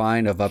punished by a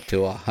fine of up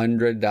to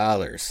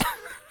 $100.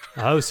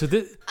 Oh, so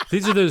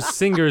these are those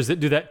singers that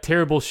do that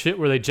terrible shit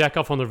where they jack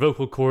off on their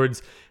vocal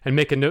cords and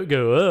make a note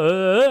go.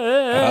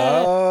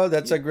 Oh,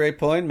 that's a great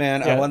point,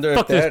 man. Yeah, I wonder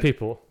fuck if that... those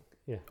people.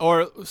 Yeah.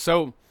 Or,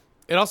 so,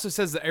 it also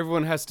says that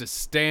everyone has to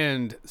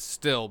stand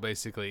still,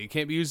 basically. It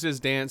can't be used as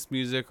dance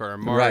music or a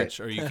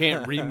march, or you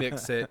can't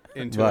remix it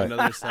into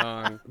another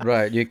song.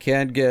 Right, you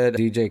can't get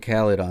DJ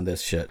Khaled on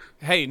this shit.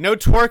 Hey, no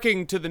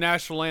twerking to the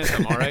national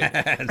anthem, all right?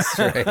 That's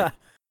right.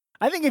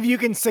 I think if you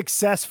can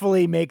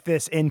successfully make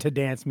this into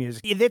dance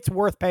music, it's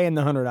worth paying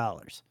the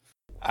 $100.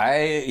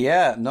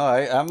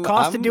 I'm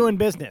Cost of doing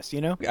business,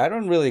 you know? I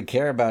don't really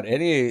care about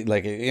any,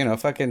 like,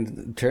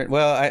 fucking turn.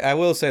 Well, I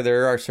will say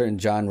there are certain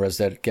genres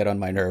that get on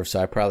my nerves, so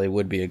I probably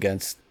would be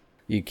against.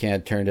 You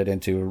can't turn it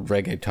into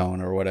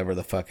reggaeton or whatever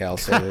the fuck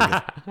else it is.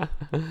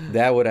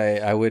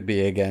 I would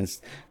be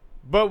against.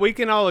 But we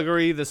can all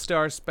agree the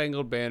Star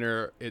Spangled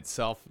Banner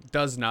itself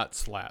does not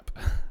slap.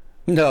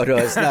 No,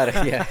 it's not.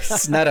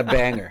 It's not a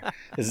banger.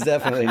 It's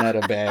definitely not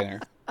a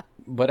banger.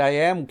 But I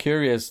am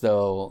curious,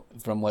 though,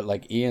 from what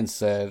like Ian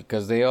said,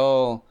 because they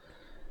all,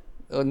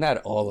 not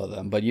all of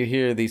them, but you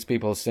hear these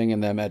people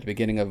singing them at the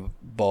beginning of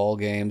ball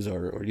games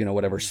or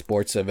whatever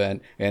sports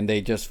event, and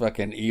they just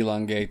fucking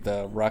elongate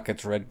the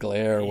Rockets' red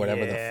glare or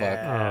whatever the fuck.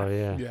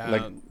 Oh, yeah.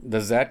 Like,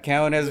 does that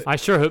count as? I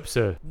sure hope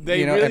so.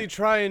 They really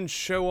try and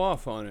show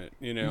off on it,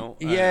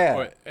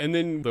 Yeah. And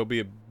then there'll be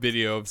a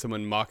video of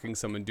someone mocking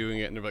someone doing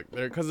it, and they're like,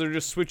 because they're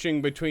just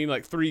switching between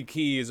like 3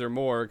 keys or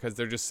more, because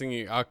they're just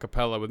singing a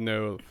cappella with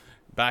no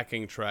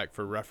backing track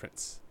for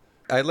reference.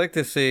 I'd like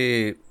to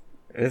see.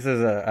 This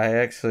is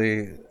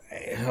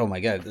oh my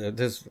god,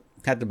 this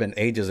had to have been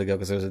ages ago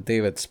because there was a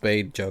David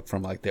Spade joke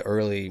from like the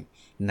early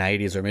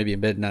 90s or maybe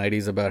mid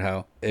 90s about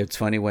how it's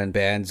funny when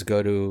bands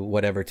go to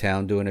whatever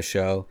town doing a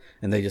show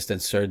and they just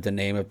insert the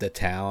name of the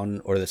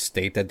town or the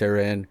state that they're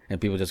in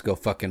and people just go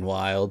fucking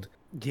wild.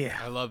 Yeah.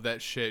 I love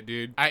that shit,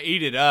 dude. I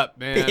eat it up,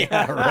 man.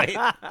 Yeah,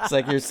 right. It's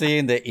like you're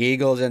seeing the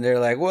Eagles and they're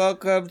like,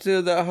 "Welcome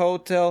to the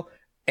Hotel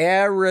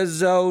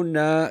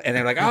Arizona. And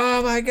they're like,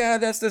 oh my God,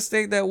 that's the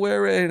state that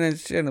we're in. And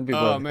shit. And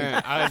people Oh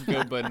man, I'd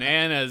go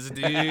bananas,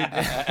 dude.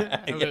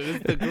 This is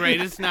the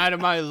greatest night of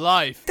my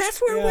life. that's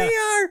where we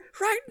are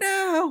right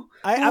now.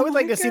 I Oh would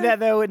like my to see God. that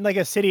though in like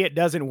a city it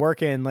doesn't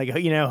work in, like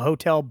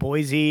Hotel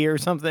Boise or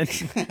something.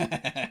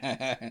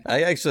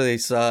 I actually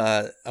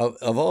saw,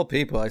 of all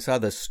people, I saw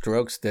the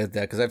Strokes did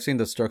that because I've seen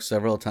the Strokes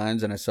several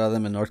times, and I saw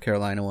them in North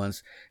Carolina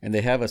once, and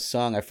they have a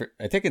song, I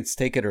think it's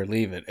Take It or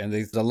Leave It, and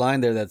there's a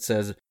line there that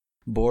says,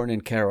 born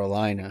in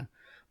Carolina,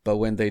 but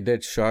when they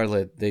did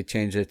Charlotte, they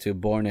changed it to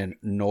born in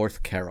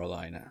North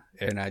Carolina.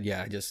 And I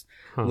just,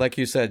 like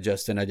you said,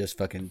 Justin, I just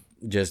fucking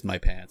jizzed my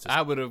pants.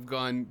 I would have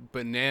gone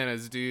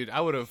bananas, dude.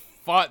 I would have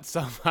fought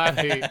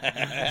somebody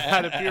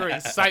out of pure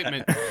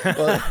excitement.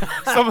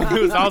 Someone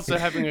who was also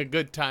having a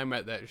good time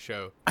at that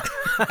show.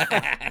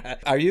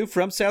 Are you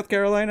from South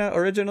Carolina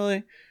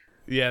originally?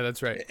 Yeah,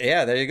 that's right.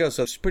 Yeah, there you go.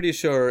 So it's pretty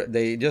sure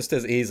they just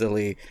as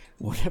easily,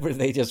 whenever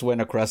they just went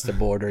across the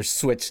border,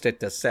 switched it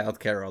to South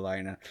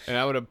Carolina. And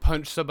I would have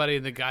punched somebody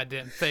in the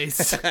goddamn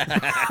face.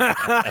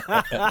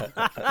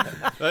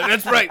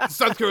 That's right,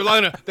 South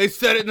Carolina. They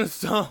said it in the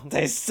song.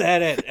 They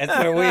said it. That's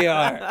where we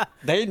are.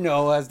 They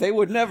know us. They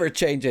would never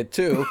change it,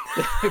 too.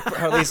 They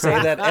probably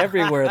say that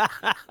everywhere.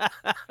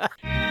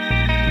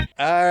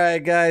 All right,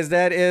 guys,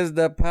 that is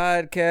the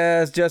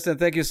podcast. Justin,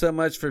 thank you so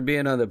much for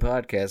being on the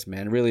podcast,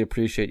 man. Really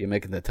appreciate you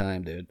making the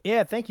time, dude.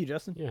 Yeah, thank you,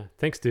 Justin. Yeah,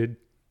 thanks, dude.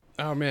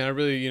 Oh man, I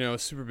really,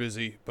 super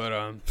busy, but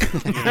I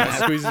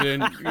squeezed it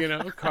in.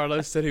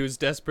 Carlos said he was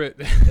desperate.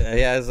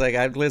 Yeah, it's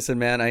like, listen,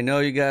 man, I know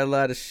you got a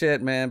lot of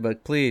shit, man,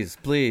 but please.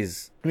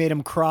 Made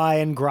him cry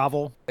and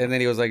grovel. And then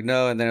he was like,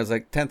 no, and then it was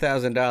like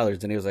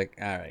 $10,000, and he was like,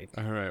 all right,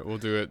 All right, we'll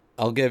do it.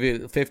 I'll give you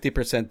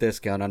 50%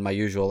 discount on my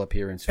usual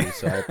appearance fee,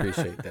 so I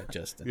appreciate that,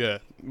 Justin. Yeah.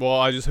 Well,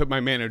 I just hope my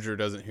manager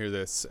doesn't hear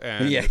this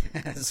and Yeah.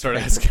 start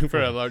asking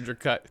for a larger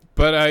cut.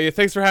 But yeah,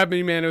 thanks for having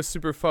me, man. It was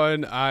super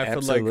fun. I feel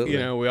like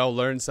Absolutely. we all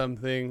learned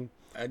something.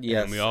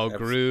 Yes, And we all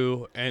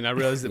grew, and I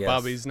realized that Yes.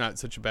 Bobby's not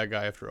such a bad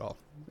guy after all.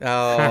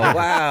 Oh,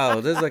 wow.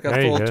 This is like a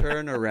There you full go.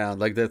 turnaround,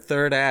 like the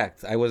third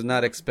act. I was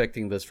not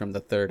expecting this from the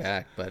third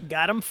act, but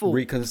Got him fooled.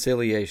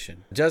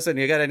 reconciliation. Justin,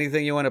 you got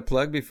anything you want to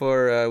plug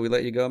before we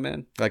let you go,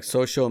 man? Like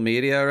social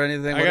media or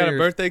anything? I What got are a your-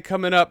 birthday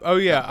coming up. Oh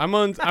yeah, I'm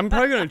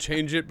probably gonna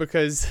change it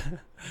because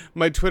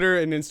my Twitter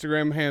and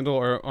Instagram handle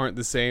aren't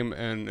the same,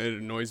 and it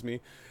annoys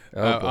me.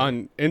 Oh, boy.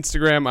 On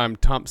Instagram, I'm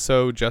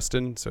Thompso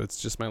Justin, so it's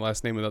just my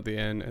last name without the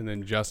N, and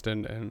then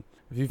Justin. And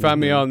if you find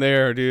me on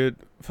there, dude,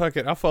 fuck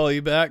it, I'll follow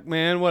you back,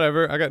 man.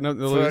 Whatever, I got nothing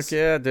to lose. Fuck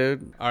yeah,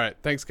 dude. All right,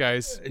 thanks,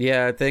 guys.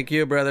 Yeah, thank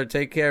you, brother.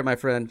 Take care, my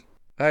friend.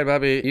 All right,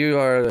 Bobby, you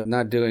are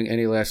not doing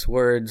any last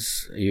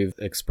words. You've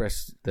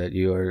expressed that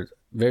you are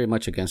very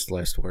much against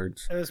last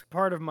words. It was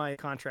part of my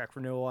contract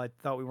renewal. I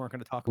thought we weren't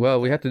going to talk about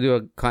Well, we have to do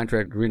a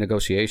contract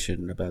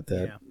renegotiation about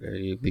that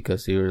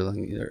because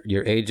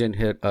your agent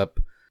hit up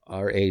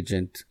our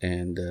agent,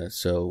 and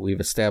so we've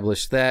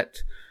established that.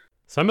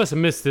 So I must have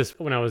missed this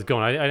when I was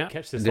gone. I didn't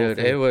catch this whole Dude,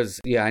 thing. it was,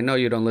 I know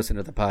you don't listen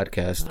to the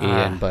podcast,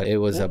 Ian, but it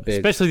was a big,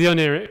 especially the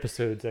on-air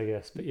episodes, I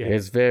guess. But yeah,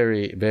 it's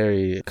very,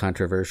 very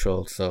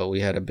controversial. So we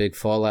had a big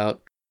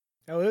fallout.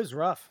 Oh, it was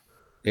rough.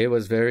 It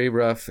was very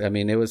rough. I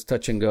mean, it was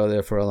touch and go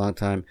there for a long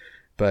time.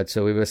 But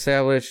so we've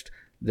established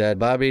that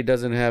Bobby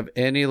doesn't have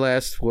any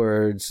last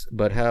words.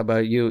 But how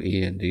about you,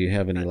 Ian? Do you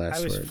have any last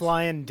I was words?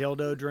 flying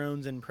dildo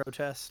drones in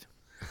protest.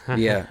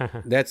 Yeah,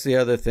 that's the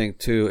other thing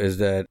too, is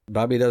that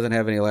Bobby doesn't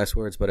have any last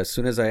words, but as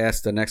soon as I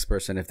ask the next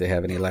person if they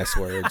have any last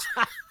words,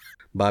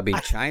 Bobby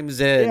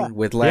chimes in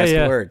with last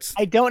words.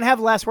 I don't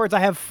have last words. I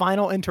have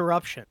final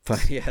interruption.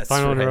 Yes,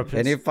 Final right.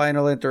 interruptions. Any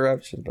final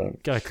interruption, Bobby?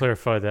 gotta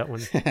clarify that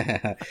one.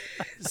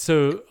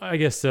 So I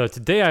guess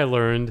today I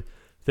learned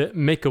that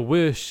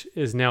Make-A-Wish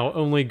is now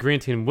only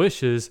granting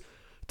wishes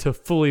to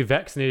fully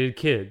vaccinated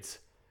kids.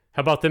 How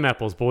about them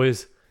apples,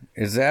 boys?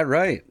 Is that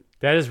right?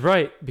 That is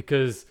right,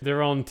 because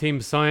they're on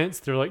Team Science.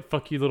 They're like,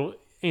 fuck you little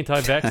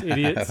anti-vax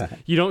idiots.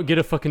 You don't get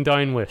a fucking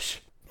dying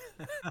wish.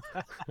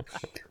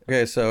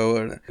 Okay,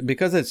 so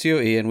because it's you,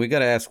 Ian, we got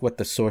to ask what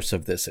the source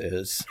of this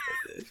is.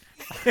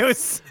 It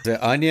was Is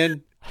it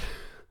Onion?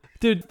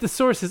 Dude, the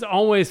source is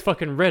always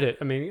fucking Reddit.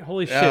 I mean,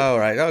 holy shit. Oh,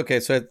 right. Okay,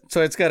 so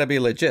it's got to be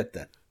legit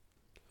then.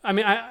 I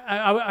mean,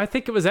 I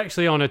think it was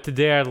actually on a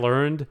Today I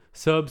Learned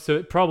sub, so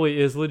it probably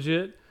is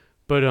legit.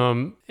 But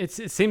it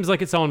seems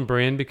like it's on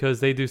brand because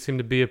they do seem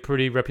to be a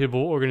pretty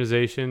reputable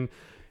organization.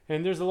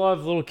 And there's a lot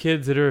of little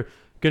kids that are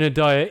going to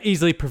die an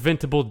easily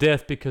preventable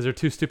death because they're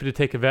too stupid to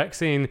take a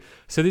vaccine.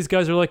 So these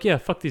guys are like, yeah,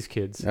 fuck these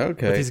kids.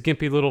 Okay. Let these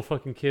gimpy little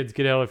fucking kids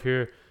get out of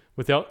here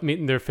without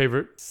meeting their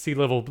favorite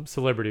C-level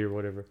celebrity or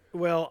whatever.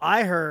 well.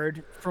 I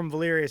heard from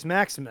Valerius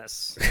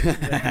Maximus.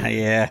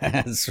 Yeah,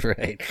 that's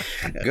right.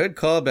 Good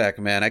callback,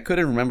 man. I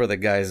couldn't remember the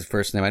guy's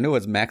first name. I knew it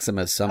was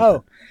Maximus something.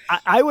 Oh,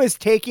 I was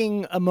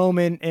taking a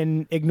moment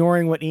and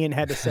ignoring what Ian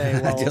had to say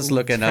while Just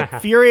looking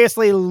up.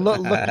 furiously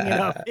looking it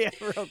up. Yeah,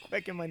 real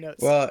quick in my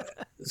notes. Well,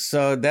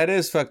 so that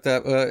is fucked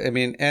up. I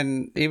mean,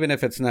 and even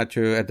if it's not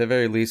true, at the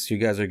very least, you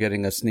guys are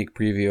getting a sneak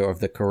preview of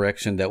the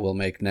correction that we'll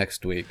make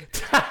next week.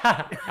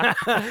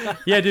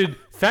 Yeah, dude,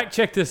 fact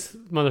check this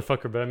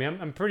motherfucker, but I mean,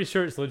 I'm pretty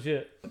sure it's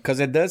legit. Because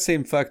it does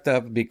seem fucked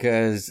up,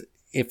 because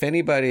if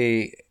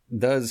anybody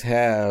does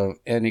have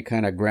any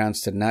kind of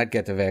grounds to not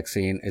get the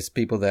vaccine, it's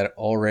people that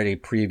already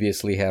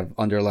previously have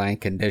underlying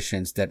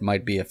conditions that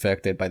might be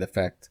affected by the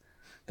fact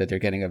that they're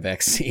getting a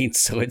vaccine.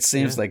 So it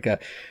seems like a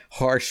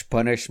harsh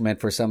punishment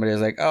for somebody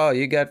who's like, oh,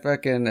 you got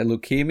fucking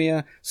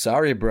leukemia?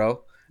 Sorry,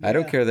 bro. I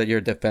don't care that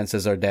your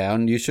defenses are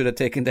down. You should have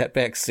taken that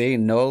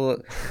vaccine.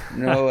 No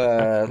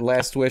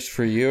last wish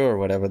for you or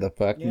whatever the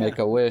fuck. Yeah. Make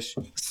a wish.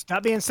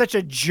 Stop being such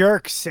a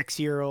jerk,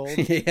 6-year-old.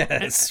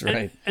 Yes,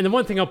 right. And the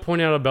one thing I'll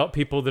point out about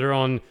people that are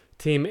on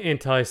team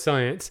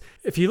anti-science,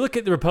 if you look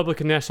at the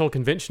Republican National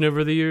Convention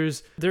over the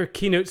years, their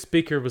keynote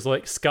speaker was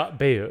like Scott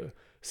Baio.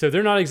 So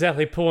they're not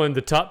exactly pulling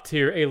the top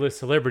tier A-list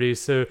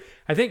celebrities. So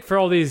I think for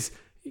all these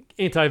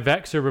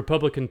anti-vaxxer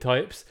Republican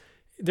types,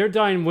 their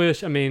dying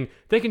wish, I mean,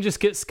 they can just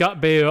get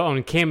Scott Baio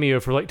on Cameo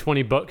for like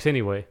 $20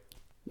 anyway.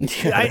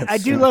 Yeah, I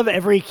do love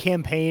every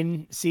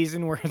campaign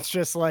season where it's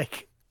just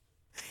like,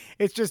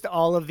 it's just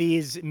all of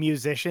these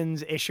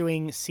musicians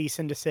issuing cease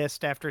and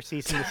desist after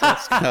cease and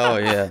desist. Oh,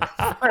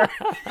 yeah.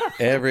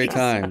 Every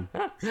time.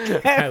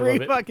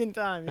 Every fucking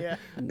time, yeah.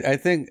 I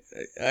think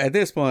at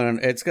this point,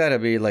 it's got to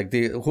be like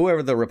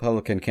whoever the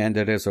Republican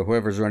candidate is or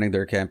whoever's running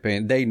their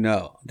campaign, they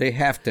know. They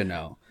have to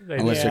know,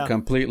 unless they're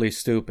completely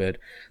stupid,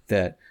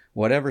 that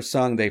whatever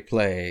song they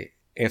play,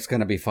 it's going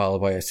to be followed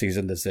by a cease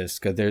and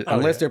desist.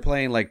 Unless they're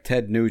playing like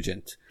Ted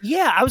Nugent.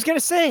 Yeah, I was going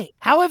to say,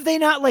 how have they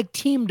not like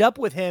teamed up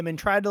with him and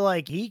tried to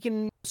like, he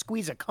can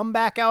squeeze a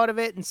comeback out of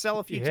it and sell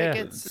a few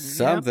tickets? And,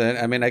 something.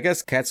 I mean, I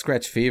guess Cat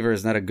Scratch Fever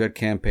is not a good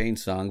campaign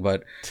song,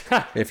 but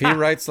if he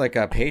writes like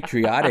a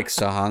patriotic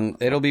song,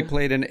 it'll be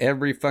played in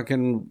every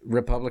fucking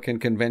Republican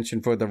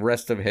convention for the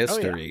rest of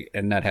history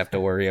and not have to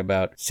worry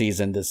about cease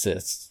and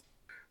desist.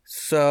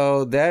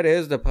 So that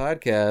is the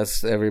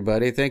podcast,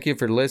 everybody. Thank you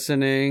for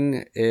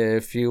listening.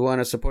 If you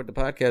want to support the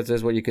podcast,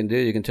 that's what you can do.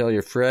 You can tell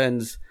your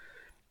friends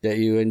that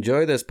you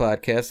enjoy this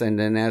podcast and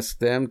then ask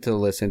them to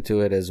listen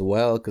to it as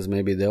well, because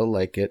maybe they'll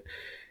like it.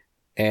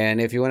 And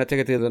if you want to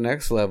take it to the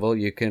next level,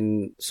 you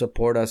can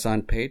support us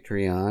on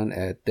Patreon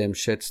at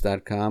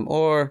themshits.com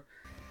or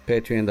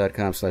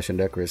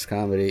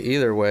patreon.com/indecorous-comedy.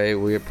 Either way,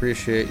 we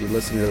appreciate you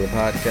listening to the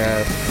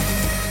podcast.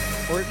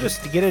 Or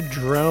just to get a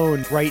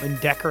drone right in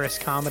decorous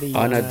comedy.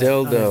 On a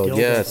dildo,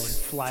 yes.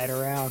 And fly it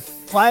around.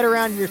 Fly it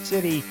around your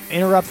city.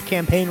 Interrupt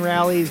campaign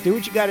rallies. Do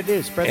what you got to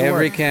do. Spread the word.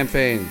 Every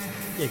campaign.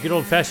 Yeah, good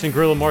old-fashioned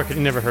guerrilla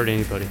marketing never hurt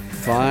anybody.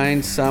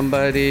 Find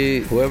somebody,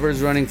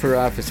 whoever's running for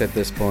office at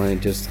this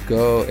point, just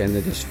go and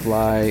then just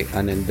fly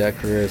an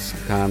indecorous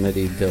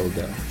comedy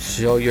dildo.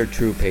 Show your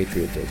true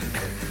patriotism.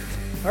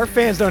 Our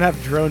fans don't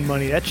have drone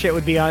money. That shit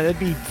would be on. It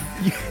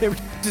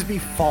would just be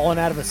falling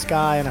out of the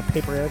sky on a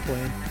paper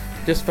airplane.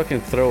 Just fucking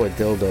throw a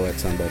dildo at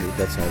somebody.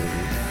 That's all we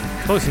need.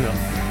 Close enough.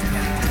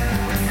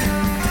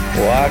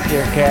 Walk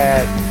your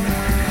cat.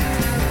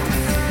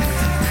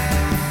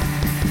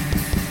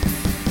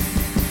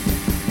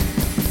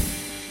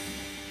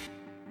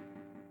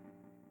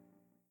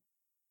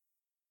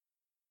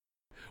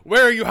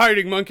 Where are you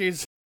hiding,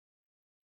 monkeys?